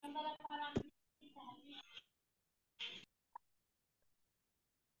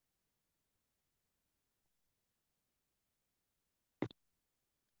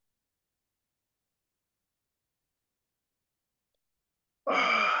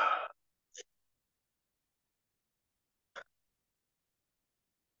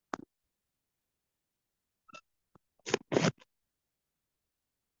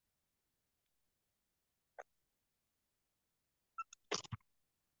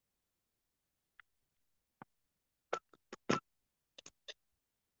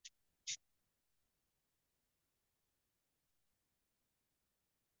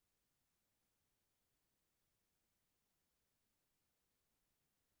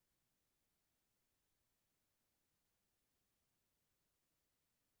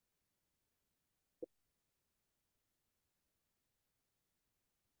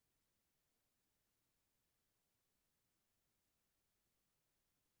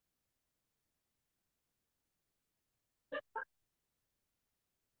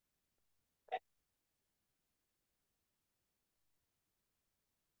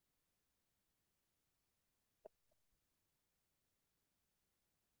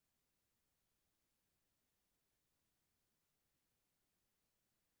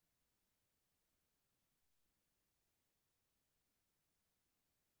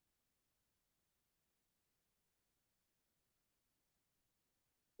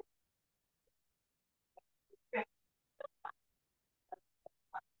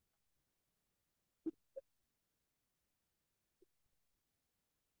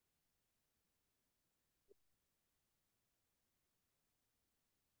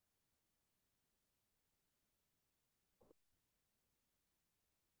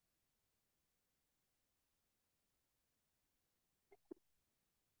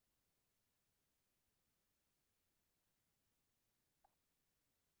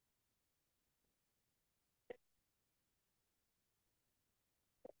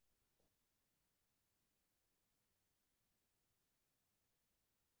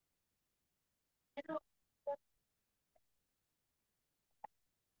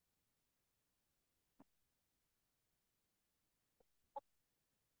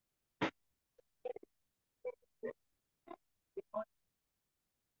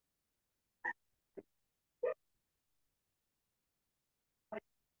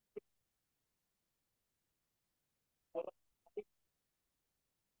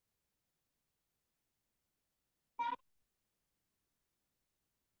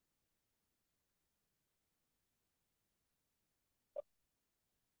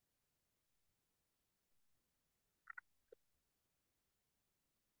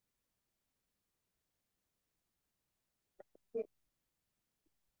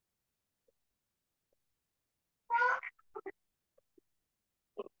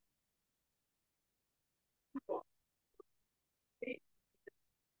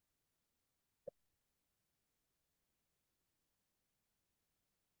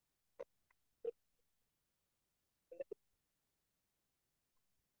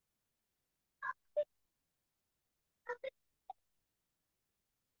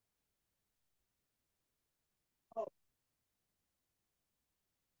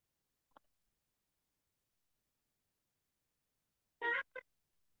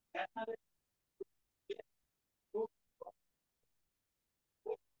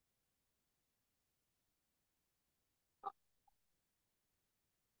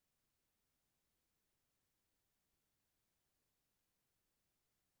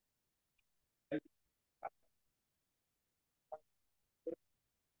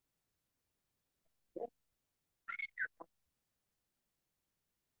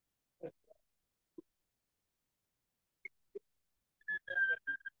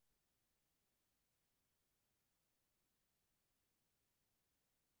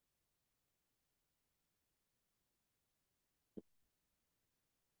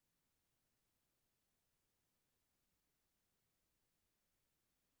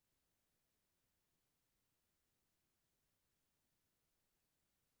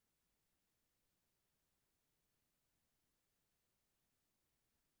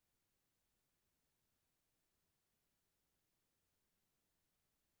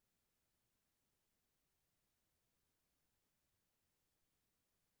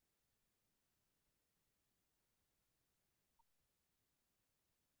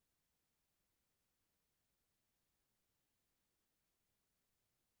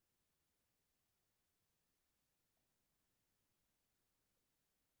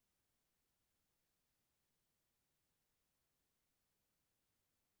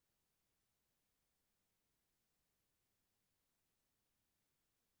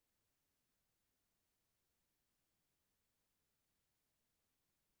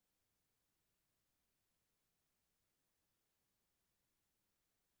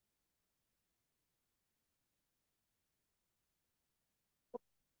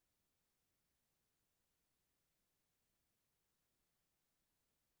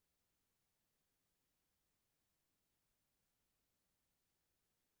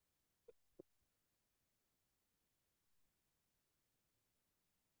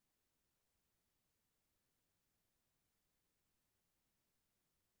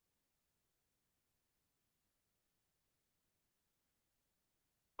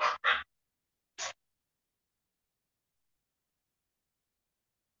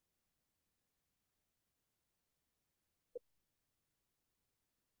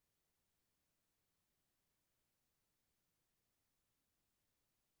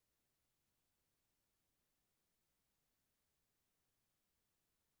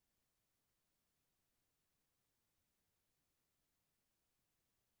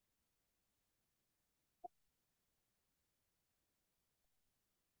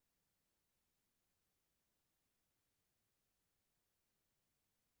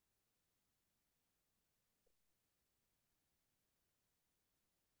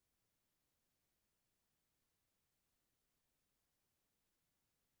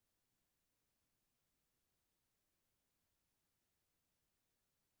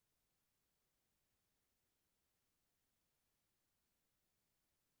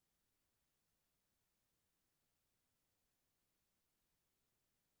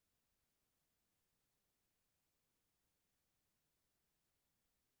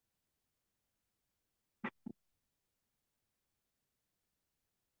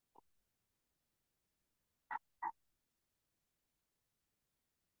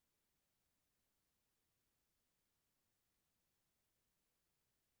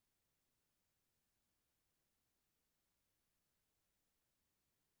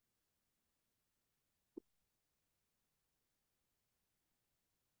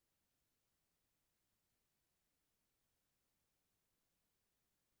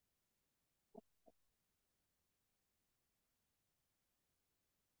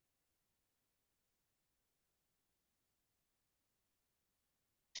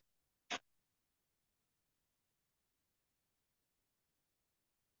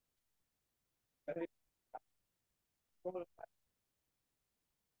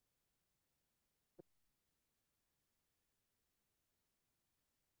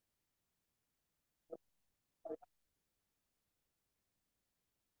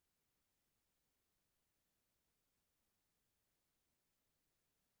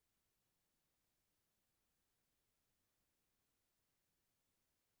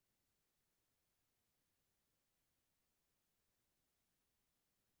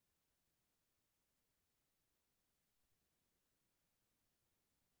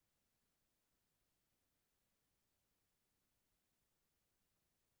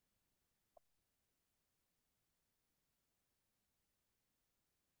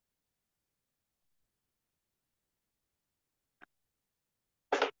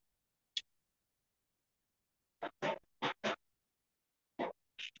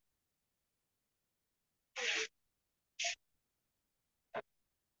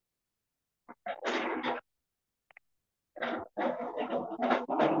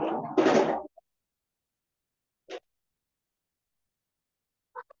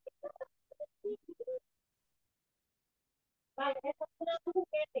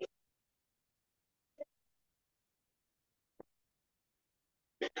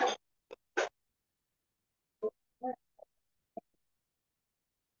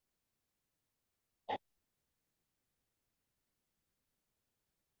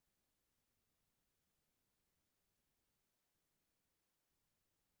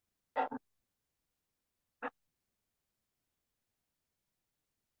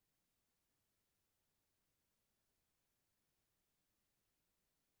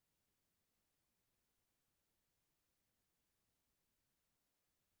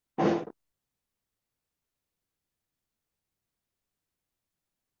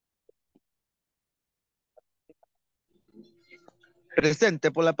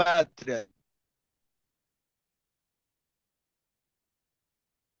 Presente por la patria.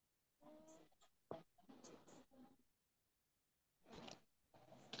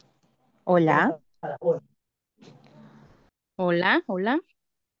 Hola. Hola, hola.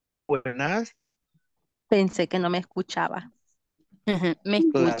 Buenas. Pensé que no me escuchaba. ¿Me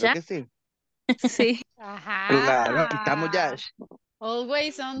Claro escucha? que sí. Sí. Claro, estamos ya. Ajá.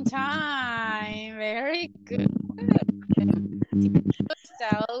 Always on time. Very good.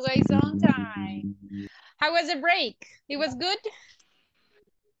 Always on time. How was the break? It was good?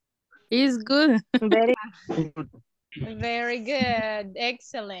 It's good. Very Very good.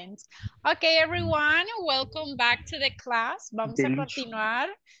 Excellent. Okay, everyone, welcome back to the class. Vamos a Delicious. continuar.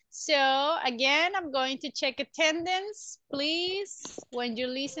 So, again, I'm going to check attendance. Please, when you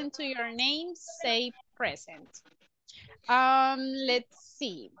listen to your name, say present. Let's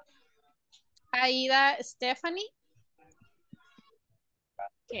see. Aida Stephanie.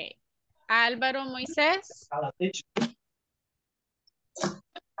 Okay. Álvaro Moisés.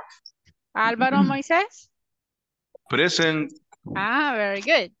 Álvaro Moisés. Present. Ah, very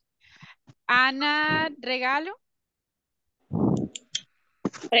good. Ana Regalo.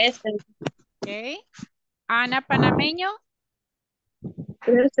 Present. Okay. Ana Panameño.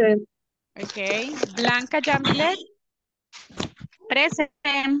 Present. Okay. Blanca Yamilet.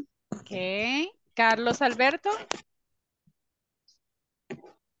 Present. Okay. Carlos Alberto.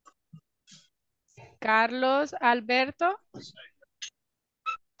 Carlos Alberto.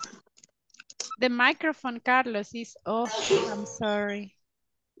 The microphone, Carlos, is off. I'm sorry.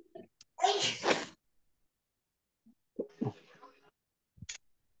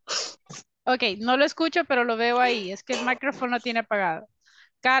 Ok, no lo escucho, pero lo veo ahí. Es que el micrófono tiene apagado.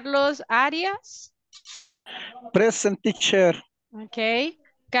 Carlos Arias. Present, teacher. Ok.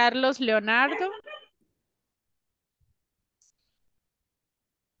 Carlos Leonardo.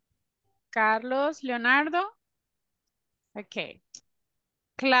 Carlos Leonardo. Ok.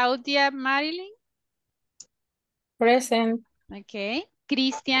 Claudia Marilyn. Present. Ok.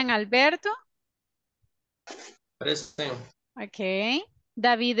 Cristian Alberto. Present. Ok.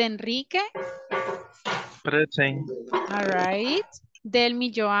 David Enrique. Present. All right.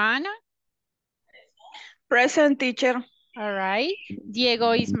 Delmi Joana. Present, teacher. All right.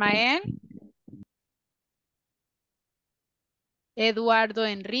 Diego Ismael. Eduardo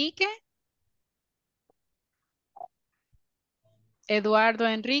Enrique. Eduardo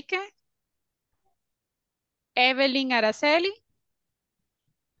Enrique. Evelyn Araceli.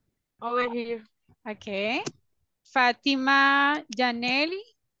 Over here. Okay. Fátima Janelli.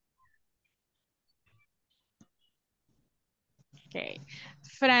 Okay.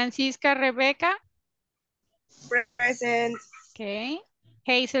 Francisca Rebeca. Present. Okay.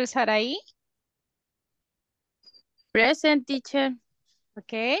 Hazel Saraí. Present, teacher.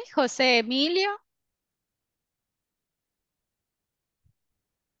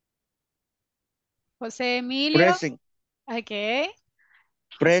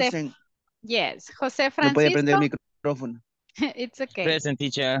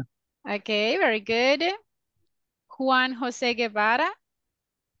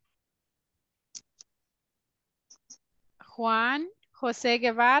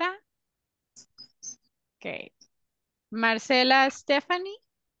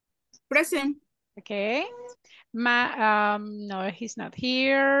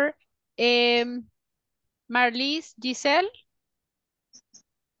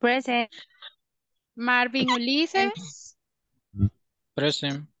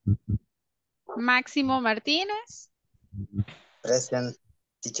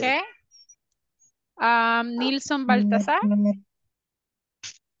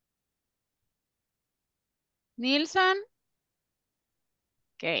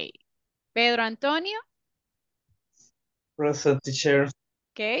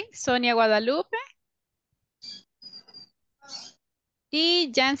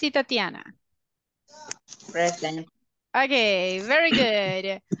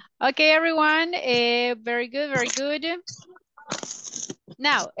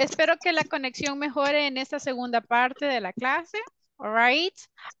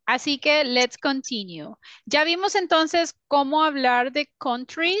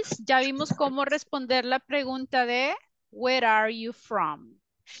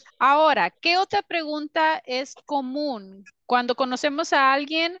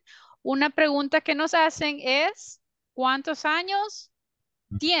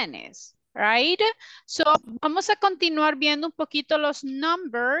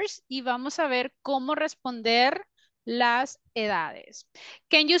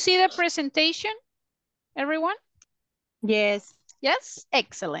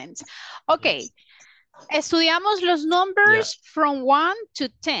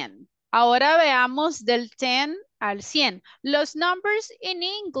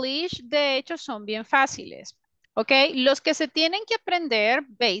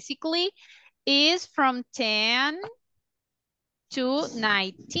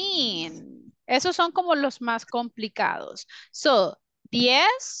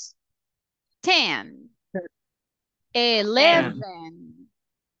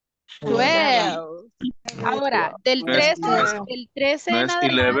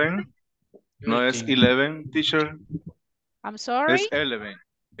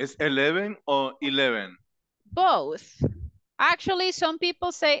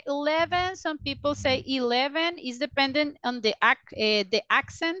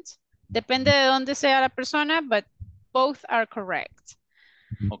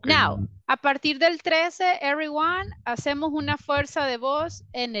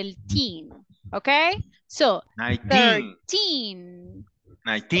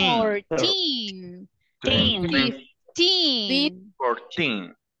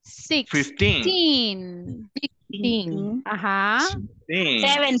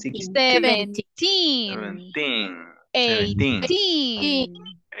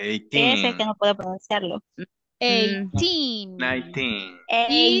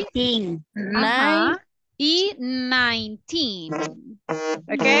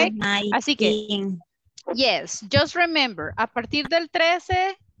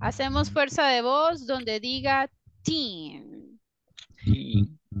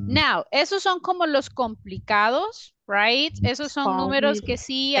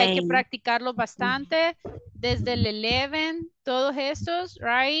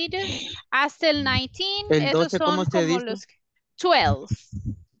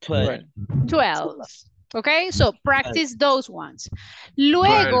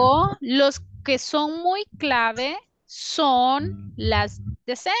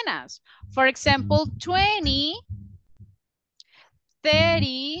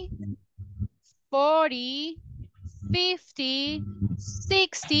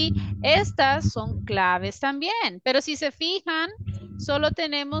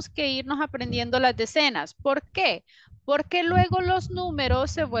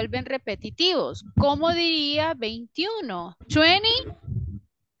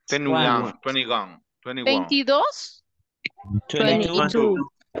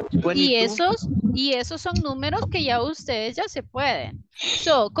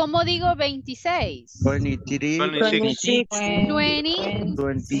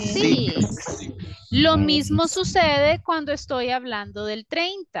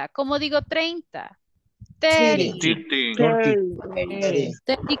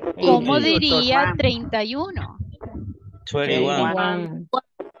 21.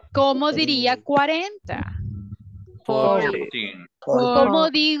 ¿Cómo diría 40? 14. ¿Cómo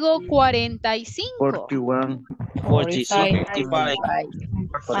digo 45? 41. 45.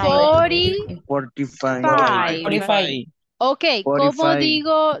 45. 45. Ok, ¿cómo 45.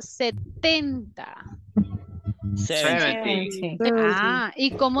 digo 70? 70. Ah,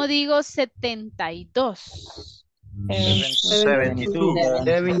 ¿y cómo digo 72? 72.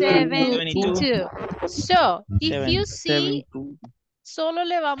 72. So, if you see, 72. solo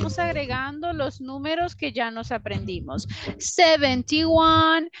le vamos agregando los números que ya nos aprendimos.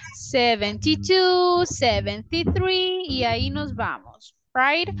 71, 72, 73 y ahí nos vamos.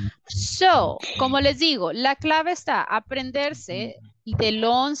 Right? So, como les digo, la clave está aprenderse del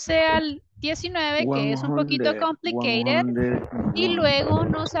 11 al 19, que es un poquito 100. complicated, y 101. luego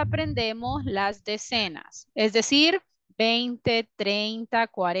nos aprendemos las decenas, es decir, 20, 30,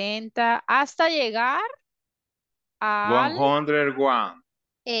 40, hasta llegar al 101.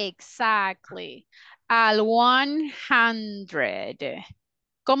 exactly, al 100.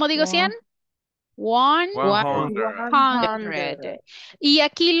 ¿Cómo digo 100? 100. Y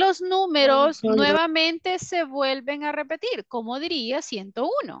aquí los números nuevamente se vuelven a repetir. ¿Cómo diría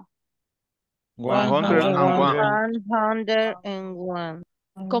 101? 101. 101.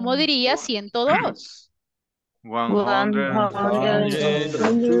 ¿Cómo diría 102? 102.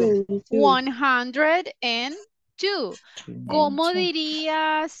 102. ¿Cómo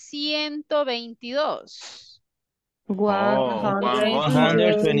diría 122?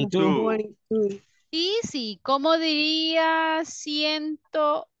 122. Easy. ¿Cómo diría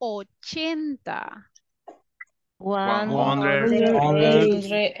 180?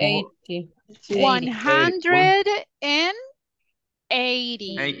 180.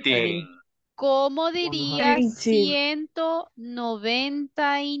 180. ¿Cómo diría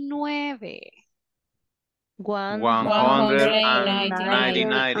 199?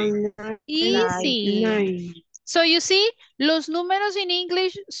 199. Easy. So you see, los números en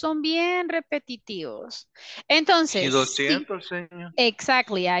English son bien repetitivos. Entonces, ¿Y 200, señor?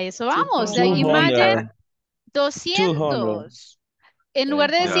 exactly, a eso vamos. 200. Imagine 200. En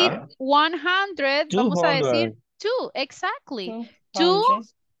lugar de decir Ya. 100, vamos a decir 2, exactly.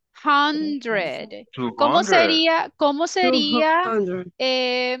 200. ¿Cómo 200. sería 200.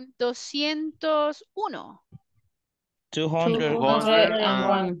 201?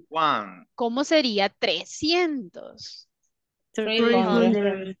 201. ¿Cómo sería 300?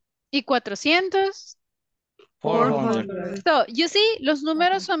 300. ¿Y 400? 400. So, you see, los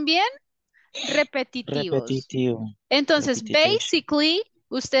números son bien repetitivos. Repetitivo. Entonces, Repetitive. basically,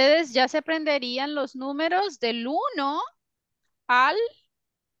 ustedes ya se aprenderían los números del 1 al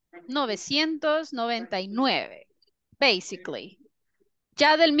 999, basically.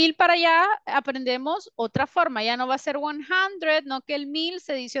 Ya del 1000 para allá aprendemos otra forma. Ya no va a ser 100, no que el 1000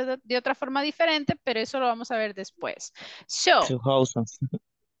 se dice de otra forma diferente, pero eso lo vamos a ver después. So, 2000.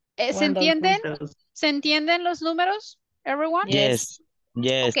 ¿se entienden? ¿Se entienden los números, everyone? Yes.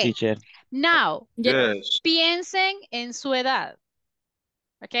 Yes, Okay. teacher. Now, Yes. piensen en su edad.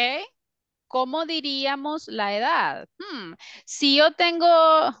 ¿Ok? ¿Cómo diríamos la edad? Si yo tengo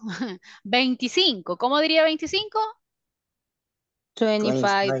 25, ¿cómo diría 25?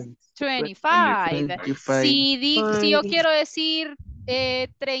 25. 25. Si yo quiero decir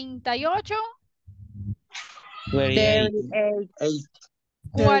 38, 38.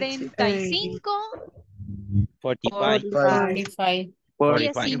 45, 45.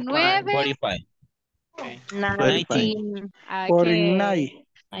 19, 45. 19. Okay. 49.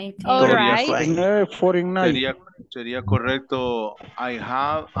 All right. 49. Sería correcto. I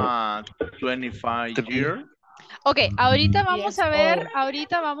have a 25 year. Ok, ahorita vamos a ver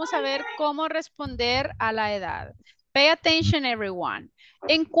cómo responder a la edad. Pay attention, everyone.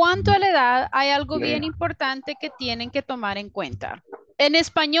 En cuanto a la edad, hay algo bien importante que tienen que tomar en cuenta. En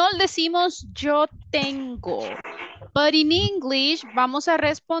español decimos yo tengo, but in English vamos a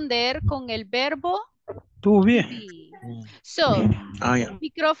responder con el verbo Tuve. be. So,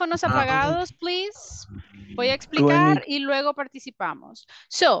 micrófonos apagados, please. Voy a explicar y luego participamos.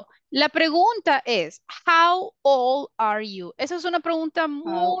 So, la pregunta es, how old are you? Esa es una pregunta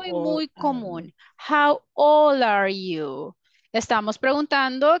muy común. How old are you? Estamos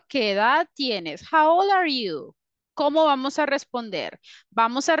preguntando qué edad tienes. How old are you? ¿Cómo vamos a responder?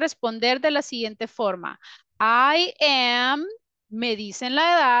 Vamos a responder de la siguiente forma. I am, me dicen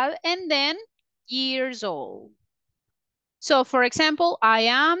la edad, and then years old. So, for example, I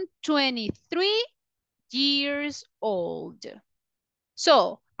am 23 years old.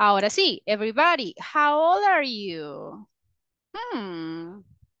 So, ahora sí, everybody, how old are you?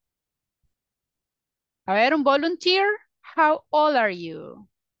 A ver, un volunteer. how old are you?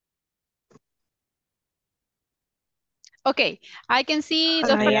 Okay, I can see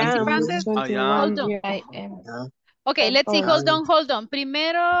the I am participantes. 21 Hold on. years I am. Okay, let's see. old. Hold on.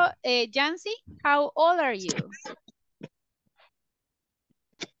 Primero, Jancy, how old are you?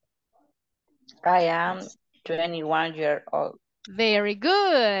 I am 21 years old. Very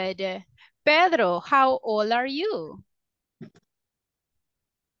good. Pedro, how old are you?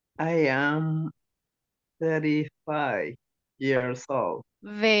 I am 35 years old.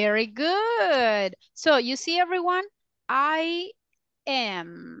 Very good. So, you see everyone? I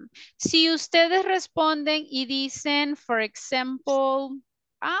am. Si ustedes responden y dicen, for example,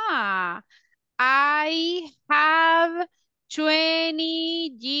 I have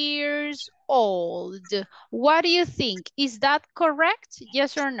 20 years old. What do you think? Is that correct?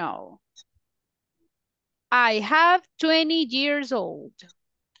 Yes or no? I have 20 years old.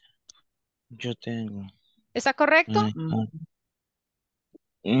 Yo tengo. ¿Está correcto?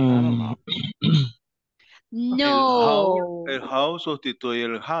 No. El how sustituye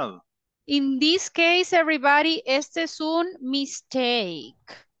el have. In this case, everybody, este es un mistake.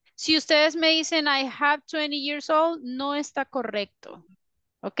 Si ustedes me dicen I have 20 years old, no está correcto.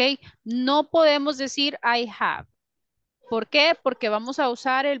 ¿Ok? No podemos decir I have. ¿Por qué? Porque vamos a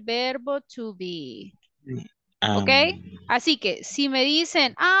usar el verbo to be. ¿Ok? Así que si me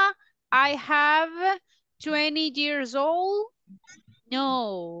dicen, I have 20 years old,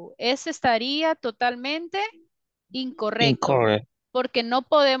 no, ese estaría totalmente incorrecto. Porque no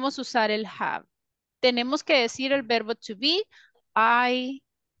podemos usar el have. Tenemos que decir el verbo to be, I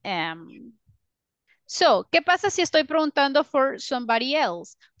am. So, ¿qué pasa si estoy preguntando for somebody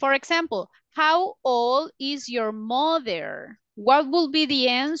else? For example, how old is your mother? What will be the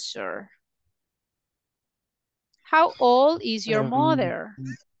answer? How old is your mother?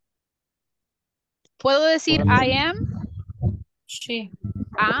 ¿Puedo decir I am? She.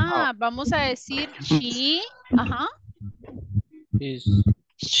 Vamos a decir she. Ajá.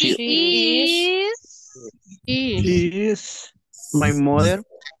 She is my mother.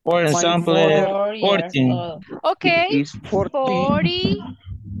 For example, 14. Okay. Is 40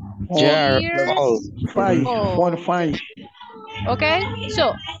 years old. old. 45. Okay.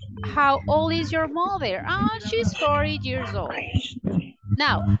 So, how old is your mother? She's 40 years old.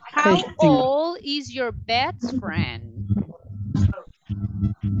 Now, how old is your best friend?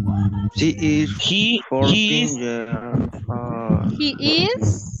 He is 14 years. He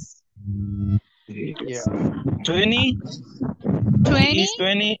is 20. 20. He is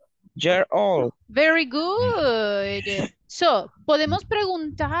 20 years old. Very good. So, podemos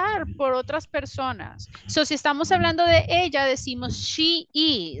preguntar por otras personas. So, si estamos hablando de ella, decimos she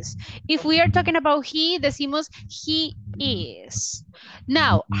is. If we are talking about he, decimos he is.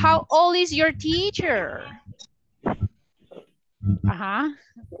 Now, how old is your teacher? Ajá.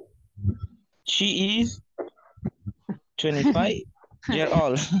 She is 25 years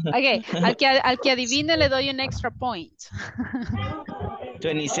old. Okay, al que adivine le doy un extra point.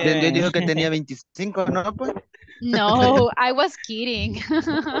 27. Dijo que tenía 25, ¿no? Pues? No, I was kidding.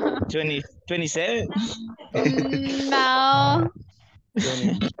 27. No.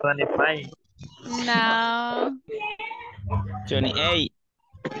 25. No. 28.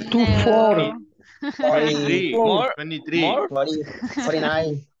 240. 23. More? 23.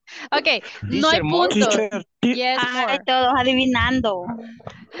 49. Ok, no hay punto. Yes, more. Todos adivinando.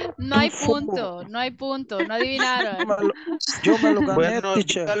 No hay punto, no hay punto, no adivinaron. Yo me lo gané, Bueno,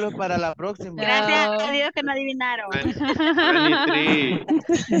 teacher. dígalo para la próxima. Gracias a Dios que no adivinaron. 23.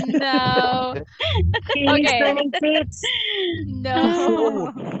 No. Okay.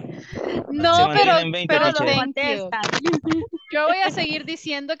 No. No, pero thank you. Yo voy a seguir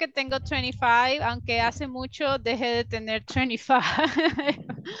diciendo que tengo 25, aunque hace mucho dejé de tener 25.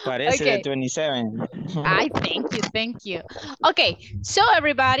 Parece de 27. Ay, thank you. Okay, so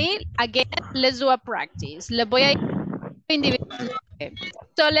everybody, again, let's do a practice. Les voy a ir individualmente.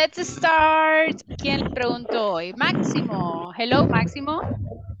 So let's start. ¿Quién le preguntó hoy? Máximo. Hello, Máximo.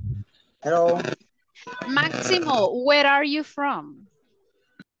 Hello. Máximo, where are you from?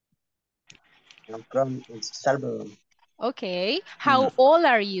 I'm from El Salvador. Okay. How old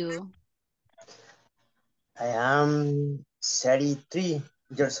are you? I am 33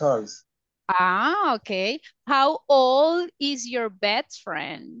 years old. Okay. How old is your best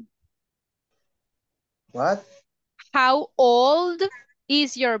friend? What? How old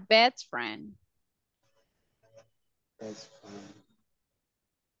is your best friend? Best friend.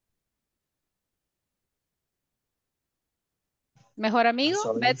 Mejor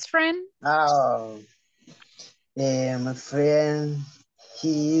amigo? Best friend? Oh. My friend,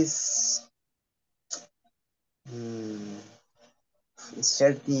 he is mm,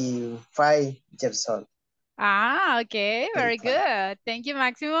 35 years old. Ah, okay, very 35. good. Thank you,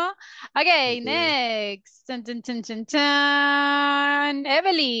 Maximo. Okay, Thank you. next. Dun, dun, dun, dun, dun.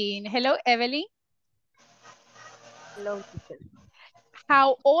 Evelyn. Hello, Evelyn. Hello, teacher.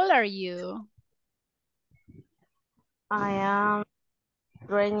 How old are you? I am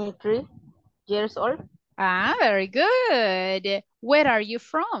 23 years old. Ah, very good. Where are you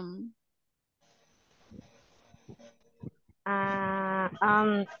from?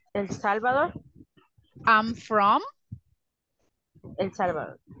 El Salvador. I'm from. El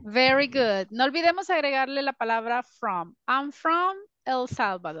Salvador. Very good. No olvidemos agregarle la palabra from. I'm from El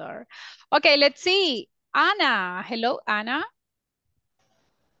Salvador. Okay, let's see. Ana. Hello, Ana.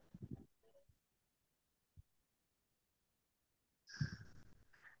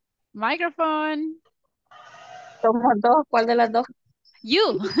 Microphone. Somos dos. ¿Cuál de las dos?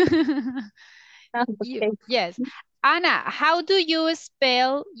 You. You. Okay. Yes. Ana, how do you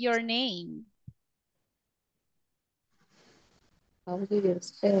spell your name? How do you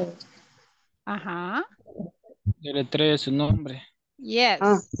spell? Ajá. Deletree su nombre. Yes.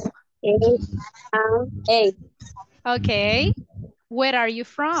 A. Okay. Where are you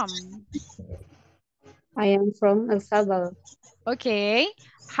from? I am from El Salvador. Okay.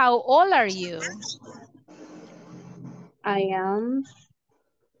 How old are you? I am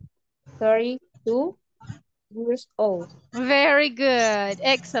 32 years old. Very good.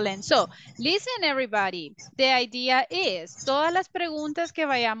 Excellent. So, listen everybody. The idea is, todas las preguntas que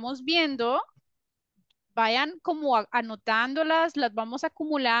vayamos viendo, vayan como anotándolas, las vamos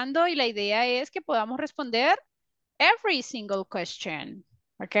acumulando y la idea es que podamos responder every single question.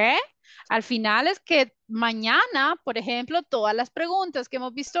 ¿Ok? Al final es que mañana, por ejemplo, todas las preguntas que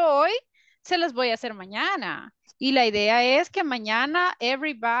hemos visto hoy, se las voy a hacer mañana. Y la idea es que mañana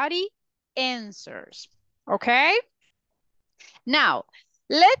everybody answers. ¿Ok? Now,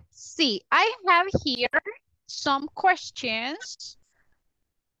 let's see. I have here some questions.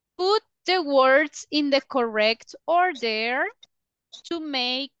 Put the words in the correct order to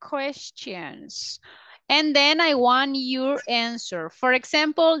make questions. And then I want your answer. For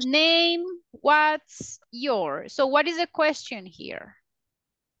example, name, what's yours? So what is the question here?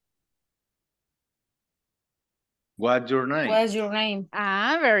 What's your name? What's your name?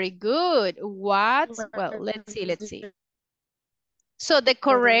 Ah, very good. What's, well, let's see. So the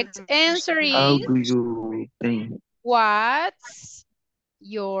correct answer How is, do you think? what's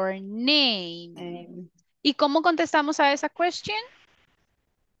your name? ¿Y cómo contestamos a esa question?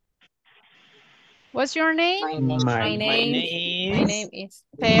 What's your name? My name is.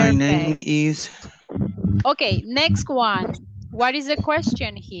 Perfect. My name is. Okay, next one. What is the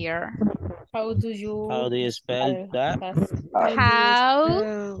question here? How do you spell that?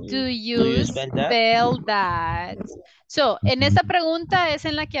 How do you spell that? So, en esta pregunta es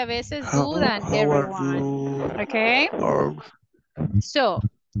en la que a veces dudan everyone. Okay? So,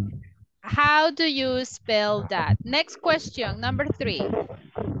 how do you spell that? Next question, number 3.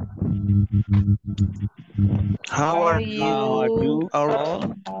 How are you?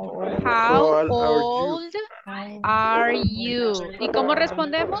 How old are you? ¿Y cómo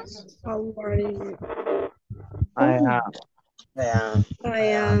respondemos? I am. I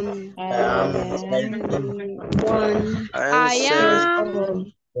am.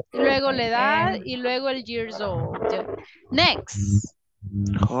 Luego la edad y luego el years old. Next.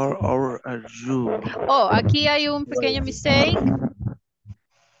 How old are you? Oh, aquí hay un pequeño mistake.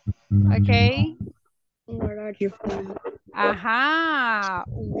 Okay. Where are you from? Ajá.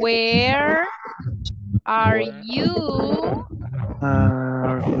 Where are you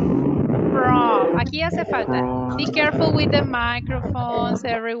from? Aquí hace falta. Be careful with the microphones,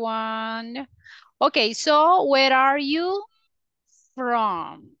 everyone. Okay, so where are you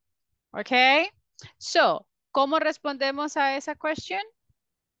from? Okay. So, ¿cómo respondemos a esa question?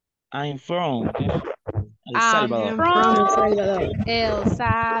 I'm from El I'm Salvador. from El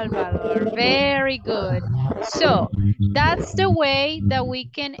Salvador. Very good. So, that's the way that we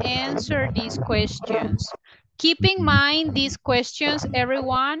can answer these questions. Keep in mind these questions,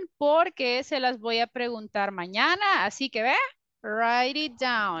 everyone, porque se las voy a preguntar mañana. Así que ve, write it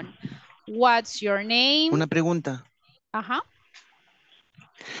down. What's your name? Una pregunta. Ajá.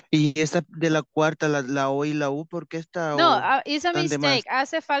 ¿Y esta de la cuarta, la O y la U, por qué está No, o it's a están de más? mistake.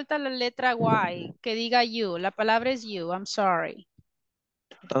 Hace falta la letra Y, que diga you. La palabra es you. I'm sorry.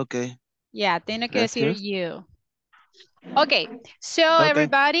 Ok. Yeah, tiene que decir Gracias. you. Okay, so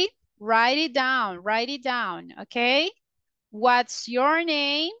everybody, write it down, okay? What's your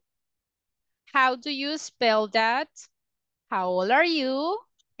name? How do you spell that? How old are you?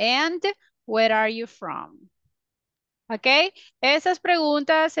 And where are you from? ¿Ok? Esas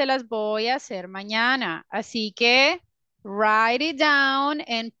preguntas se las voy a hacer mañana. Así que write it down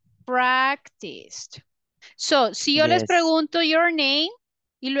and practice. So, si yo les Yes. pregunto your name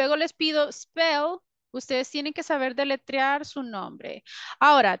y luego les pido spell, ustedes tienen que saber deletrear su nombre.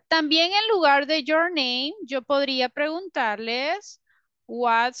 Ahora, también en lugar de your name, yo podría preguntarles,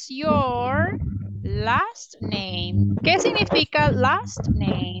 what's your last name? ¿Qué significa last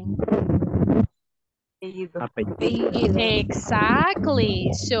name? Apellido. Exactly.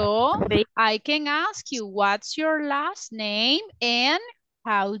 So, I can ask you, what's your last name and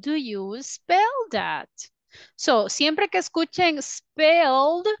how do you spell that? So, siempre que escuchen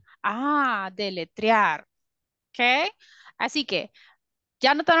spelled, deletrear. ¿Ok? Así que,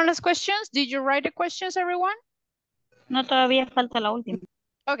 ¿ya notaron las questions? Did you write the questions, everyone? No, todavía falta la última.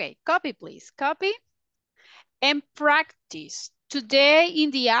 Okay, copy, please. Copy and practice. Today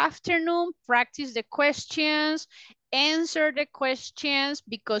in the afternoon, practice the questions, answer the questions,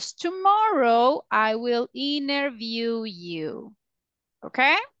 because tomorrow I will interview you.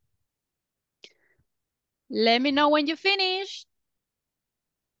 Okay? Let me know when you finish.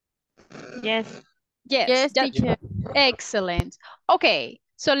 Yes. Yes, teacher. excellent. Okay,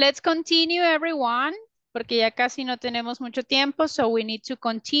 so let's continue, everyone, porque ya casi no tenemos mucho tiempo, so we need to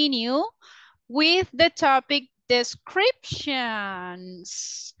continue with the topic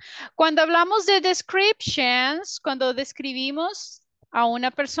descriptions. Cuando hablamos de descriptions, cuando describimos a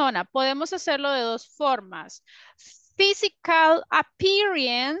una persona, podemos hacerlo de dos formas. Physical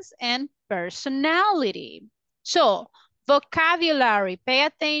appearance and personality. So, vocabulary, pay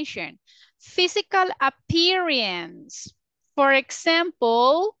attention. Physical appearance. For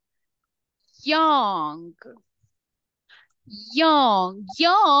example, young. Young.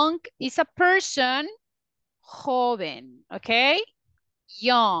 Young is a person joven, okay?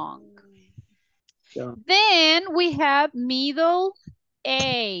 Young. Yeah. Then we have middle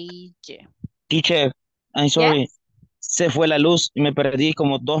age. Teacher, I'm sorry. Yes? Se fue la luz y me perdí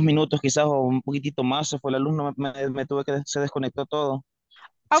como 2 minutos quizás o un poquitito más. Se fue la luz, no me tuve que se desconectó todo.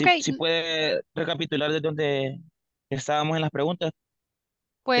 Okay, Si puede recapitular desde donde estábamos en las preguntas,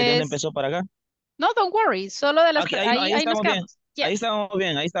 desde donde pues, empezó para acá. no, don't worry, solo de las, Aquí, ahí nos estamos bien. quedamos. Yes. Ahí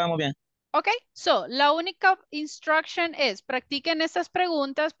estábamos bien. Okay, so, la única instruction es, practiquen estas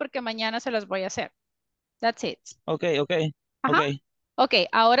preguntas porque mañana se las voy a hacer. That's it. Okay. Ajá. Ok,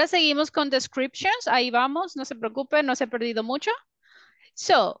 ahora seguimos con descriptions. Ahí vamos, no se preocupen, no se ha perdido mucho.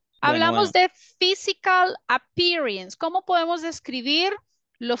 So, hablamos de physical appearance. ¿Cómo podemos describir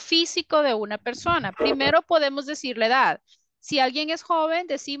lo físico de una persona? Primero podemos decir la edad. Si alguien es joven,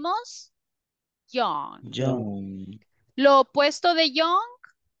 decimos young. Young. Lo opuesto de young,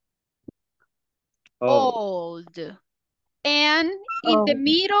 old. And in the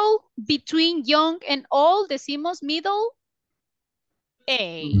middle, between young and old, decimos middle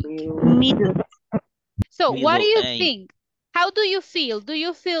age. Middle. So what do you age. think? How do you feel? Do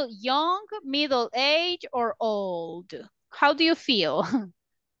you feel young, middle age, or old? How do you feel?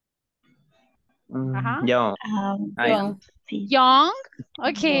 Young. Young?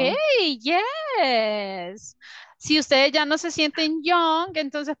 Okay, yes. Si ustedes ya no se sienten young,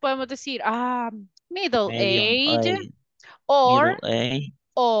 entonces podemos decir, middle age or Middle age.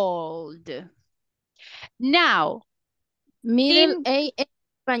 old. Now, Middle age en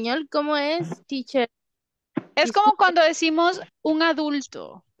español, ¿cómo es, teacher? es como cuando decimos un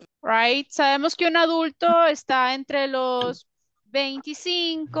adulto, right? Sabemos que un adulto está entre los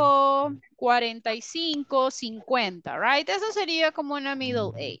 25, 45, 50, right? Eso sería como una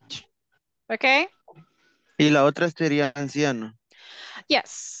middle age, ¿ok? Y la otra sería anciano.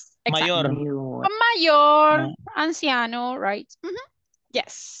 Yes, exactly. Mayor. Mayor, anciano, right?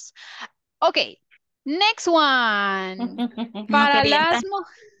 Yes. Ok, next one.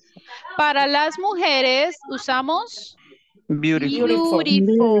 Para las mujeres usamos Beautiful.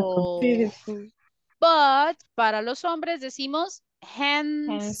 beautiful. But para los hombres decimos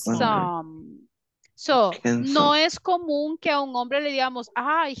handsome. So, no es común que a un hombre le digamos,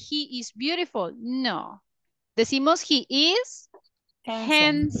 he is beautiful. No. Decimos he is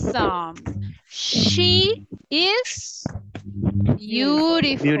handsome. She is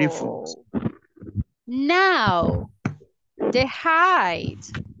beautiful. Now, the height.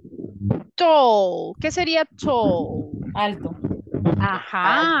 Tall. ¿Qué sería tall? Alto.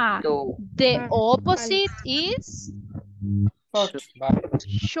 Ajá. Alto. The opposite is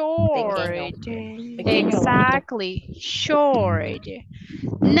short. Exactly. Short.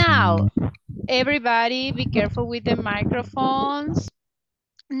 Now, everybody be careful with the microphones.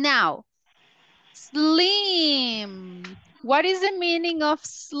 Now, slim. What is the meaning of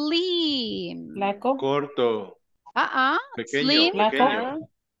slim? Flaco. Corto. Pequeño, Slim. pequeño.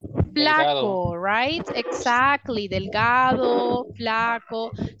 Flaco, right? Exactly. Delgado,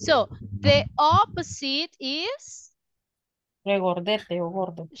 flaco. So, the opposite is Regordete o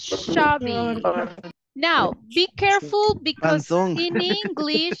gordo. chubby. Now, be careful because Panzón.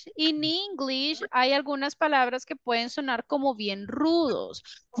 in English hay algunas palabras que pueden sonar como bien rudos.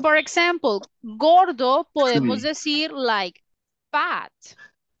 For example, gordo podemos decir like fat.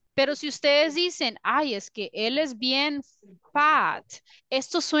 Pero si ustedes dicen, ay, es que él es bien fat,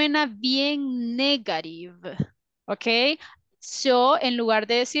 esto suena bien negative, ¿ok? So, en lugar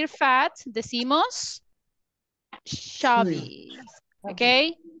de decir fat, decimos chubby, ¿ok?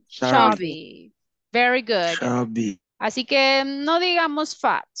 Chubby. Very good. Chubby. Así que no digamos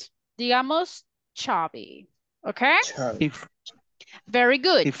fat, digamos chubby, ¿ok? ¿Y, Very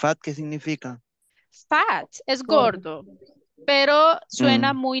good. y fat qué significa? Fat es gordo, pero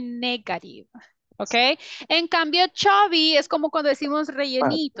suena muy negative, ¿ok? En cambio, chubby es como cuando decimos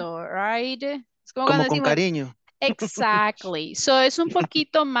rellenito, right? Es como cuando Como con decimos, cariño. exactly. So es un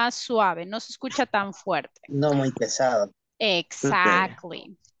poquito más suave, no se escucha tan fuerte. No muy pesado.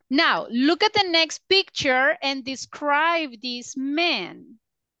 Exactly. Now, look at the next picture and describe this man.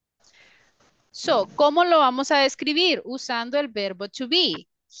 So, ¿cómo lo vamos a describir? Usando el verbo to be.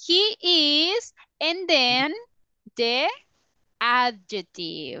 He is, and then the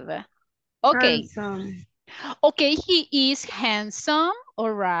adjective. Okay. Handsome. Okay, he is handsome,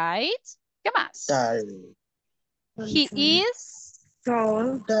 all right. ¿Qué más? Tal. He is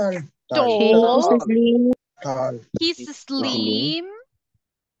Tall. Tal. tall. Slim. Tal. He's slim.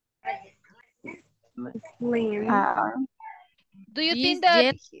 Slim. Do you He's think that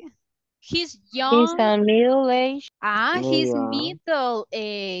yet- he's He's young? a middle age. He's middle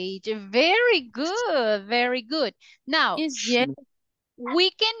age. Very good, very good. Now, He's yet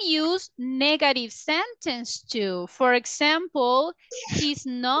we can use negative sentence too. For example, he's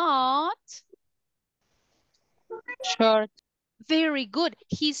not Short. very good.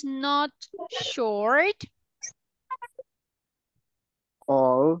 He's not short.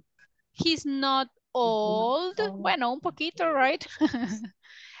 All. He's not old. Bueno, un poquito, right?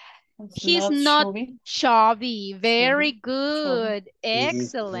 He's not chubby. Very good.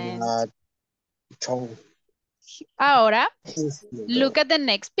 Excellent. Tall. Ahora, look at the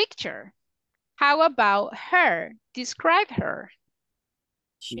next picture. How about her? Describe her.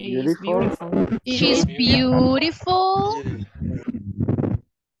 She's beautiful. She's beautiful.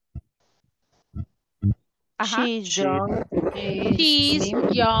 She's young. He's Slim.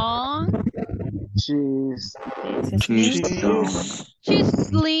 young. She's She's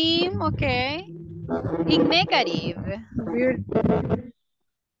slim, okay. In negative.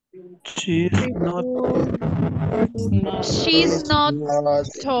 She's not She's not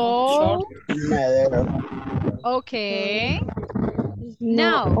tall. Okay.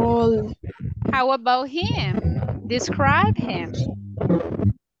 Now, old. how about him? Describe him.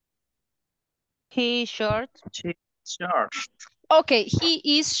 He's short. She's short. Okay,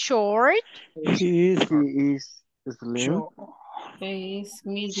 he is short. He is Slim. short. He is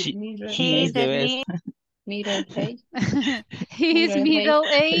middle He is age. slim. Middle age. He is middle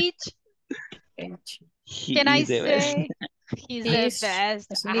age. He Can I is the best. say he's the He's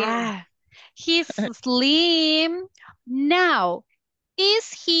best? slim. He's slim. Now,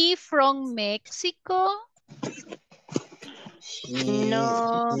 is he from Mexico?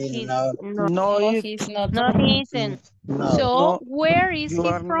 No, he's not. No, He's not. No, he isn't. So, No, where is you he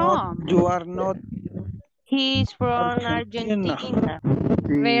are from? not. You are not He's from Argentina. Argentina.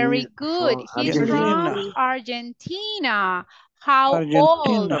 Very good. He's from Argentina. Argentina. How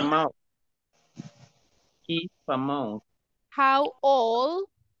old? Argentina. He's famous. How old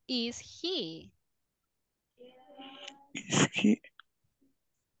is he? Is he?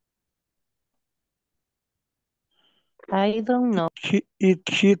 I don't know. He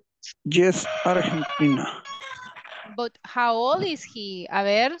yes, Argentina. But how old is he? A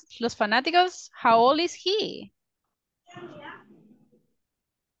ver, los fanáticos, how old is he?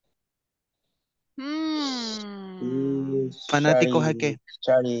 ¿Fanáticos a qué?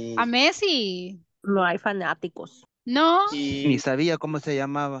 A Messi. No hay fanáticos. No. Ni sabía cómo se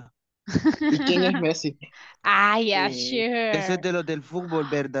llamaba. ¿Y quién es Messi? Ah, yeah, sure. Eso es de los del fútbol,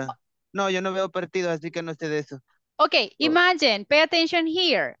 ¿verdad? No, yo no veo partidos, así que no sé de eso. Okay, imagine, pay attention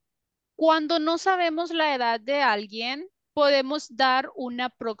here. Cuando no sabemos la edad de alguien, podemos dar un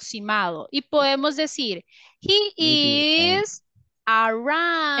aproximado y podemos decir, he is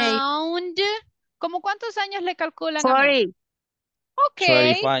around, ¿cómo cuántos años le calculan a Messi? 40.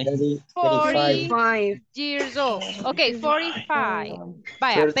 Okay, 35. 40 years old. Okay, 45.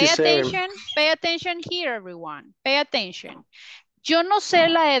 Vaya, pay 37. attention. Pay attention here, everyone. Pay attention. Yo no sé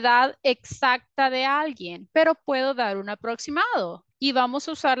la edad exacta de alguien, pero puedo dar un aproximado. Y vamos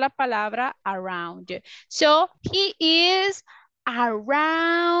a usar la palabra around. So, he is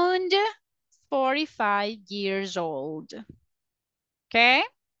around 45 years old. Okay?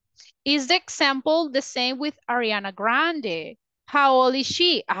 Is the example the same with Ariana Grande? How old is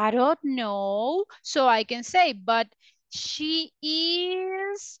she? I don't know. So I can say, but she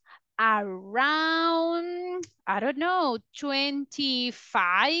is around, I don't know,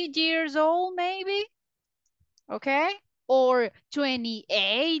 25 years old maybe. Okay? Or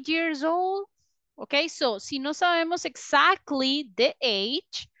 28 years old. Okay, so si no sabemos exactly the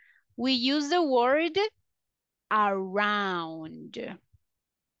age, we use the word around.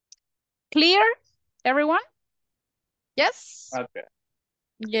 Clear, everyone? Yes? Okay.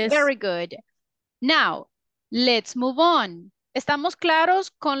 Yes. Very good. Now, let's move on. ¿Estamos claros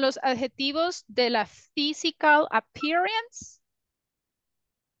con los adjetivos de la physical appearance?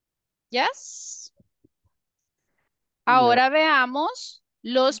 Yes? Ahora veamos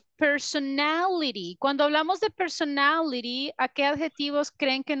los personality. Cuando hablamos de personality, ¿a qué adjetivos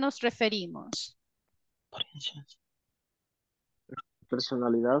creen que nos referimos?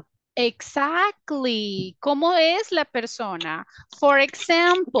 Personalidad. Exactly. ¿Cómo es la persona? For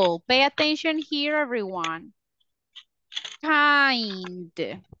example, pay attention here, everyone. Kind.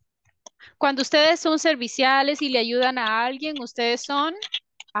 Cuando ustedes son serviciales y le ayudan a alguien, ustedes son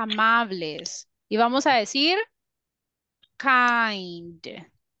amables. Y vamos a decir kind.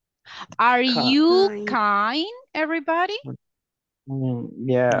 Are you kind, everybody?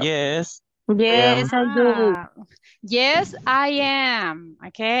 Yeah. Yes. Yes, I do. Ah, yes, I am.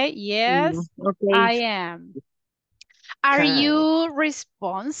 Okay, yes, Okay. I am. Are Kind. you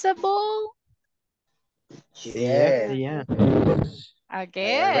responsible? Yeah. Yeah.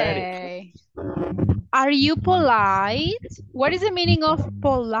 Okay. Are you polite? What is the meaning of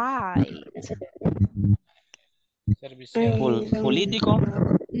polite? Servicial. Político.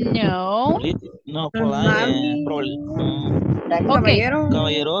 No. No, polite. Okay.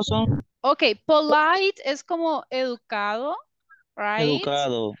 Caballeroso. Okay, polite es como educado, right?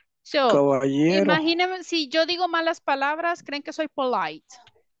 Educado. So, Caballero. imagínense si yo digo malas palabras, ¿creen que soy polite?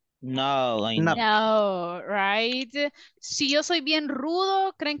 No, I know. No, right? Si yo soy bien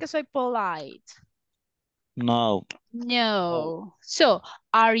rudo, ¿creen que soy polite? No. No. So,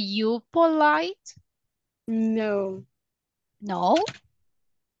 are you polite? No. No?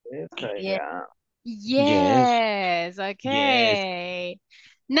 Okay, Yeah. Yes, okay.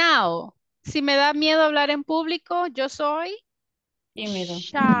 Now, si me da miedo hablar en público, yo soy Tímido.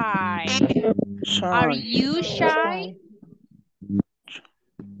 shy. Are Shy. you shy?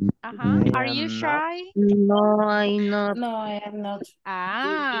 Are you shy? No, I'm not. No, I am not.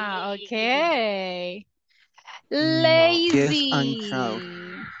 Ah, okay. Yes, I'm Lazy. shy.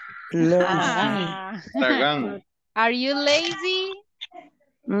 Ah. Aragán. Are you lazy?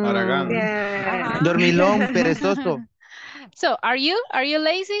 Aragán. Dormilón, perezoso. So, are you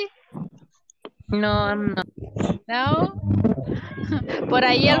lazy? No, I'm not. No? Por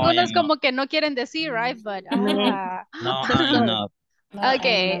ahí No, I algunos am not. como que no quieren decir, right? But, No, I'm not. No, I'm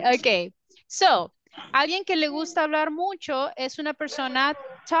okay, not. okay. So, alguien que le gusta hablar mucho es una persona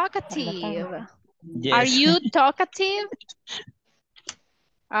talkative. Yes. Are you talkative?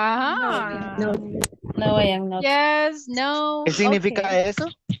 Ajá. No, I am not. Yes, no. ¿Qué significa Okay. eso?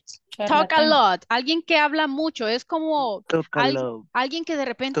 Talk a lot. Alguien que habla mucho. Es como Tócalo. alguien que de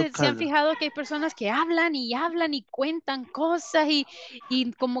repente se han fijado que hay personas que hablan y cuentan cosas y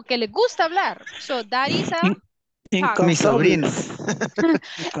como que les gusta hablar. So that is a Mi sobrino.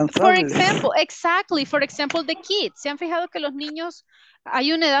 For example, exactly. For example, the kids. ¿Se han fijado que los niños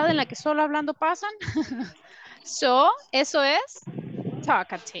hay una edad en la que solo hablando pasan? So, eso es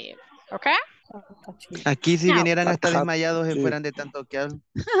talkative. ¿Ok? Aquí si Now. vinieran hasta desmayados se fueran de tanto que hablan.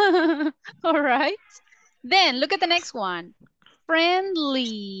 All right. Then look at the next one.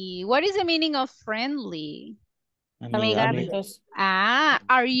 Friendly. What is the meaning of friendly? Amigable.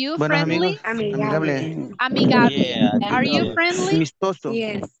 Are you Buenos friendly? amigos. Amigable. Amigable. Yeah, Are you friendly? Amistoso.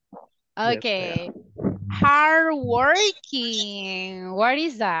 Yes. Okay. Hardworking. What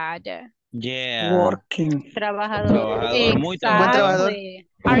is that? Yeah. Working. Trabajador. Muy trabajador. Buen trabajador. Exactly.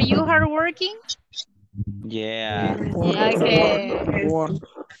 Are you hardworking? Yeah. Okay. Work.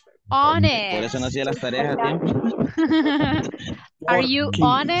 Honest. Por eso no hacía las tareas a tiempo. Are you Working.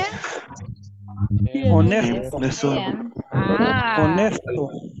 honest? Honesto. Eso. Ah. Honesto.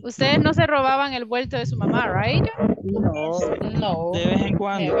 Ustedes no se robaban el vuelto de su mamá, right? No. De vez en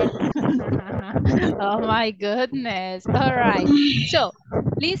cuando. Oh my goodness. All right. So,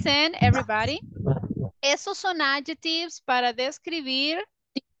 listen, everybody. Esos son adjectives para describir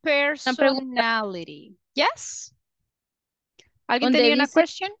Una pregunta. personality. Yes? ¿Alguien Donde tenía una dice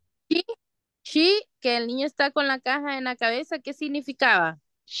question? she, que el niño está con la caja en la cabeza, ¿qué significaba?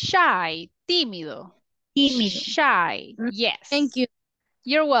 Shy, tímido. Shy, yes. Thank you.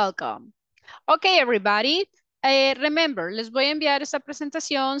 You're welcome. Okay, everybody. Remember, les voy a enviar esta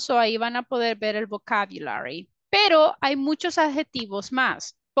presentación, so ahí van a poder ver el vocabulary. Pero hay muchos adjetivos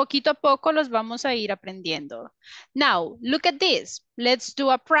más. Poquito a poco los vamos a ir aprendiendo. Now, look at this. Let's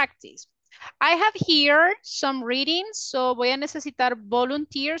do a practice. I have here some readings, so voy a necesitar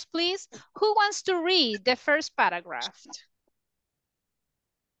volunteers, please. Who wants to read the first paragraph?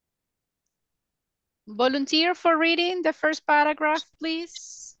 Volunteer for reading the first paragraph,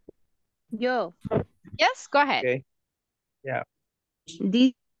 please. Yo. Yes, go ahead. Okay. Yeah.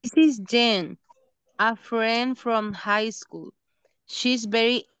 This is Jen, a friend from high school. She's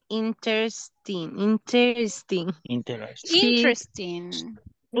very interesting. Interesting.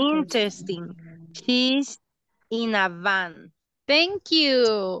 Interesting. She's in a van. Thank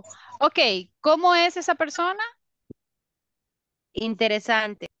you. Ok, ¿cómo es esa persona?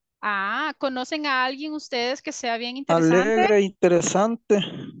 Interesante. Ah, ¿conocen a alguien ustedes que sea bien interesante? Alegre, interesante.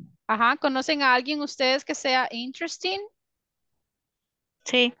 Ajá, ¿conocen a alguien ustedes que sea interesting?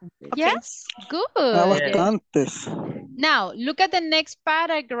 Sí. Yes, good. Bastantes. Now, look at the next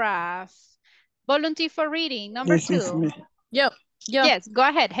paragraph. Volunteer for reading, number This is 2. me. Yo. Yes, go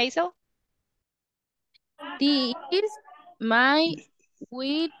ahead, Hazel. This is my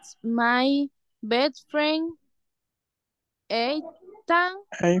with my best friend Ethan.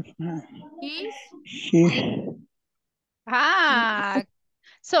 She. Ah,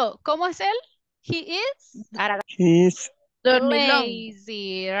 so, ¿cómo es él? He is Dormilón.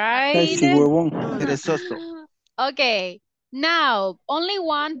 lazy, right? Lazy, huevón. Perezoso. Okay, now, only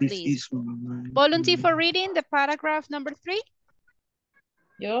one, This please. is my... Volunteer for reading the paragraph number 3.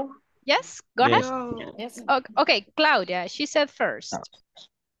 Yo. Yes, go ahead. Yes. Okay, Claudia, she said first.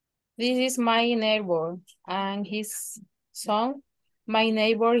 This is my neighbor and his son. My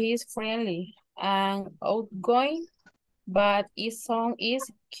neighbor is friendly and outgoing, but his son is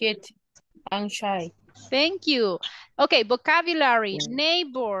cute and shy. Thank you. Okay, vocabulary,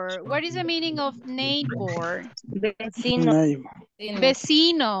 neighbor. What is the meaning of neighbor? Vecino.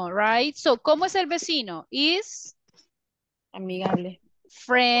 Vecino, right? So, ¿cómo es el vecino? Is amigable.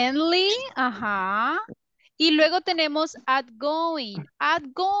 Friendly, ajá. Y luego tenemos outgoing.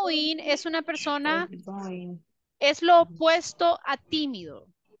 Outgoing es una persona, es lo opuesto a tímido.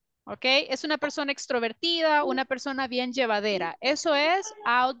 ¿Ok? Es una persona extrovertida, una persona bien llevadera. Eso es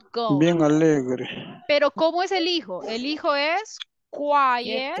outgoing. Bien alegre. Pero ¿cómo es el hijo? El hijo es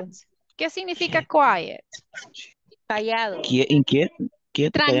quiet. ¿Qué significa quiet? Callado. Inquieto.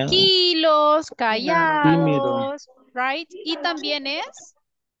 Tranquilos, Tímido. callados, right? Y también es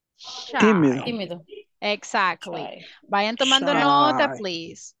shy. Tímido. Exactly. Shy. Vayan tomando Shy. nota,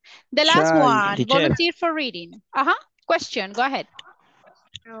 please. The last Shy. one, Teacher. volunteer for reading. Ajá, question, go ahead.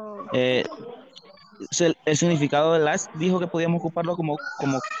 El significado de last dijo que podíamos ocuparlo como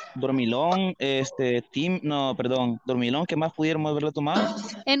dormilón, dormilón, ¿qué más pudiéramos haberlo tomado?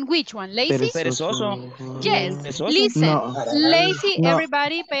 And which one, lazy? Perezoso. Yes, Perezoso. listen, No. lazy, No.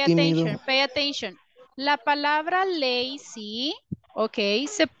 everybody pay Tímido. attention, pay attention. La palabra lazy, ok,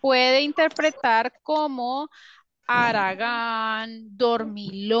 se puede interpretar como haragán,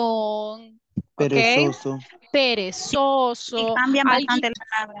 dormilón, ok, Perezoso. perezoso. Cambian alguien- bastante la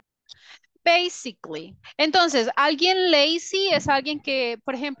palabra. Basically. Entonces, alguien lazy es alguien que,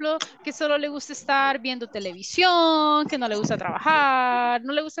 por ejemplo, que solo le gusta estar viendo televisión, que no le gusta trabajar,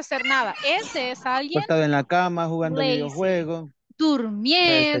 no le gusta hacer nada. Ese es alguien Acostado en la cama, jugando lazy. videojuegos.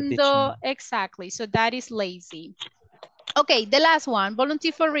 Durmiendo. Exactly. So that is lazy. Okay, the last one.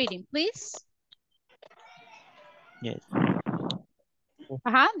 Volunteer for reading, please. Yes.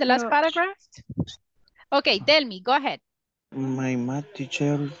 The last paragraph. Okay, tell me. Go ahead. My math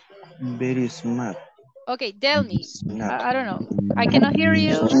teacher, very smart. Okay, tell me. Smart. I don't know. I cannot hear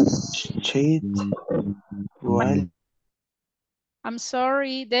you. Shade. Well. I'm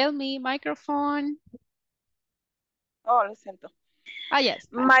sorry. Tell me. Microphone. Oh, lo siento. Yes.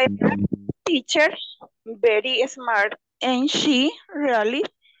 My teacher, very smart, and she really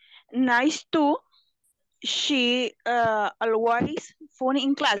nice too. She always fun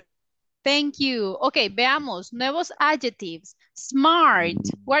in class. Thank you. Okay, veamos. Nuevos adjectives. Smart.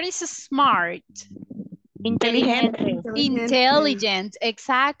 What is smart? Inteligente. Intelligent,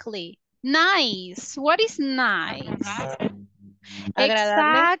 exactly. Nice. What is nice?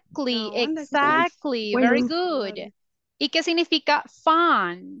 Agradable. Exactly. Very good. ¿Y qué significa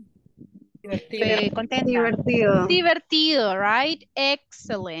fun? Contenta. Divertido, right?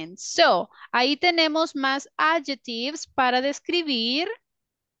 Excellent. So, ahí tenemos más adjectives para describir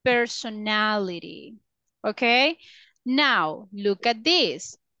personality. Okay? Now, look at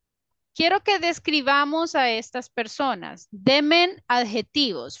this. Quiero que describamos a estas personas. Denme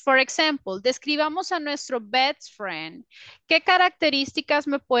adjetivos. For example, describamos a nuestro best friend. ¿Qué características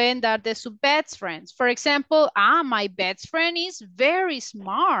me pueden dar de su best friend? For example, my best friend is very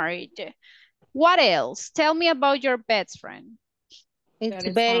smart. What else? Tell me about your best friend. It's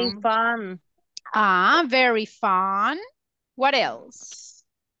very fun. Very fun. What else?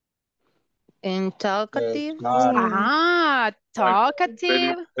 And talkative.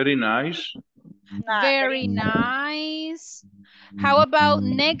 Talkative. Very nice. Very nice. How about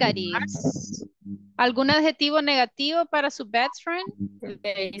negatives? ¿Algún adjetivo negativo para su best friend?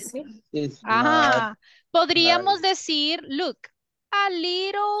 Lazy. Podríamos decir, look, a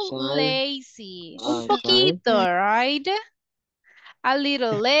little lazy. Un poquito, right? A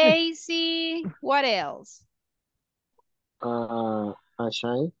little lazy. What else?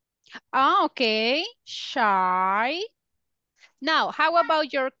 Shy. Okay. Shy. Now, how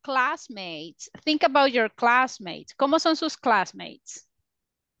about your classmates? Think about your classmates. ¿Cómo son sus classmates?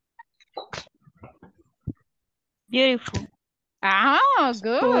 Beautiful.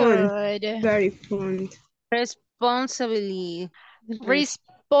 Good. Very fun. Responsibly.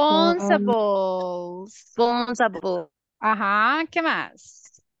 Responsible. ¿Qué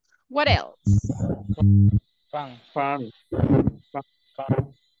más? What else? Fun.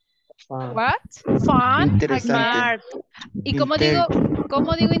 What? Fun. Interesante. ¿Y cómo digo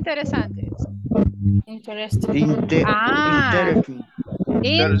interesantes? Interesting.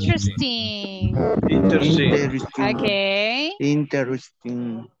 Interesting. Okay.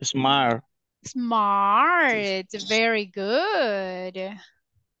 Interesting. Smart. Very good.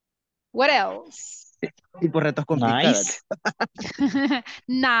 What else? Tipo retos complicados.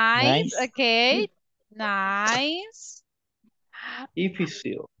 Nice. Okay. Nice.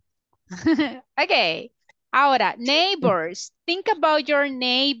 Difícil. Okay. Ahora, neighbors. Think about your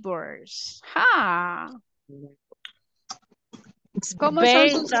neighbors. ¿Cómo Very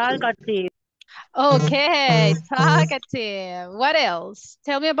son sus... talkative. Okay, talkative. What else?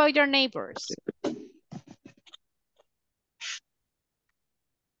 Tell me about your neighbors.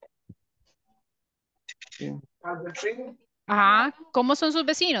 ¿Cómo son sus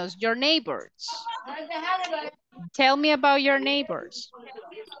vecinos? Your neighbors. Tell me about your neighbors.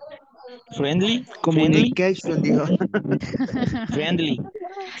 Friendly. Communication, dijo. Friendly.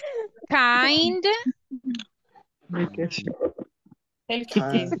 Kind.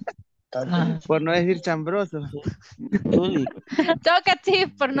 Por no decir chambroso. Talkative,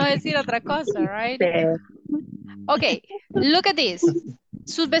 por no decir otra cosa, right? Okay, look at this.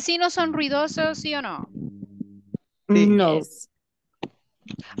 ¿Sus vecinos son ruidosos, sí o no? No.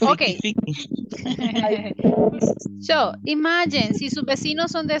 Okay. So, imagine, si sus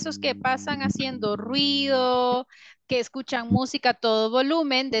vecinos son de esos que pasan haciendo ruido, que escuchan música a todo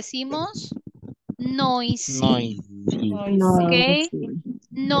volumen, decimos noisy. Okay?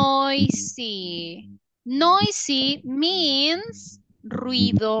 Noisy. Noisy means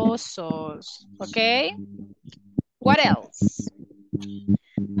ruidosos. Okay? What else?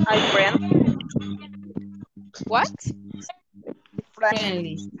 Friend. What?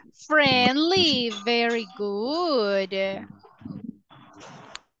 Friendly. Friendly. Very good.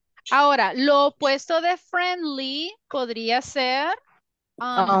 Ahora, lo opuesto de friendly podría ser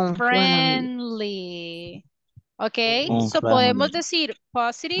unfriendly. Okay, so podemos decir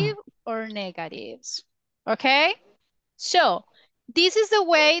positive or negatives. Okay, so this is the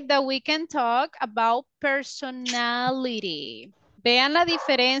way that we can talk about personality. Vean la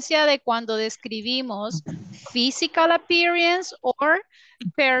diferencia de cuando describimos physical appearance or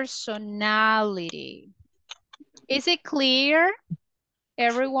personality. Is it clear,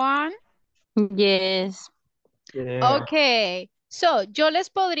 everyone? Yes. Okay, so yo les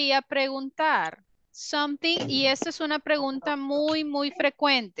podría preguntar something, y esta es una pregunta muy, muy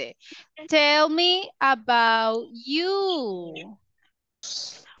frecuente. Tell me about you.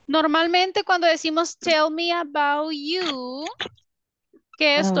 Normalmente cuando decimos tell me about you,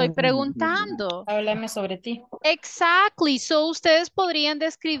 ¿qué estoy preguntando? Háblame sobre ti. Exactly, so ustedes podrían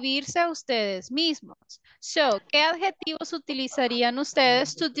describirse a ustedes mismos. So, ¿qué adjetivos utilizarían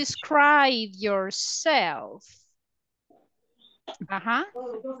ustedes to describe yourself? Ajá.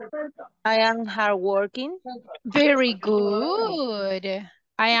 I am hardworking. Very good.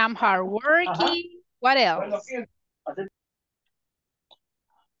 I am hardworking. What else?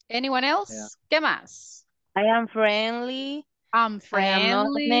 Anyone else? ¿Qué más? I am friendly. I'm I am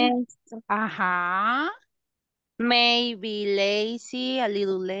friendly. honest. Ajá. Maybe lazy, a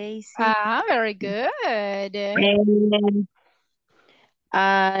little lazy. Very good. And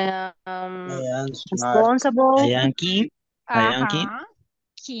I am I am smart. responsible. I am keen. I am keen. Ajá.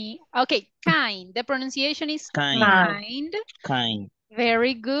 Okay, kind. The pronunciation is Kind. kind. Kind.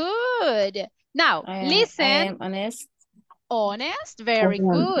 Very good. Now, I listen. am honest. Honest, very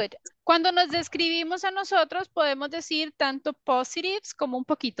good. Cuando nos describimos a nosotros, podemos decir tanto positives como un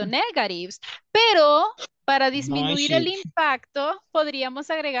poquito negatives, pero para disminuir el impacto, podríamos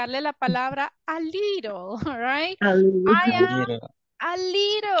agregarle la palabra a little, right? I am a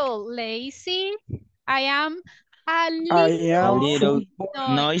little lazy. I am a little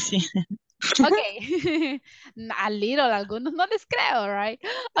noisy. Okay, a little, algunos no les creo, right?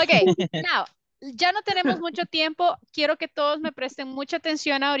 Okay, now, ya no tenemos mucho tiempo. Quiero que todos me presten mucha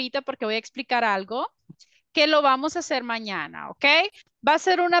atención ahorita porque voy a explicar algo que lo vamos a hacer mañana, ¿ok? Va a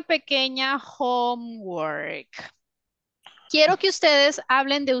ser una pequeña homework. Quiero que ustedes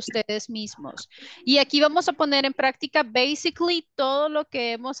hablen de ustedes mismos. Y aquí vamos a poner en práctica basically todo lo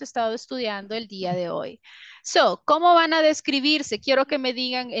que hemos estado estudiando el día de hoy. So, ¿cómo van a describirse? Quiero que me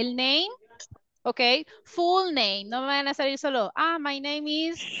digan el name. Ok, full name, no me van a salir solo, my name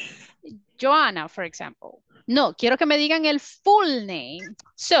is Joanna, for example. No, quiero que me digan el full name.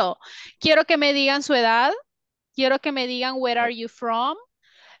 So, quiero que me digan su edad, quiero que me digan where are you from,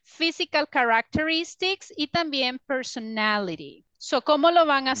 physical characteristics y también personality. So, ¿cómo lo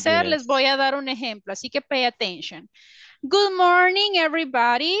van a hacer? Les voy a dar un ejemplo, así que pay attention. Good morning,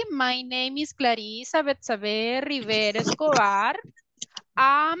 everybody. My name is Clarisa Betsabe Rivera Escobar.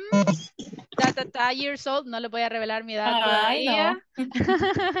 Years old, no les voy a revelar mi edad todavía.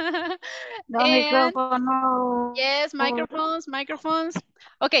 No, micrófono. Yes, microphones.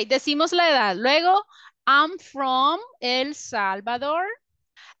 Ok, decimos la edad. Luego, I'm from El Salvador.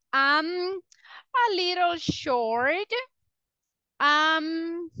 I'm a little short.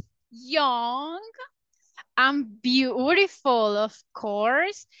 I'm young. I'm beautiful, of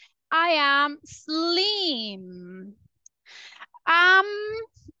course. I am slim. I'm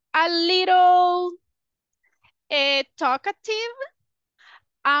a little talkative.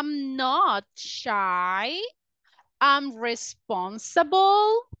 I'm not shy. I'm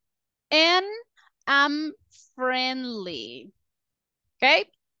responsible. And I'm friendly. ¿Ok?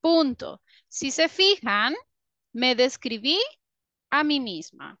 Punto. Si se fijan, me describí a mí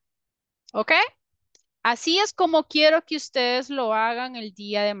misma. ¿Ok? Así es como quiero que ustedes lo hagan el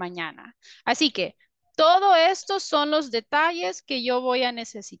día de mañana. Así que todo esto son los detalles que yo voy a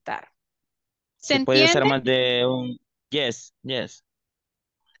necesitar. ¿Se puede usar entiende? más de un yes.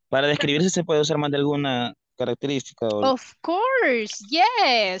 Para describirse se puede usar más de alguna característica. Of course,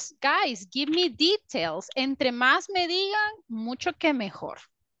 yes. Guys, give me details. Entre más me digan, mucho que mejor.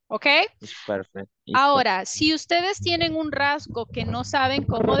 ¿Ok? It's perfect. Ahora, si ustedes tienen un rasgo que no saben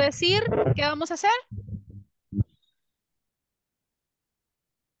cómo decir, ¿qué vamos a hacer?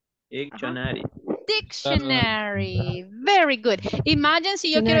 Dictionary. Dictionary. Very good. Imagine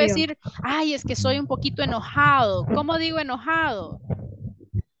si yo quiero decir, ay, es que soy un poquito enojado. ¿Cómo digo enojado?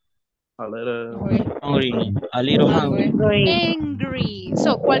 A little hungry. A little hungry. Angry.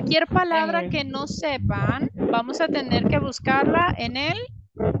 So, cualquier palabra que no sepan, vamos a tener que buscarla en el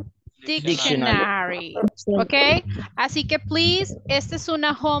dictionary. ¿Ok? Así que, please, esta es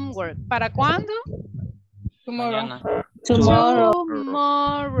una homework. ¿Para cuándo? Tomorrow.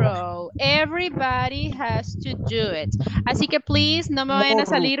 Tomorrow. Everybody has to do it. Así que, please, no me vayan a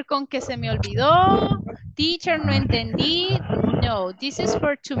salir con que se me olvidó. Teacher, no entendí. No, this is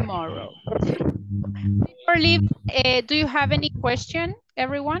for tomorrow. Before leaving, do you have any question,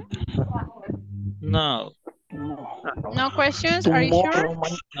 everyone? No. No questions? Are you sure?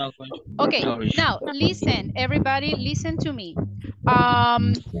 No question. Okay, now listen, everybody, listen to me.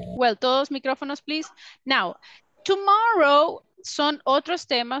 Well, todos micrófonos, please. Now, tomorrow son otros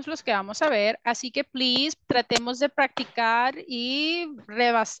temas los que vamos a ver, así que please tratemos de practicar y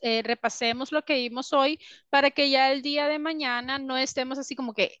repasemos lo que vimos hoy para que ya el día de mañana no estemos así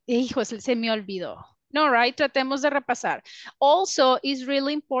como que, hijo, se me olvidó. No, right? Tratemos de repasar. Also, it's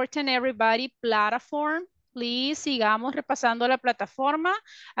really important, everybody, platform. Please, sigamos repasando la plataforma.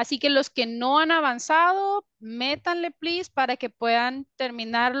 Así que los que no han avanzado, métanle, please, para que puedan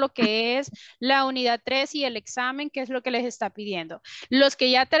terminar lo que es la unidad 3 y el examen, que es lo que les está pidiendo. Los que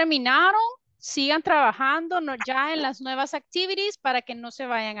ya terminaron, sigan trabajando ya en las nuevas activities para que no se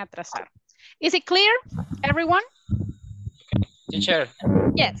vayan a atrasar. Is it clear, everyone? Teacher.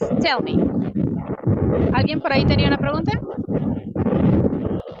 Yes, tell me. ¿Alguien por ahí tenía una pregunta?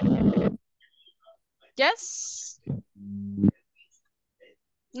 Yes?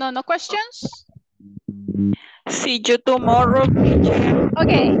 No questions? See you tomorrow, teacher.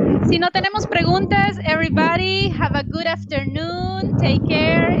 Okay, si no tenemos preguntas, everybody have a good afternoon. Take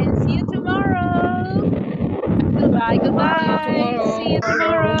care and see you tomorrow. Goodbye, goodbye. See you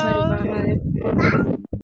tomorrow. Bye.